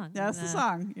 that's the song. Yeah, that's the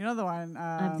song. You know the one.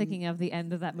 I'm thinking of the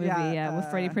end of that movie with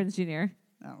Freddie Prinze Jr.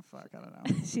 Oh, fuck. I don't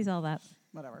know. She's all that.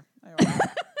 Whatever.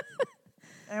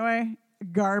 Anyway,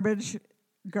 garbage.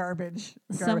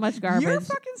 So much garbage. You're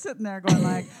fucking sitting there going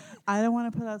like, I don't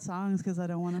want to put out songs because I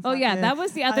don't want to. Oh, yeah. That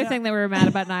was the other thing that we were mad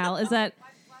about Niall is that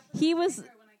he was...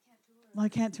 Well, I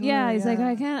can't tour. Yeah, he's like,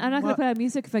 I can't. I'm not going to put out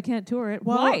music if I can't tour it.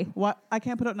 Well, why? What? I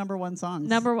can't put out number one songs.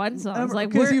 Number one songs,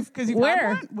 like because you've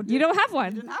where? Had one? You don't have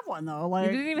one. You didn't have one though. Like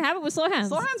you didn't even have it with Slow Hands.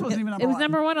 Slow Hands wasn't even number one. It was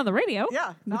number one on the radio.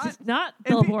 Yeah, which is not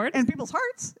Billboard. In people's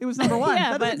hearts, it was number one.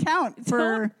 Yeah, that doesn't count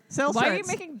for sales Why charts. are you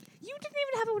making? You didn't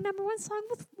even have a number one song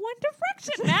with One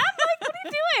Direction, man. Like, what are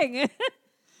you doing?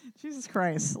 Jesus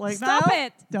Christ! Like, stop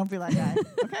it! Don't be that guy.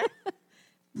 Okay.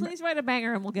 Please write a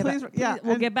banger and we'll get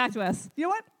we'll get back to us. You know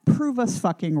what? Prove us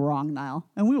fucking wrong, Niall,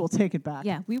 and we will take it back.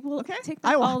 Yeah, we will take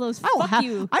back all those fuck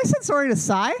you. I said sorry to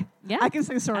Sai. Yeah. I can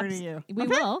say sorry to you. We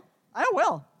will. I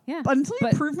will. Yeah. But until you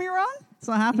prove me wrong, it's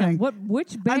not happening. Yeah,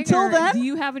 which banger do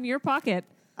you have in your pocket?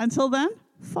 Until then,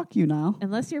 fuck you, Niall.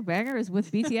 Unless your banger is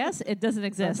with BTS, it doesn't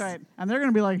exist. That's right. And they're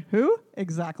going to be like, who?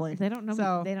 Exactly. They don't know.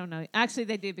 So, they don't know. Actually,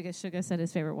 they do because Suga said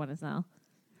his favorite one is Niall.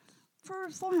 For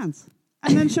Slow Hands.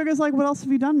 And then Suga's like, what else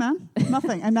have you done, man?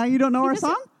 Nothing. And now you don't know our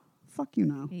song? Fuck you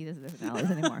now. He doesn't know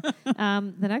ours anymore.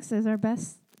 The next is our 10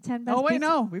 best. Oh, wait,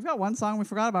 no. We've got one song we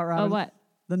forgot about, Robin. Oh, what?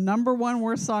 The number one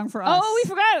worst song for us. Oh, we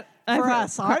forgot. For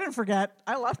us. I didn't forget.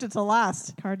 I left it to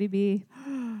last. Cardi B,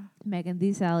 Megan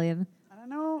Thee Stallion. I don't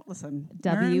know. Listen.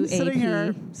 W.A.P.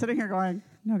 Sitting here going,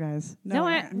 no, guys. We're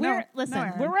right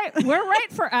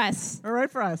for us. We're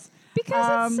right for us.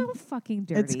 Because it's so fucking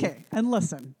dirty. It's okay. And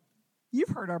listen, you've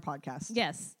heard our podcast.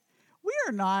 Yes. We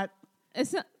are not.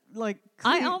 It's not like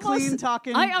clean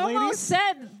talking. I almost ladies.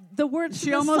 said the word.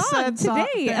 She almost said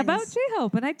today about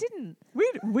J-Hope, and I didn't.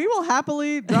 We will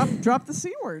happily drop the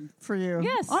C word for you.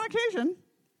 Yes. On occasion,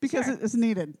 because it is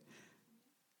needed.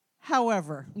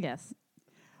 However, yes.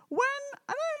 When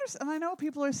and I understand, and I know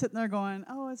people are sitting there going,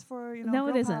 "Oh, it's for No,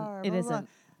 it isn't. Power, it blah, isn't.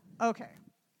 Blah. Okay.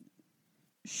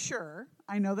 Sure,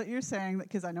 I know that you're saying that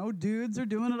because I know dudes are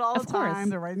doing it all the time.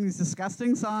 They're writing these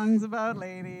disgusting songs about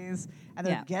ladies, and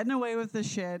they're getting away with this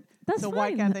shit. That's so fine.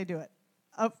 why can't they do it?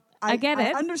 I get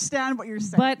it. I understand what you're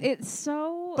saying, but it's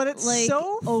so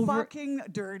fucking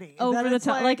dirty, over the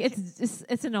top. Like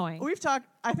it's annoying. We've talked.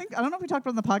 I don't know if we talked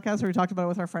about it on the podcast or we talked about it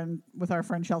with our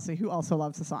friend Chelsea, who also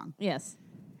loves the song. Yes.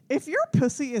 If your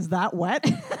pussy is that wet,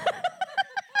 to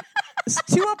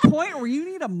a point where you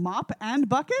need a mop and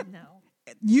bucket,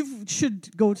 you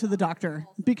should go to the doctor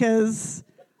because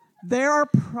there are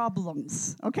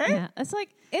problems. Okay, yeah, it's like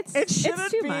it's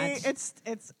too much.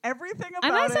 It's everything about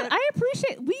and I said, it. I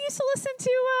appreciate. We used to listen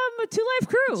to Two Live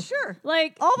Crew, sure,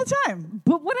 like all the time.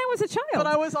 But when I was a child, but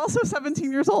I was also 17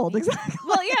 years old. Exactly.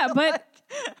 Well, yeah, but.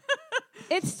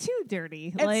 It's too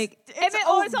dirty. It's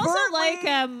also like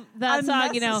that song,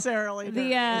 the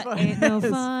Ain't No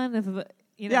Fun.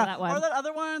 That one. Or that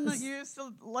other one that you used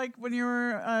to like when you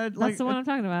were that's the one I'm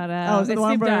talking about. It's the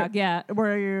one Snoop Dogg, yeah.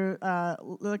 Where you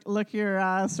lick your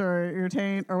ass or your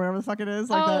taint or whatever the fuck it is.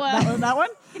 Like that one?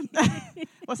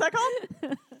 What's that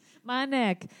called? My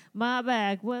neck, my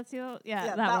back. What's your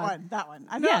that one? That one.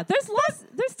 I know. Yeah, there's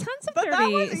tons of dirty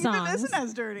that one songs. Even isn't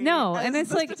as dirty. No, as and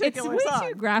it's like it's way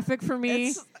too graphic for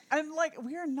me. And like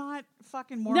we are not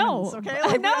fucking Mormons, okay?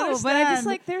 Like, I know, but I just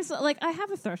like there's like I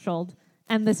have a threshold,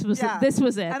 and this was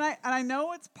it. And I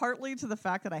know it's partly to the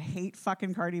fact that I hate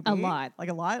fucking Cardi B a lot. Like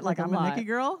I'm a Nicki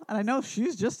girl, and I know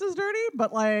she's just as dirty,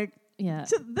 but like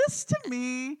to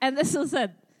me, and this was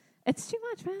it. It's too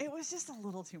much, man. It was just a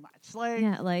little too much.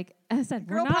 Like like I said,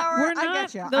 we're not I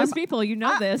get you. Those people, you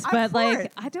know this, but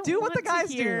like I don't do want what the guys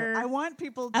to hear do. I want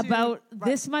people to about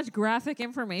this much graphic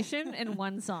information in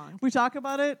one song. We talk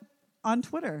about it on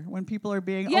Twitter when people are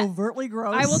being overtly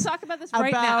gross. I will talk about this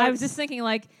right now. I was just thinking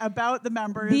like about the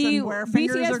members and where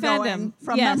fingers are going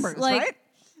from members, right?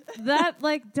 That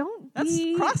like don't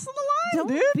be crossing the line, don't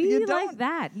dude. Be like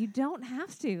that. You don't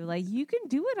have to. Like you can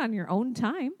do it on your own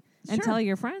time. And tell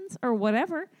your friends or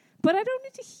whatever, but I don't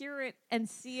need to hear it and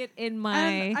see it in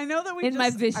my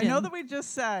my vision. I know that we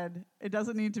just said it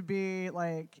doesn't need to be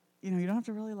like you don't have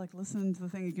to really like listen to the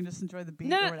thing. You can just enjoy the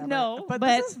beat or whatever. No, but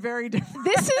this is very different.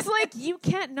 This is like you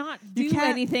can't not do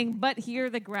anything but hear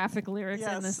the graphic lyrics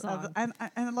in this song.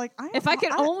 And like if I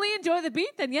could only enjoy the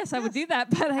beat, then yes, I would do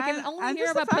that. But I can only hear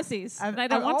about pussies, and I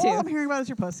don't want to. All I'm hearing about is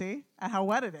your pussy and how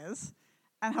wet it is,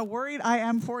 and how worried I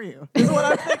am for you. Is what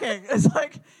I'm thinking. It's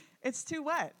like. It's too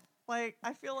wet. Like,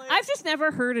 I feel like... I've just never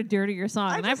heard a dirtier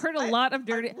song. And I've heard a lot of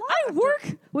dirty... I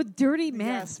work with dirty men.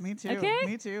 Yes, me too. Okay?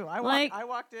 Me too. I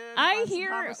walked in... I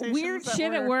hear weird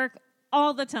shit at work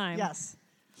all the time. Yes.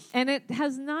 And it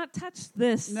has not touched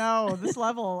this. No, this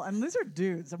level. And these are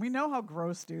dudes. And we know how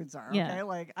gross dudes are, okay? Yeah.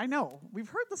 Like, I know. We've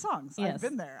heard the songs. Yes. I've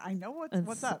been there. I know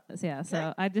what's up. Yeah,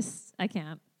 so I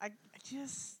can't. I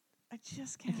just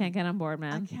can't. I can't get on board,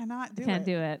 man. I cannot do it. Can't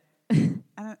do it.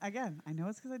 And again, I know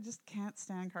it's because I just can't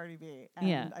stand Cardi B.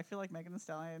 And I feel like Megan Thee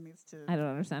Stallion needs to... I don't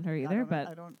understand her either,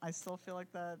 but... I still feel like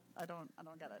that... I don't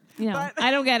get it. Yeah, I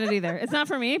don't get it either. It's not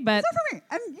for me, but... It's not for me.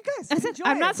 And you guys enjoy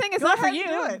I'm not saying it's not for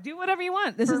you. Do whatever you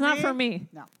want. This is not for me.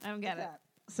 No. I don't get it.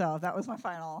 So that was my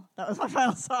final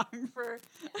song for...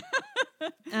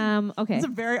 Okay. It's a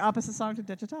very opposite song to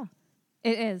Digital.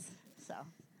 It is. So...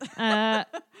 10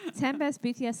 10 best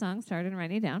BTS songs started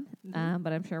writing it down,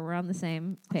 but I'm sure we're on the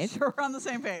same page. Sure, we're on the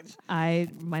same page.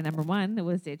 My number one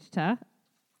was Daechta.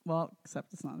 Well,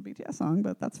 except it's not a BTS song,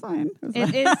 but that's fine.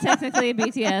 It is technically a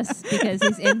BTS because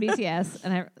he's in BTS,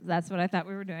 and that's what I thought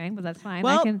we were doing, but that's fine.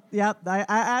 Well, I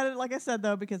added, like I said,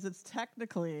 though, because it's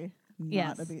technically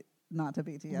not a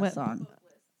BTS song.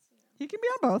 He can be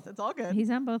on both. It's all good.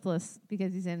 He's on both lists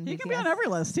because he's in BTS. He can be on every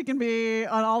list. He can be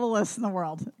on all the lists in the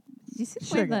world. Did you see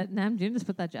the way that Namjoon just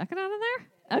put that jacket on in there?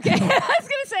 Okay. I was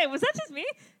going to say, was that just me?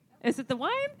 Is it the wine?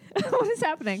 What is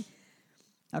happening?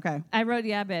 Okay. I wrote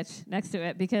 "Yeah, bitch" next to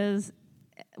it because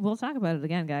we'll talk about it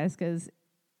again, guys, because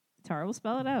Tara will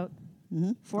spell it out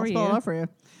for you. I'll spell it out for you.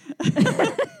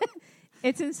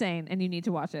 It's insane, and you need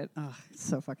to watch it. Oh, it's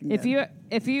so fucking good.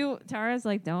 If you, Tara's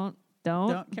like, don't,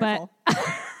 careful. But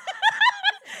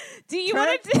do you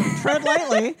want to tread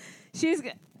lightly? Do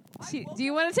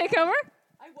you want to take over?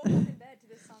 I woke up in bed to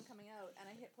this song coming out, and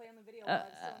I hit play on the video while I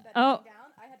was still in bed down.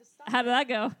 I had to stop. How did that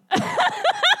go?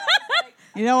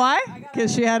 You know why?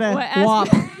 Because she had a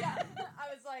walk. Yeah. I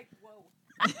was like, whoa.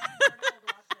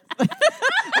 I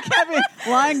can't be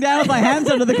lying down with my hands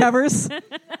under the covers.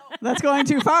 That's going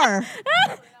too far.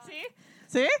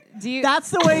 See? That's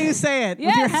the way you say it. Yes.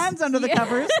 With your hands under the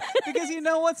covers, because you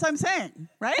know what I'm saying,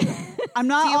 right? I'm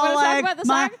not Do you all like, talk about the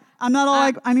song? I'm not all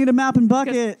like, I need a map and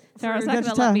bucket. Tara's not going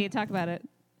to let me talk about it.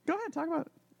 Go ahead, talk about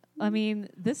it. I mean,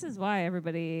 this is why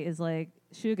everybody is like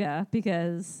Suga,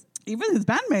 because even his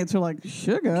bandmates are like,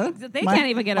 Suga? They can't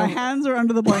even get my hands are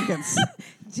under the blankets.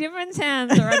 Jimin's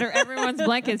hands are under everyone's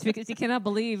blankets because he cannot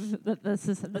believe that this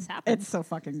happened. It's so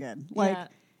fucking good. Like,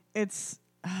 it's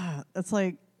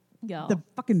like, Yo. The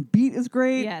fucking beat is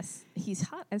great. Yes. He's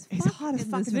hot as fuck. He's hot as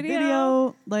in fuck this in the video.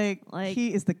 video. Like,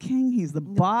 he is the king. He's the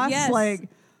boss. Yes. Like,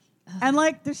 and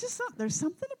like, there's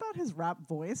something about his rap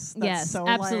voice that's so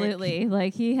absolutely.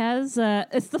 Like he has,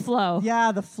 it's the flow.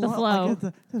 Yeah, the flow. The flow. Like,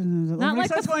 Not when like he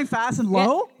starts going fast and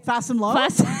low, fast and low.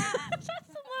 Fast and low.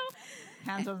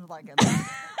 Hands on the blanket.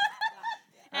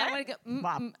 And when it go,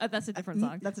 that's a different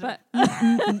song. That's but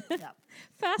yeah.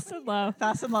 Fast and low.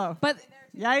 Fast and low. But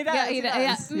yeah, he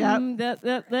does.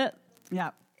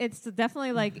 Yeah. It's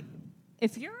definitely like,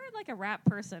 if you're like a rap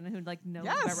person who like knows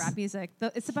about rap music,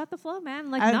 it's about the flow,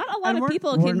 man. Like not a lot of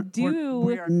people can do.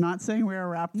 We are not saying we're a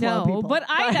rap flow people. But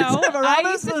I know.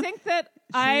 I used to think that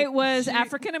I was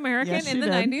African American in the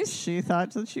 90s. She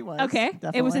thought that she was. Okay,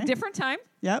 definitely. it was a different time.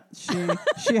 Yep,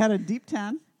 she had a deep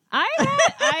tan.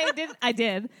 I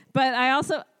did, but I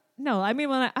also. No, I mean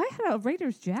when I had a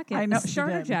Raiders jacket, I know, a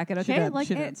starter jacket, okay,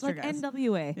 it's like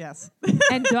NWA, yes,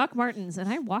 and Doc Martens,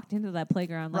 and I walked into that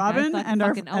playground. Like Robin I and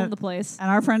fucking owned the place,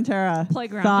 and our friend Tara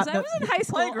playground. Because I was in high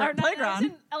school, or not, I was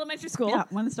in elementary school. Yeah,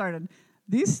 when it started,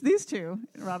 these two,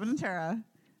 Robin and Tara,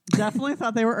 definitely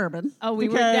thought they were urban. Oh, we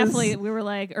were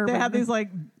like urban. They had these like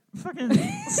fucking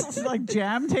like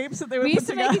jam tapes that they would. We used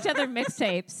to together. make each other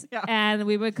mixtapes, and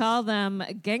we would call them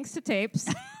gangsta tapes.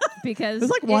 Because it was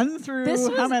like 1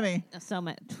 through how many? So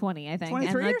much, 20, I think.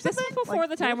 23 and like, or something? This was before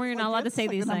the time where you're not allowed to say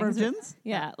these things. Number of gins?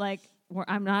 Yeah, like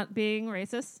I'm not being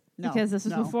racist because this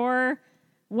was before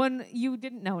when you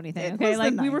didn't know anything. Okay,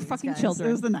 like we were fucking children.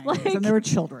 It was the 90s, and they were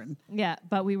children. Yeah,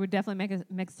 but we would definitely make a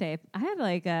mixtape. I had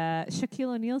like a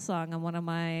Shaquille O'Neal song on one of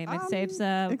my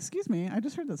mixtapes. Excuse me, I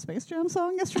just heard the Space Jam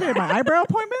song yesterday at my eyebrow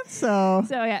appointment. So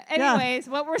yeah. Anyways,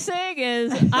 what we're saying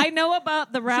is, I know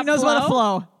about the rap. She knows about a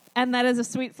flow. And that is a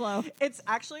sweet flow. It's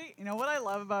actually, you know what I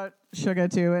love about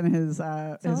Suga too, and his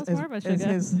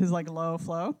his like low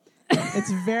flow.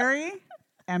 It's very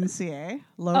MCA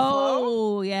low flow.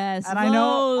 Oh yes, and I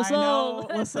know.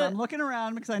 Listen, I'm looking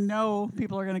around because I know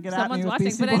people are going to get at me with watching,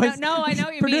 Beastie but Boys. I know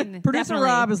what you mean. Producer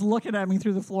Rob is looking at me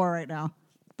through the floor right now.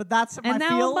 But that's my feels. And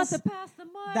now I'm about to pass the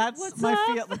mic. That's What's my up?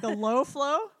 feel, like the low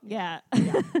flow. Yeah.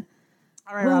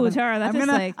 All right, Robin. Tara, I'm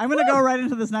gonna go right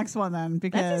into this next one then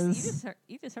because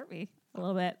you just hurt me a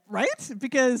little bit, right?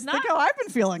 Because think how I've been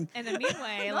feeling in a mean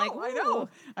way.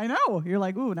 I know. You're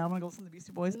like, ooh, now I'm gonna go listen to the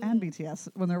Beastie Boys and BTS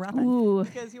when they're rapping. Ooh.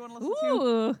 Because you want to listen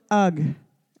to UGG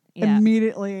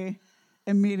immediately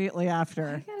after.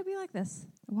 Why you gotta be like this?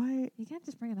 Why? You can't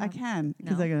just bring it up. I can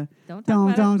because I go. Don't.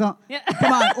 Yeah.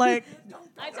 Come on, like.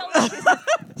 I told her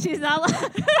she's not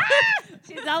allowed.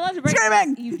 She's not allowed to bring.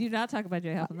 Screaming. You do not talk about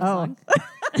J-Hope in this song.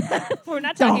 We're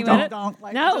not talking about it. Don't.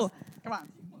 Like, no. Come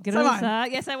on. Get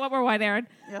on. Yes, I want more wine, Aaron.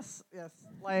 Yes.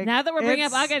 Like now that we're bringing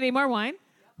up UGG, I need more wine.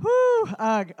 Whoo,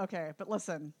 UGG. Okay, but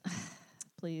listen.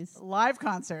 Please. Live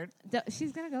concert.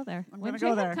 She's gonna go there. I'm gonna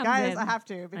go there, guys. I have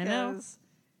to because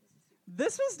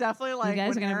This was definitely like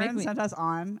when Aaron sent us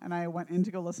on, and I went in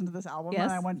to go listen to this album, and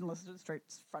I went and listened to it straight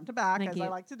front to back, as I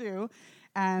like to do.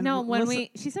 And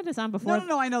she sent us on before.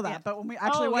 No, I know that. But when we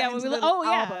actually went into the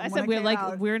album, I said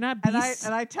we're not beasts.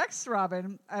 And I texted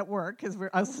Robin at work because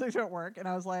I was listening to it at work, and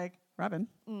I was like, Robin,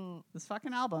 this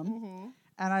fucking album.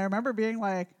 And I remember being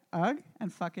like, ugh,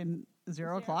 and fucking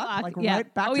 0 o'clock, like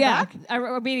right back to back.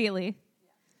 Immediately.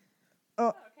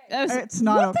 Oh. It's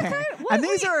not okay. And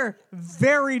these are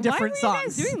very different songs. Why are you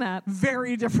guys doing that?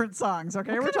 Very different songs,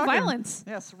 okay? We're talking violence.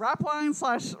 Yes, rap line /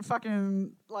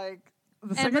 fucking, like,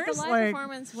 the singers. And the live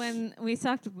performance, when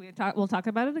we'll talk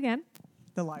about it again.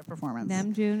 The live performance.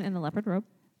 Namjoon in the leopard robe.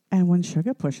 And when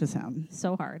Suga pushes him.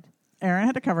 So hard. Erin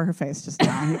had to cover her face just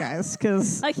now, you guys,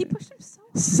 because... Like, he pushed him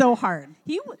so hard.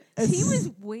 He was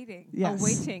waiting.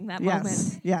 Awaiting that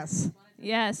moment.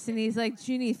 Yes, and he's like,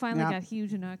 Junie finally got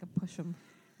huge, and now I can push him.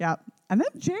 Yeah. And then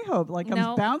J-Hope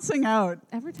comes bouncing out.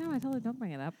 Every time I tell her, don't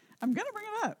bring it up. I'm going to bring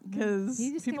it up because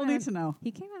people need to know.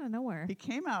 He came out of nowhere. He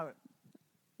came out.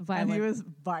 Violent. And he was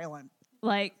violent.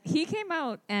 Like, he came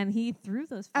out and he threw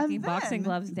those fucking boxing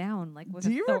gloves down. Like,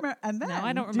 do you remember? And then, no,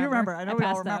 I don't remember. Do you remember? I know we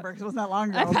all remember because it wasn't that long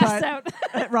ago. I passed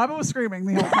out. Robin was screaming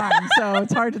the whole time, so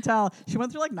it's hard to tell. She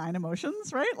went through like 9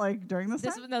 emotions, right? Like during this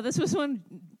time? No, this was when...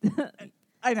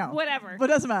 I know. Whatever. But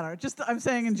it doesn't matter. Just I'm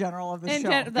saying in general of the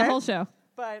show. The whole show.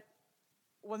 But...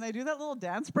 when they do that little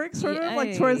dance break, sort of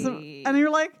like towards the, and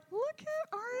you're like, look at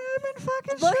RM and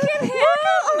fucking look at him,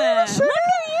 look at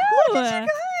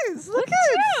you, look at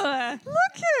you guys,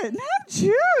 look at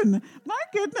Namjoon, my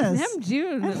goodness,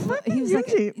 Namjoon, and fucking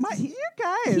Yoongi, you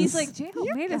guys, he's like,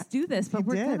 J-Hope made us do this, but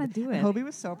we're gonna do it. Hobie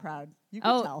was so proud. You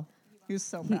could tell he was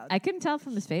so proud. I couldn't tell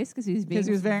from his face because he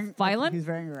was very violent. He's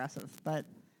very aggressive, but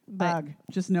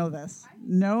just know this,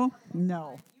 no.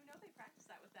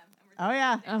 Oh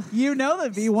yeah, you know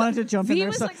that V wanted to jump in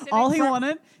there. So all he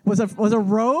wanted was a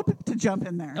robe to jump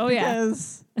in there. Oh yeah.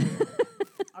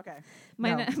 Okay.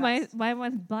 My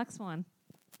one, Black Swan.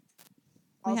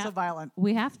 Also violent.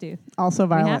 We have to. Also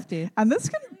violent. We have to. And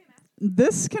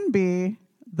this can be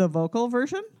the vocal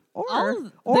version or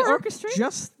the orchestrated?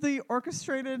 Just the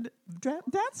orchestrated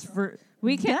dance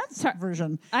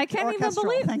version. I can't even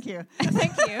believe. Thank you.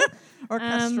 Thank you.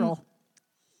 Orchestral.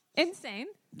 Insane.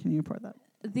 Can you report that?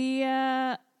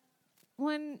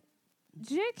 When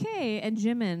JK and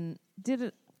Jimin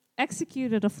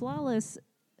executed a flawless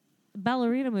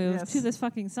ballerina move to this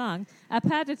fucking song, a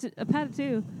pas de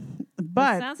deux,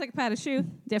 but sounds like a pas de choux,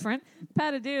 different.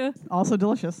 Pas de deux, also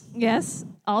delicious. Yes,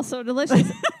 also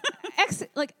delicious.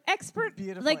 Expert,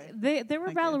 beautifully. Like they were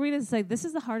ballerinas. Like, this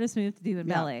is the hardest move to do in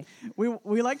ballet.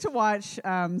 We like to watch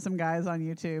some guys on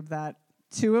YouTube that.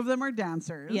 2 of them are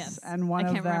dancers. Yes. And one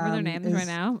of them. I can't remember their names right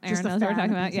now. Aaron knows what we're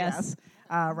talking about. Yes.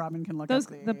 Robin can look up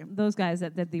those guys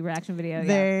that did the reaction video.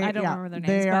 I don't remember their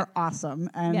names. They are awesome.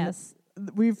 And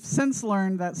we've since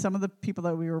learned that some of the people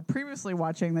that we were previously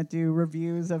watching that do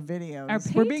reviews of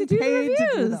videos were being paid to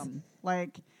do them.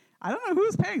 Like, I don't know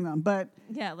who's paying them, but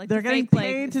they're getting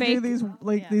paid to do these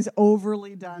these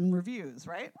overly done reviews,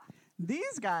 right?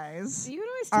 These guys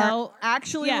are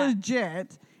actually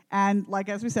legit. And like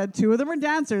as we said, 2 of them are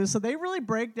dancers, so they really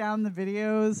break down the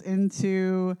videos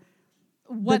into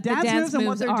what the dance moves and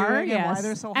what they're doing and why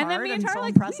they're so hard and so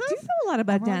impressive. We do know a lot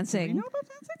about dancing. Do you know about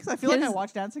dancing? Because I feel like I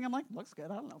watch dancing. I'm like, looks good.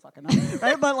 I don't know, fucking know,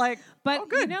 right? But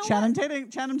good. You know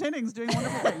Channing Tatum's doing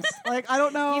wonderful things. Like, I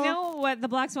don't know. You know what the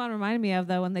Black Swan reminded me of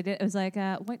though when they did? It was like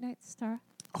White Knight Star.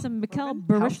 Some Mikhail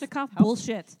Baryshnikov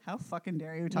bullshit. How fucking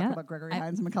dare you talk about Gregory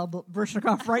Hines and Mikhail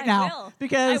Baryshnikov right now?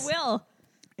 Because I will.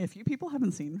 If you people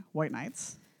haven't seen White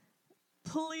Knights,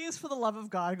 please, for the love of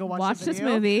God, go watch the this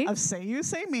video movie of Say You,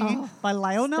 Say Me by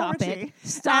Lionel Richie.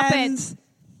 Stop it.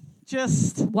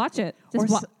 Just watch it.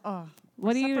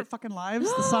 What do you fucking lives?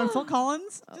 The song Phil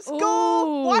Collins. Just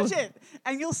go watch it,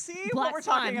 and you'll see what we're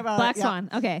talking about. Black Swan.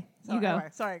 Okay, you go. Anyway,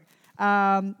 sorry.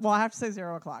 Well, I have to say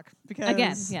 0 o'clock because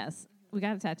again, yes, we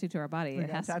got a tattoo to our body. We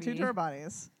got a tattoo to our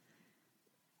bodies.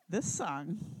 This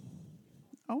song.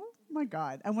 Oh my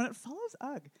God! And when it follows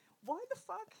UGG, why the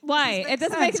fuck? Why? It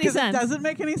doesn't make any sense. It doesn't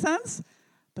make any sense,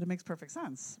 but it makes perfect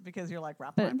sense because you're like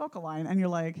rap line, vocal line, and you're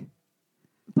like.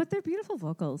 But they're beautiful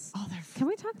vocals. Oh, can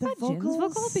we talk about Jin's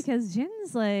vocal? Because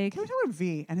Jin's like. Can we talk about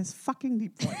V and his fucking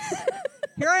deep voice?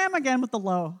 Here I am again with the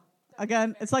low.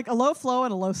 Again, it's like a low flow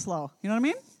and a low slow. You know what I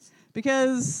mean?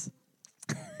 Because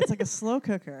it's like a slow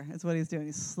cooker. Is what he's doing.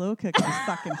 He's slow cooking. He's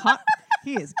fucking hot.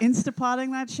 He is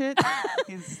Instapotting that shit.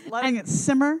 He's letting it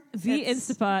simmer. V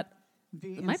Instapot.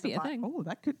 It might be a thing. Oh,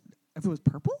 that could. If it was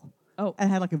purple. Oh.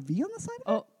 And had like a V on the side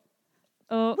of it.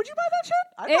 Oh. Would you buy that shit?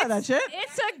 I'd buy that shit.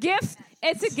 It's a gift.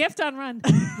 It's a gift on Run.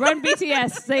 Run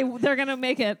BTS. They're gonna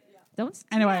make it. Don't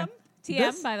anyway.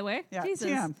 TM, by the way. Yeah, Jesus.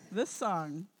 TM. This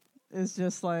song is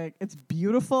just like, it's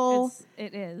beautiful.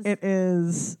 It is. It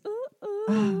is.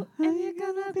 Ooh, and you're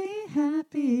gonna be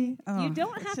happy. Oh, You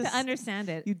don't have to understand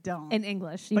it. You don't. In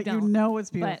English. But don't. you know it's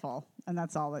beautiful, and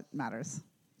that's all that matters.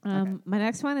 Okay. My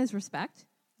next one is Respect.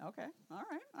 Okay. All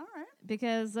right.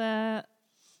 Because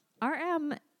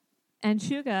RM and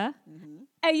Suga.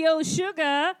 Hey, yo,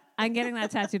 Suga. I'm getting that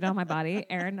tattooed on my body.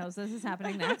 Aaron knows this is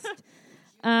happening next.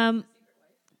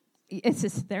 It's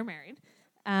just, they're married.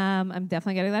 I'm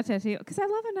definitely getting that tattoo because I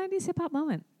love a 90s hip hop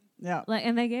moment. Yeah.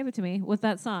 And they gave it to me with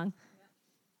that song.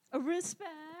 Respect.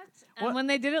 And when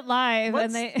they did it live,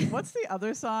 what's the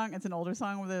other song? It's an older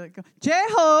song where they go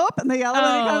J-Hope and they yell when he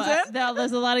comes in.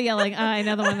 There's a lot of yelling. I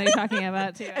know the one that you're talking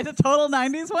about too. It's a total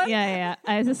 90s one. Yeah.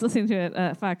 I was just listening to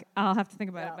it. Fuck, I'll have to think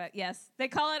about it. But yes, they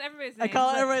call it everybody's name.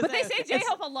 But they say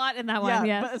J-Hope a lot in that one.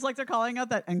 Yeah, but it's like they're calling out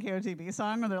that NKOTB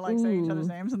song where they're like saying each other's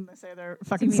names and they say their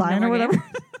fucking sign or whatever.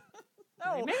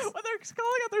 No, when they're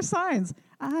calling out their signs.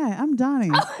 Hi, I'm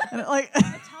Donnie. And like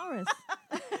Taurus.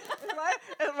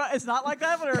 It's not like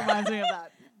that, but it reminds me of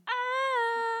that.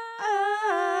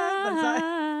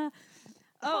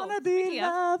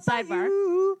 Sidebar.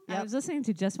 Yep. I was listening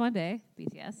to Just One Day,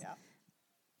 BTS. Yeah.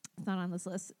 It's not on this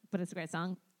list, but it's a great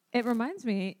song. It reminds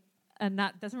me,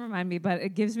 doesn't remind me, but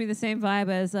it gives me the same vibe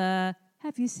as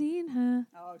Have You Seen Her?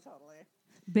 Oh, totally.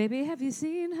 Baby, have you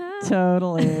seen her?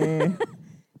 Totally.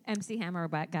 MC Hammer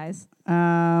back, guys.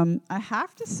 I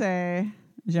have to say,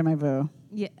 J'aime vous.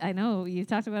 Yeah, I know. You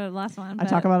talked about it last one. I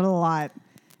talk about it a lot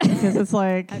because it's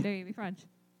like, how dare you be French?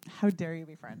 How dare you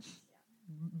be French?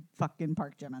 Fucking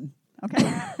Park Jimin. Okay.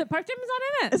 Park Jimin's not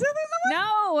in it. Is it in the one?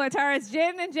 No, Tara, it's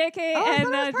Jin and JK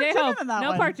and J-Hope.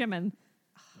 No Park Jimin.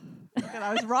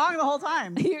 I was wrong the whole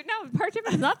time. No, Park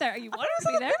Jimin's not there. You wanted to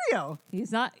be there. Video.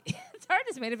 He's not. Tara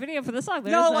just made a video for the song.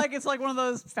 It's like one of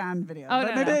those fan videos. Oh,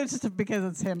 but maybe it's just because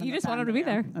it's him. You just want him to be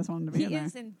there. I just want him to be there.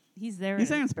 He's there. He's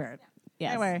there in spirit. Yeah.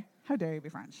 Yes. Anyway, how dare you be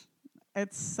French?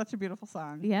 It's such a beautiful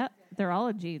song. Yeah, they're all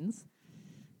in jeans.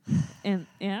 And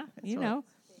yeah, you know.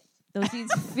 Those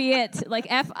jeans fit. Like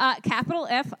capital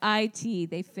F-I-T.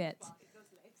 They fit.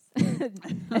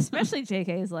 Especially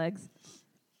JK's legs.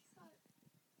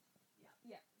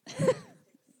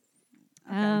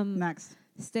 Next.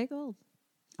 Stay Gold.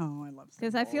 Oh, I love Stay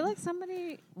Gold. Because I feel like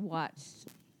somebody watched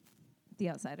The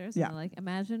Outsiders. Yeah. And they're like,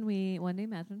 imagine we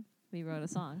wrote a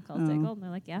song called Stay Gold. And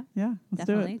they're like, yeah, let's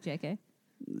definitely, do it. JK.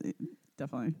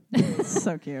 Definitely. It's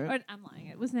so cute. Or, I'm lying.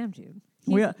 It was Namjoon.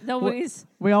 We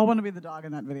all want to be the dog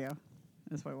in that video.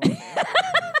 That's what we want to be.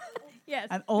 Yes.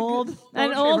 An old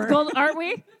gold, aren't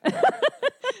we?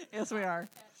 Yes, we are.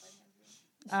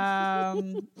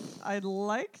 I'd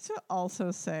like to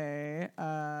also say,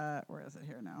 where is it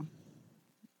here now?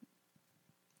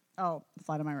 Oh,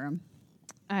 Fly to My Room.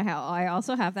 I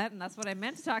also have that, and that's what I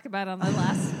meant to talk about on the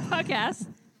last podcast.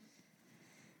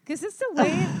 Because it's the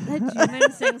way that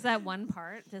Jimin sings that one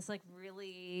part, just like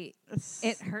really,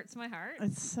 it hurts my heart.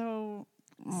 It's so...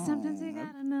 Sometimes you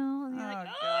gotta know. And you're like,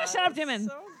 shut up, Jimin.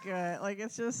 So good. Like,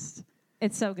 it's just...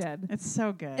 It's so good. It's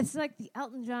so good. It's like the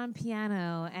Elton John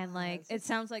piano, and like it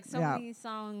sounds like so many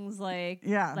songs, like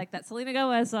that Selena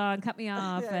Gomez song, "Cut Me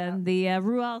Off," and the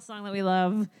Ruel song that we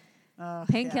love,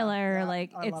 "Painkiller." Yeah. Like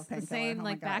it's the same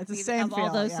like backbeat of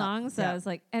all those songs. So it's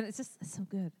like, and it's so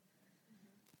good.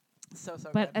 So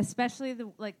but good. Especially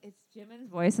it's Jimin's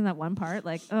voice in that one part,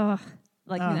 like I'm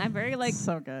very like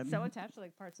so good, so attached to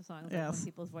like parts of songs, like when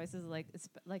people's voices, like it's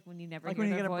like when you never like hear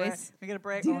when their voice. You get a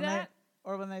break. Do that.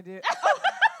 Or when they do...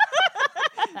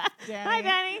 Danny. Hi,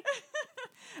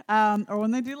 Danny. Or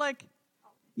when they do like...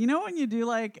 You know when you do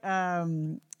like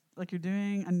you're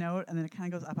doing a note and then it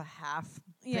kind of goes up a half...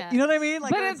 Yeah. You know what I mean? Like,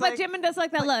 but Jimin does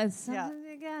like that low. Yeah.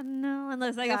 You gotta know. And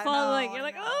it's like a fall, like, you're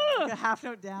like, oh! Like a half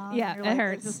note down. Yeah, it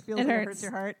hurts. It just feels like it hurts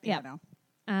your heart. Yeah. You know.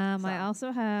 I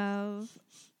also have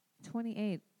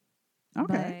 28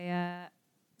 by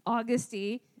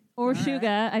Augusty. Or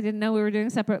Suga. I didn't know we were doing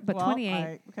separate, but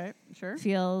 28 sure.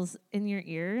 feels in your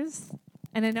ears.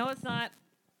 And I know it's not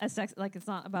it's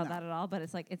not about that at all, but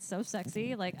it's like, it's so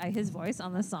sexy. Like, his voice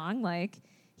on the song, like,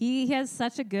 he has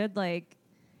such a good, like,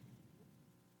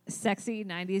 sexy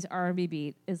 90s R&B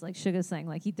beat is like Suga's thing.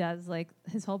 Like, he does, like,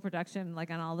 his whole production,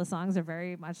 like, on all the songs are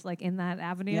very much, like, in that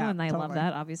avenue, and I love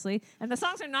that, obviously. And the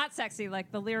songs are not sexy.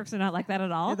 Like, the lyrics are not like that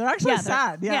at all. Yeah, they're actually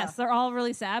sad. Yes, they're all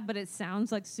really sad, but it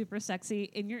sounds, like, super sexy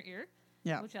in your ear.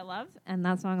 Yeah. Which I love. And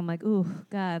that song, I'm like, ooh,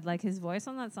 God. Like, his voice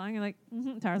on that song, you're like,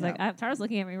 Tara's like, Tara's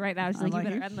looking at me right now. She's like, you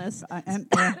better end this.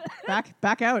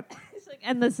 Back out. She's like,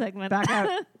 end this segment. Back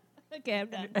out. Okay, I'm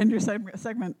done. End your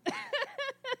segment.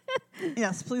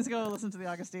 Yes, please go listen to the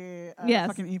Augusty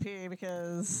fucking EP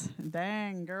because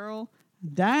dang, girl.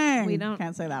 Dang. We don't.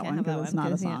 Can't say that one because it's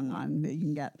not a song on that you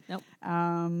can get. Nope.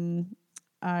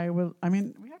 We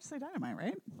have to say Dynamite,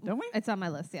 right? Don't we? It's on my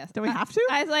list, yes. Do we have to?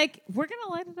 I was like, we're going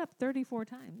to light it up 34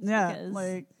 times.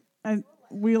 Yeah, and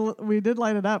we did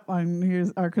light it up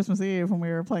on our Christmas Eve when we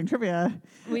were playing trivia.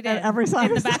 We did. Every song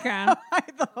in the background.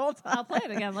 The whole time. I'll play it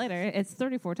again later. It's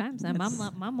 34 times now.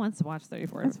 Mom wants to watch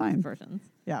 34 versions.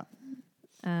 Yeah.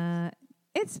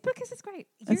 It's because it's great.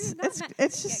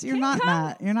 It's just you're not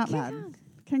mad. You're not mad.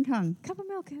 King Kong. Cup of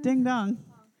milk. Ding dong.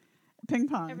 Ping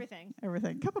pong. Everything.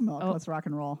 Cup of milk. Let's rock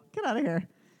and roll. Get out of here.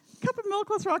 Cup of milk.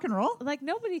 Let's rock and roll. Like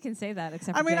nobody can say that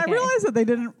except for JK. I realize that they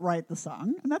didn't write the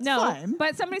song, and that's fine.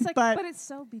 But somebody's like, but it's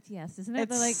so BTS, isn't it?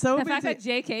 It's like so the fact that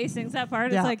JK sings that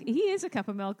part, it's like he is a cup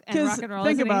of milk and rock and roll.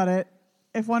 Think about it.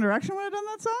 If One Direction would have done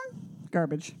that song,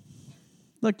 garbage.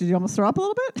 Look, did you almost throw up a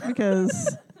little bit?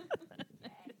 Because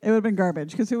it would have been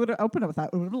garbage. Because who would have opened it with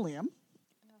that? It would have been Liam.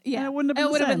 Yeah, and it wouldn't have been.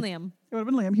 It would have been Liam. It would have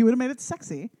been Liam. He would have made it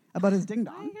sexy about his ding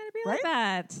dong. Why you gotta be right? like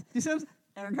that? You see,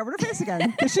 Erin covered her face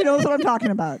again because she knows what I'm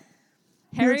talking about.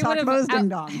 Harry would about his ding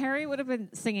dong. Harry would have been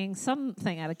singing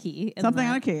something out of key. Something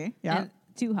out of key. Yeah.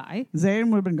 Too high. Zayn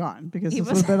would have been gone because this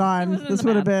would have been on. This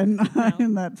would have been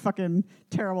in that fucking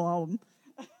terrible album.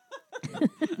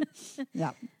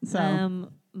 Yeah. So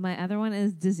my other one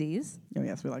is Disease. Oh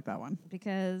yes, we like that one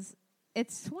because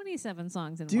it's 27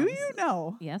 songs in. Do you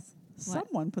know? Yes.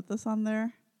 Someone put this on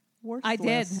their worst I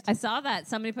list. did. I saw that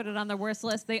somebody put it on their worst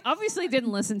list. They obviously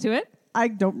didn't listen to it. I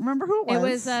don't remember who it was. It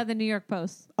was the New York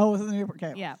Post. Oh, was it the New York?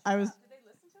 Okay. Yeah. I was. Did they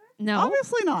listen to it? No.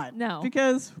 Obviously not. No.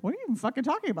 Because what are you even fucking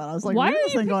talking about? I was like, why are you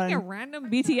picking going, a random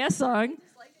BTS song?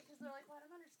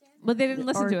 But they didn't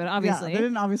listen to it, obviously. Yeah, they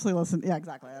didn't obviously listen. Yeah,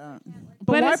 exactly.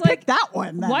 But why it's pick that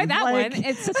one then? Why that one?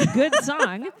 It's such a good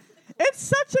song. It's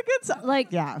such a good song. Like,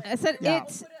 yeah. I said,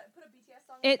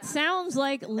 it sounds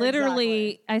like literally,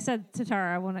 exactly. I said to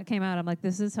Tara when it came out, I'm like,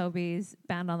 this is Hobie's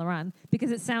Band on the Run.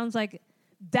 Because it sounds like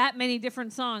that many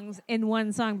different songs in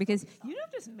one song. Because you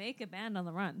don't just make a band on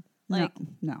the run. Like,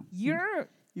 no. You're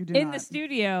you do in not. The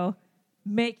studio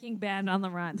making Band on the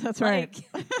Run. That's right.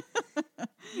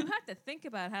 You have to think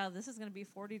about how this is going to be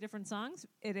 40 different songs.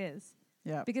 It is.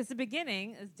 Yeah. Because the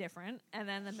beginning is different, and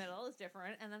then the middle is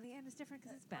different, and then the end is different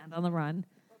because it's Band on the Run.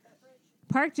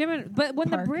 Park Jimin, but when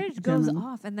the bridge goes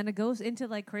off and then it goes into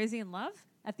like Crazy in Love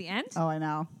at the end. Oh, I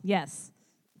know. Yes,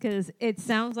 because it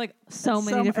sounds like so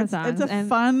many different songs. It's a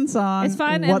fun song. It's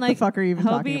fun. What and like the fuck are you even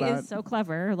talking about? Hobie is so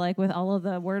clever, like with all of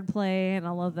the wordplay and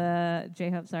all of the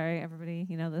J-Hope. Sorry, everybody,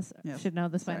 you know this should know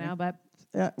this by now, but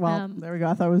there we go.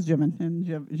 I thought it was Jimin and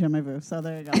Jimin. So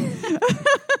there you go.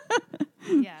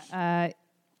 Yeah,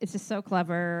 it's just so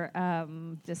clever.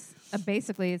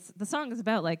 Basically, the song is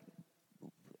about like.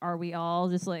 Are we all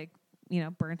just like,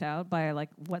 burnt out by like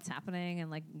what's happening and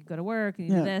like you go to work and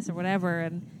you do this or whatever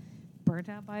and burnt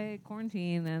out by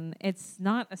quarantine and it's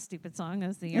not a stupid song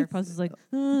as the New York Post is like,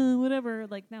 whatever.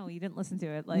 Like, no, you didn't listen to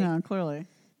it. Like, no, clearly.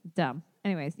 Dumb.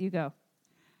 Anyways, you go.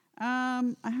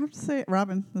 I have to say,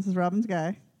 Robin, this is Robin's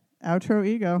guy. Outro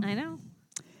Ego. I know.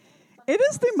 It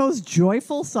is the most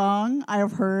joyful song I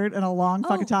have heard in a long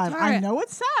fucking time. Tara. I know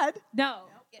it's sad. No.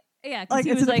 Yeah, like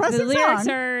it's like the lyrics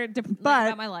song, are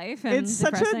about my life and it's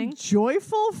depressing. Such a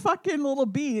joyful fucking little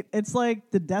beat. It's like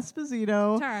the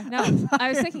Despacito. Tara, no, I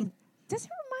was thinking, does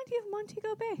it remind you of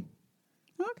Montego Bay?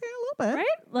 Okay, a little bit. Right?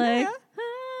 Like,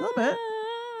 a little bit.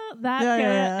 That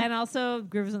and also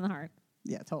Grooves in the Heart.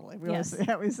 Yeah, totally. We said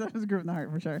it was Groove in the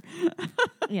Heart for sure.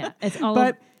 Yeah, it's all.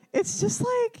 But it's just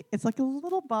like, it's like a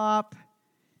little bop.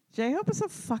 J-Hope is so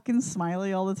fucking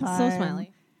smiley all the time. So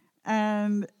smiley.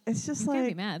 And it's just you can't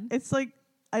be mad. It's like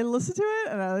I listened to it,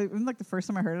 and even like the first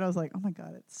time I heard it, I was like, "Oh my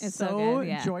god, it's so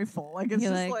good, joyful!" Like it's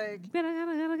just like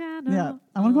yeah.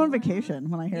 I want to go on vacation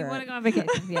when I hear it. You want to go on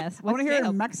vacation? Yes. I want to hear it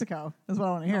in Mexico. Is what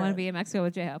I want to hear. I want to be in Mexico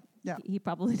with J-Hope. Yeah. He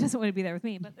probably doesn't want to be there with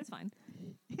me, but it's fine.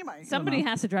 He might. Somebody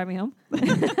has to drive me home.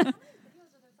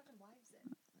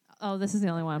 Oh, this is the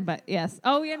only one, but yes.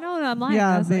 Oh, yeah, no, I'm lying.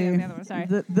 Yeah, the other one. Sorry.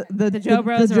 The Joe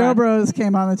Bros. The Joe Bros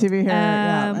came on the TV here,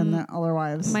 and all their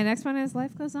wives. My next one is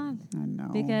Life Goes On. I know.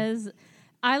 Because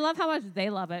I love how much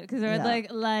they love it. Because they're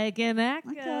like an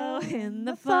echo in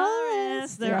the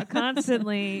forest. They're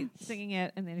constantly singing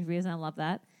it in the interviews, and I love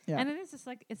that. Yeah. And it is just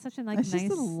like, it's such a nice, just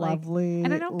a lovely,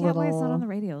 and I don't get why it's not on the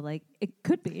radio. Like, it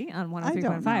could be on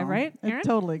 103.5, right, Aaron? It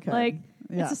totally could. Like,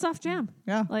 it's a soft jam.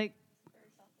 Yeah. Like,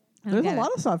 there's a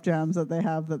lot of soft jams that they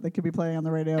have that they could be playing on the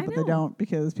radio, but they don't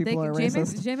because people are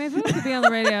racist. J-May could be on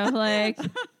the radio. Like,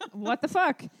 what the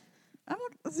fuck?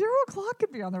 0 o'clock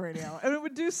could be on the radio, and it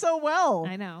would do so well.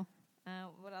 I know.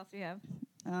 What else do you have?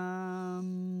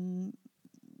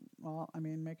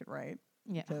 Make It Right.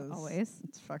 Yeah, always.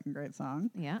 It's a fucking great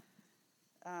song. Yeah.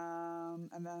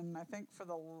 And then I think for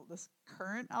this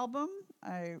current album,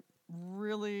 I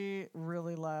really,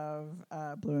 really love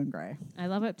Blue and Gray. I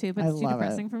love it too, but it's too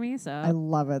depressing for me. So I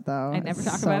love it though. I never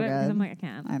talk about it because I'm like, I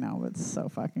can't. I know, but it's so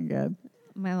fucking good.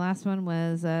 My last one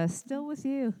was Still With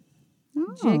You.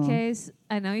 Oh. JK's,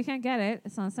 I know you can't get it.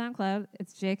 It's on SoundCloud.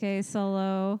 It's JK's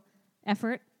solo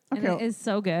effort. And it is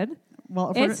so good.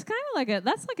 Well, it's kind of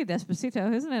that's like a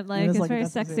Despacito, isn't it? Like, it's very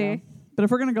sexy. But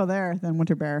if we're going to go there, then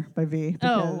Winter Bear by V.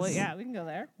 Oh, well, yeah, we can go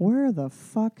there. Where the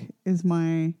fuck is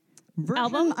my version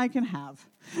album I can have?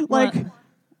 Like,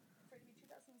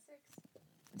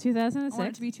 2006. I want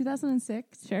it to be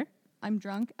 2006. Sure. I'm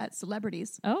drunk at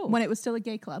Celebrities. Oh. When it was still a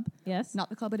gay club. Yes. Not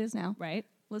the club it is now. Right.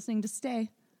 Listening to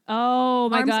Stay. Oh,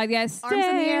 my God, yes. Arms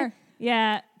in the air.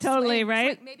 Yeah, totally,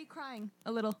 right? Swing, maybe crying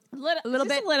a little. A little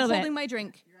bit. Holding my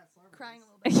drink. Crying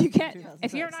a little bit. You can't.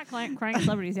 If you're not crying at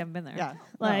Celebrities, you haven't been there. Yeah.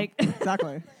 Like. No,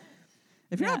 exactly.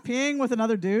 If you're not peeing with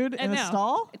another dude in a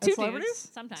stall at two Celebrities?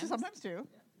 Dudes, sometimes two.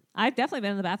 I've definitely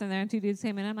been in the bathroom there and two dudes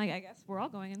came in. I'm like, I guess we're all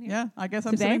going in here. Yeah, I guess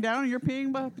I'm sitting down and you're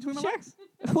peeing between my legs.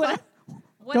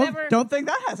 Whatever. Don't think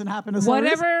that hasn't happened to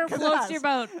whatever floats your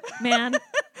boat, man.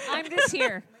 I'm just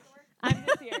here.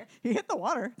 He hit the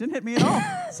water. Didn't hit me at all.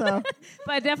 So,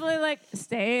 but definitely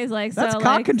Stay is like that's so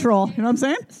cock control. You know what I'm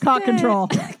saying? Cock control.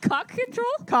 Cock control.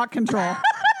 Cock control.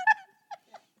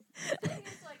 It's 3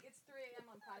 a.m.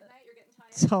 on Pride night. You're getting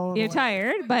tired. Totally. You're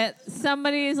tired, but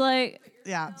somebody's like,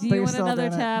 yeah. do you want another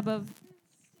tab of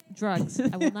drugs?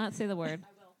 I will not say the word. I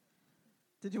will.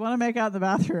 Did you want to make out the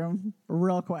bathroom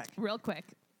real quick? Real quick.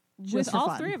 Just with for all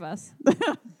fun. 3 of us.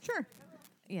 Sure.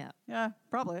 Yeah. Yeah,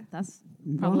 probably. That's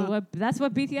probably what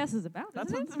BTS is about.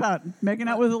 That's isn't what it's about. Making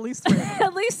out with at least 3 of them.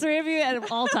 At least 3 of you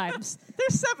at all times.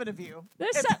 There's 7 of you.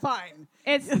 It's fine.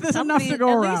 There's enough to go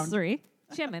at around. At least 3.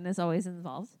 Jimin is always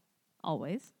involved.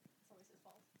 Always.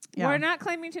 Yeah. We're not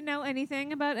claiming to know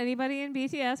anything about anybody in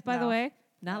BTS, by the way.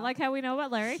 Not like how we know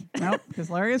about Larry. Nope, because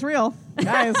Larry is real.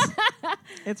 Guys,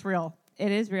 it's real.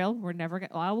 It is real. We're never going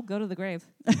to... I will go to the grave.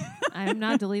 I'm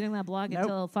not deleting that blog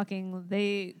until fucking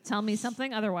they tell me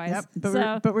something otherwise.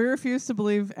 Yep, but we refuse to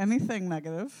believe anything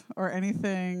negative or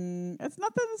anything... It's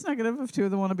not that it's negative if 2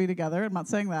 of them want to be together. I'm not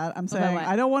saying that. I'm saying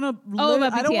I don't want to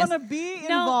I don't want to be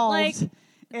involved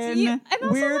in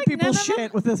weird people's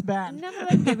shit with this band. None of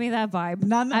them give me that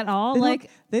vibe at all.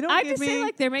 They don't I give just me...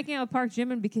 say they're making out with Park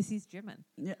Jimin because he's Jimin.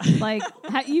 Yeah.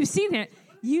 You've seen him.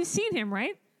 You've seen him,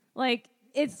 right?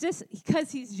 It's just because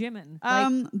he's Jimin.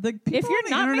 The people on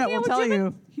the internet will tell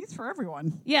you he's for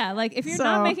everyone. Yeah, if you're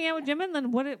not making out with Jimin,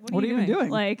 then what are you even doing?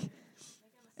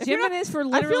 Jimin is for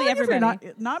literally everybody.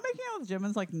 If not making out with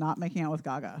Jimin's like not making out with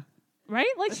Gaga. Right?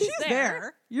 She's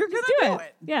there. You're going to do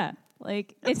it. Yeah.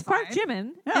 It's Park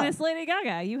Jimin and it's Lady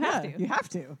Gaga. You have to. You have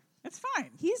to. It's fine.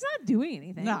 He's not doing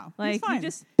anything. No, he's fine.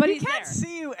 But he can't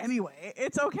see you anyway.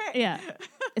 It's okay. Yeah.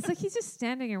 It's like he's just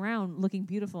standing around looking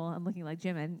beautiful and looking like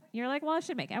Jimin. You're like, well, I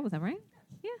should make out with him, right?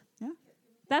 Yeah. Yeah.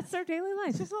 That's their daily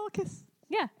life. Just a little kiss.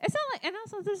 Yeah. It's not and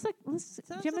also there's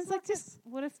Jimin's like,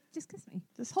 just kiss me.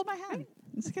 Just hold my hand. Right?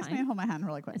 Just kiss me and hold my hand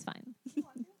really quick. It's fine.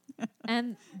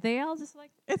 And they all just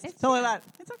it's totally that.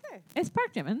 It's okay. It's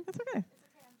Park Jimin. It's okay.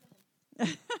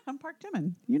 I'm Park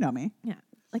Jimin. You know me. Yeah.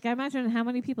 I imagine how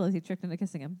many people has he tricked into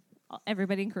kissing him?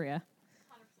 Everybody in Korea.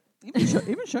 Even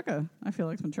Shuka, I feel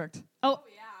like, has been tricked. Oh,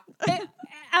 yeah.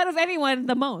 Out of anyone,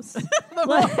 the most.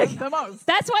 The most.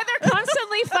 That's why they're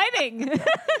constantly fighting.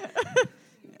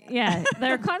 Yeah,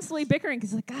 they're constantly bickering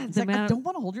because, God, I don't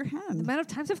want to hold your hand. The amount of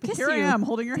times I've kissed you. Here I am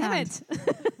holding your hand.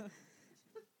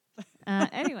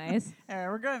 Anyways.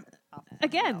 We're good.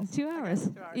 Again, 2 hours.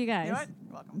 You guys. You know what?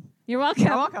 You're welcome. You're welcome.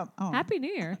 You're welcome. Oh. Happy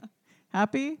New Year.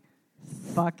 Happy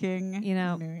fucking New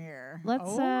Year.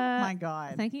 Let's, my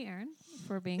God. Thank you, Erin,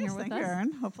 for being here with us. Thank you,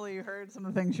 Erin. Hopefully you heard some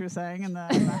of the things she was saying in the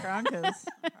background because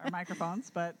our microphones,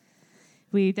 but...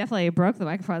 We definitely broke the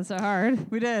microphone so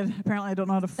hard. We did. Apparently I don't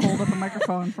know how to fold up a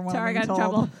microphone from what Tara I'm got told. in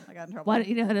trouble. I got in trouble. Why don't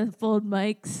you know how to fold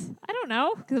mics? I don't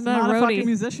know, because I'm not a a roadie. fucking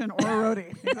musician or a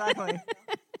roadie. Exactly.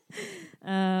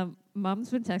 Mom's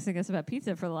been texting us about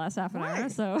pizza for the last half an hour,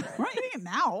 so we're not eating it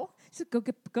now. Just go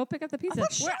pick up the pizza. I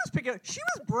thought she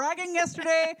was bragging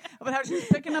yesterday about how she was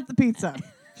picking up the pizza.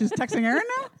 She's texting Erin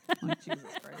now? Oh, Jesus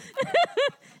Christ.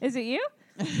 Is it you?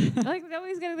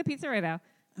 Nobody's getting the pizza right now.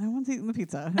 No one's eating the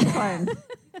pizza. It's fine.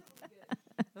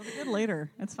 It'll be good later.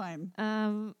 It's fine.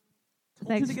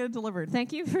 Thanks to get it delivered.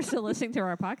 Thank you for still listening to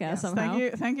our podcast somehow.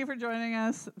 Thank you for joining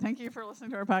us. Thank you for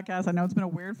listening to our podcast. I know it's been a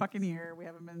weird fucking year. We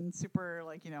haven't been super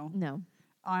No.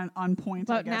 On point,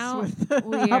 but I guess, now with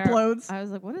uploads. I was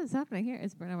like, what is happening here?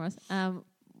 It's Bruno Mars.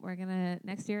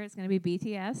 next year it's gonna be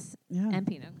BTS and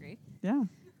Pinot Gris. Yeah.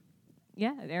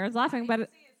 Yeah, Aaron's laughing, but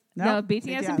no,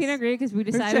 BTS and Pinot Gris because we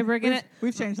decided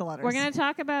we've changed the letters. We're gonna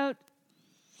talk about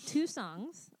 2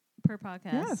 songs per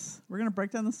podcast. Yes, we're gonna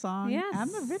break down the song and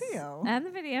the video. And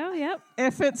the video, yep.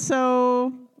 If it's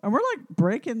so, and we're like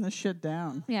breaking the shit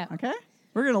down. Yeah. Okay.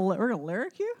 We're gonna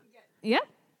lyric you. Yep.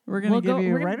 We're gonna give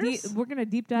you writers. We're gonna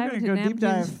deep dive into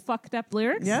Namjoon's fucked up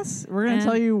lyrics. Yes, we're gonna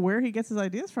tell you where he gets his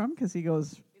ideas from because he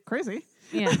goes crazy.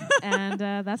 Yeah, and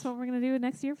that's what we're gonna do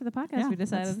next year for the podcast. We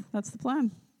decided that's the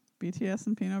plan. BTS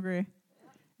and Pinot Gris.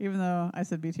 Even though I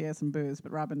said BTS and booze,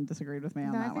 but Robin disagreed with me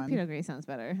on that one. I think Pinot Gris sounds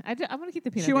better. I'm gonna keep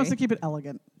the Pinot Gris. She wants to keep it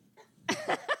elegant.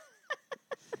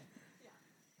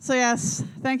 So yes,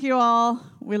 thank you all.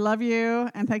 We love you,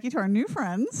 and thank you to our new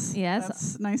friends. Yes,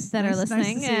 that's nice that are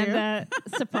listening. Nice and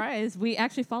surprise, we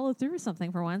actually followed through with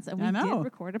something for once, and we did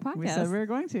record a podcast. We said we were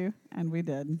going to, and we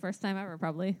did. First time ever,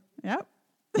 probably. Yep,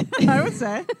 I would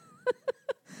say.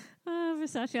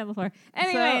 Versace on the floor.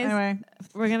 Anyways,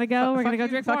 we're gonna go. We're gonna go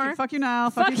drink more. Fuck you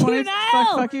now. Fuck you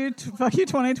now. Fuck you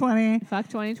 2020. Fuck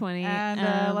 2020.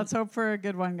 And let's hope for a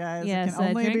good one, guys. Yes, it can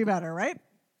only be better, right?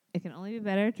 It can only be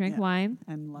better. Drink wine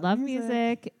and love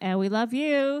music, and we love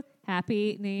you.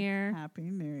 Happy New Year. Happy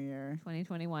New Year.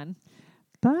 2021.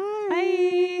 Bye.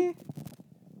 Bye.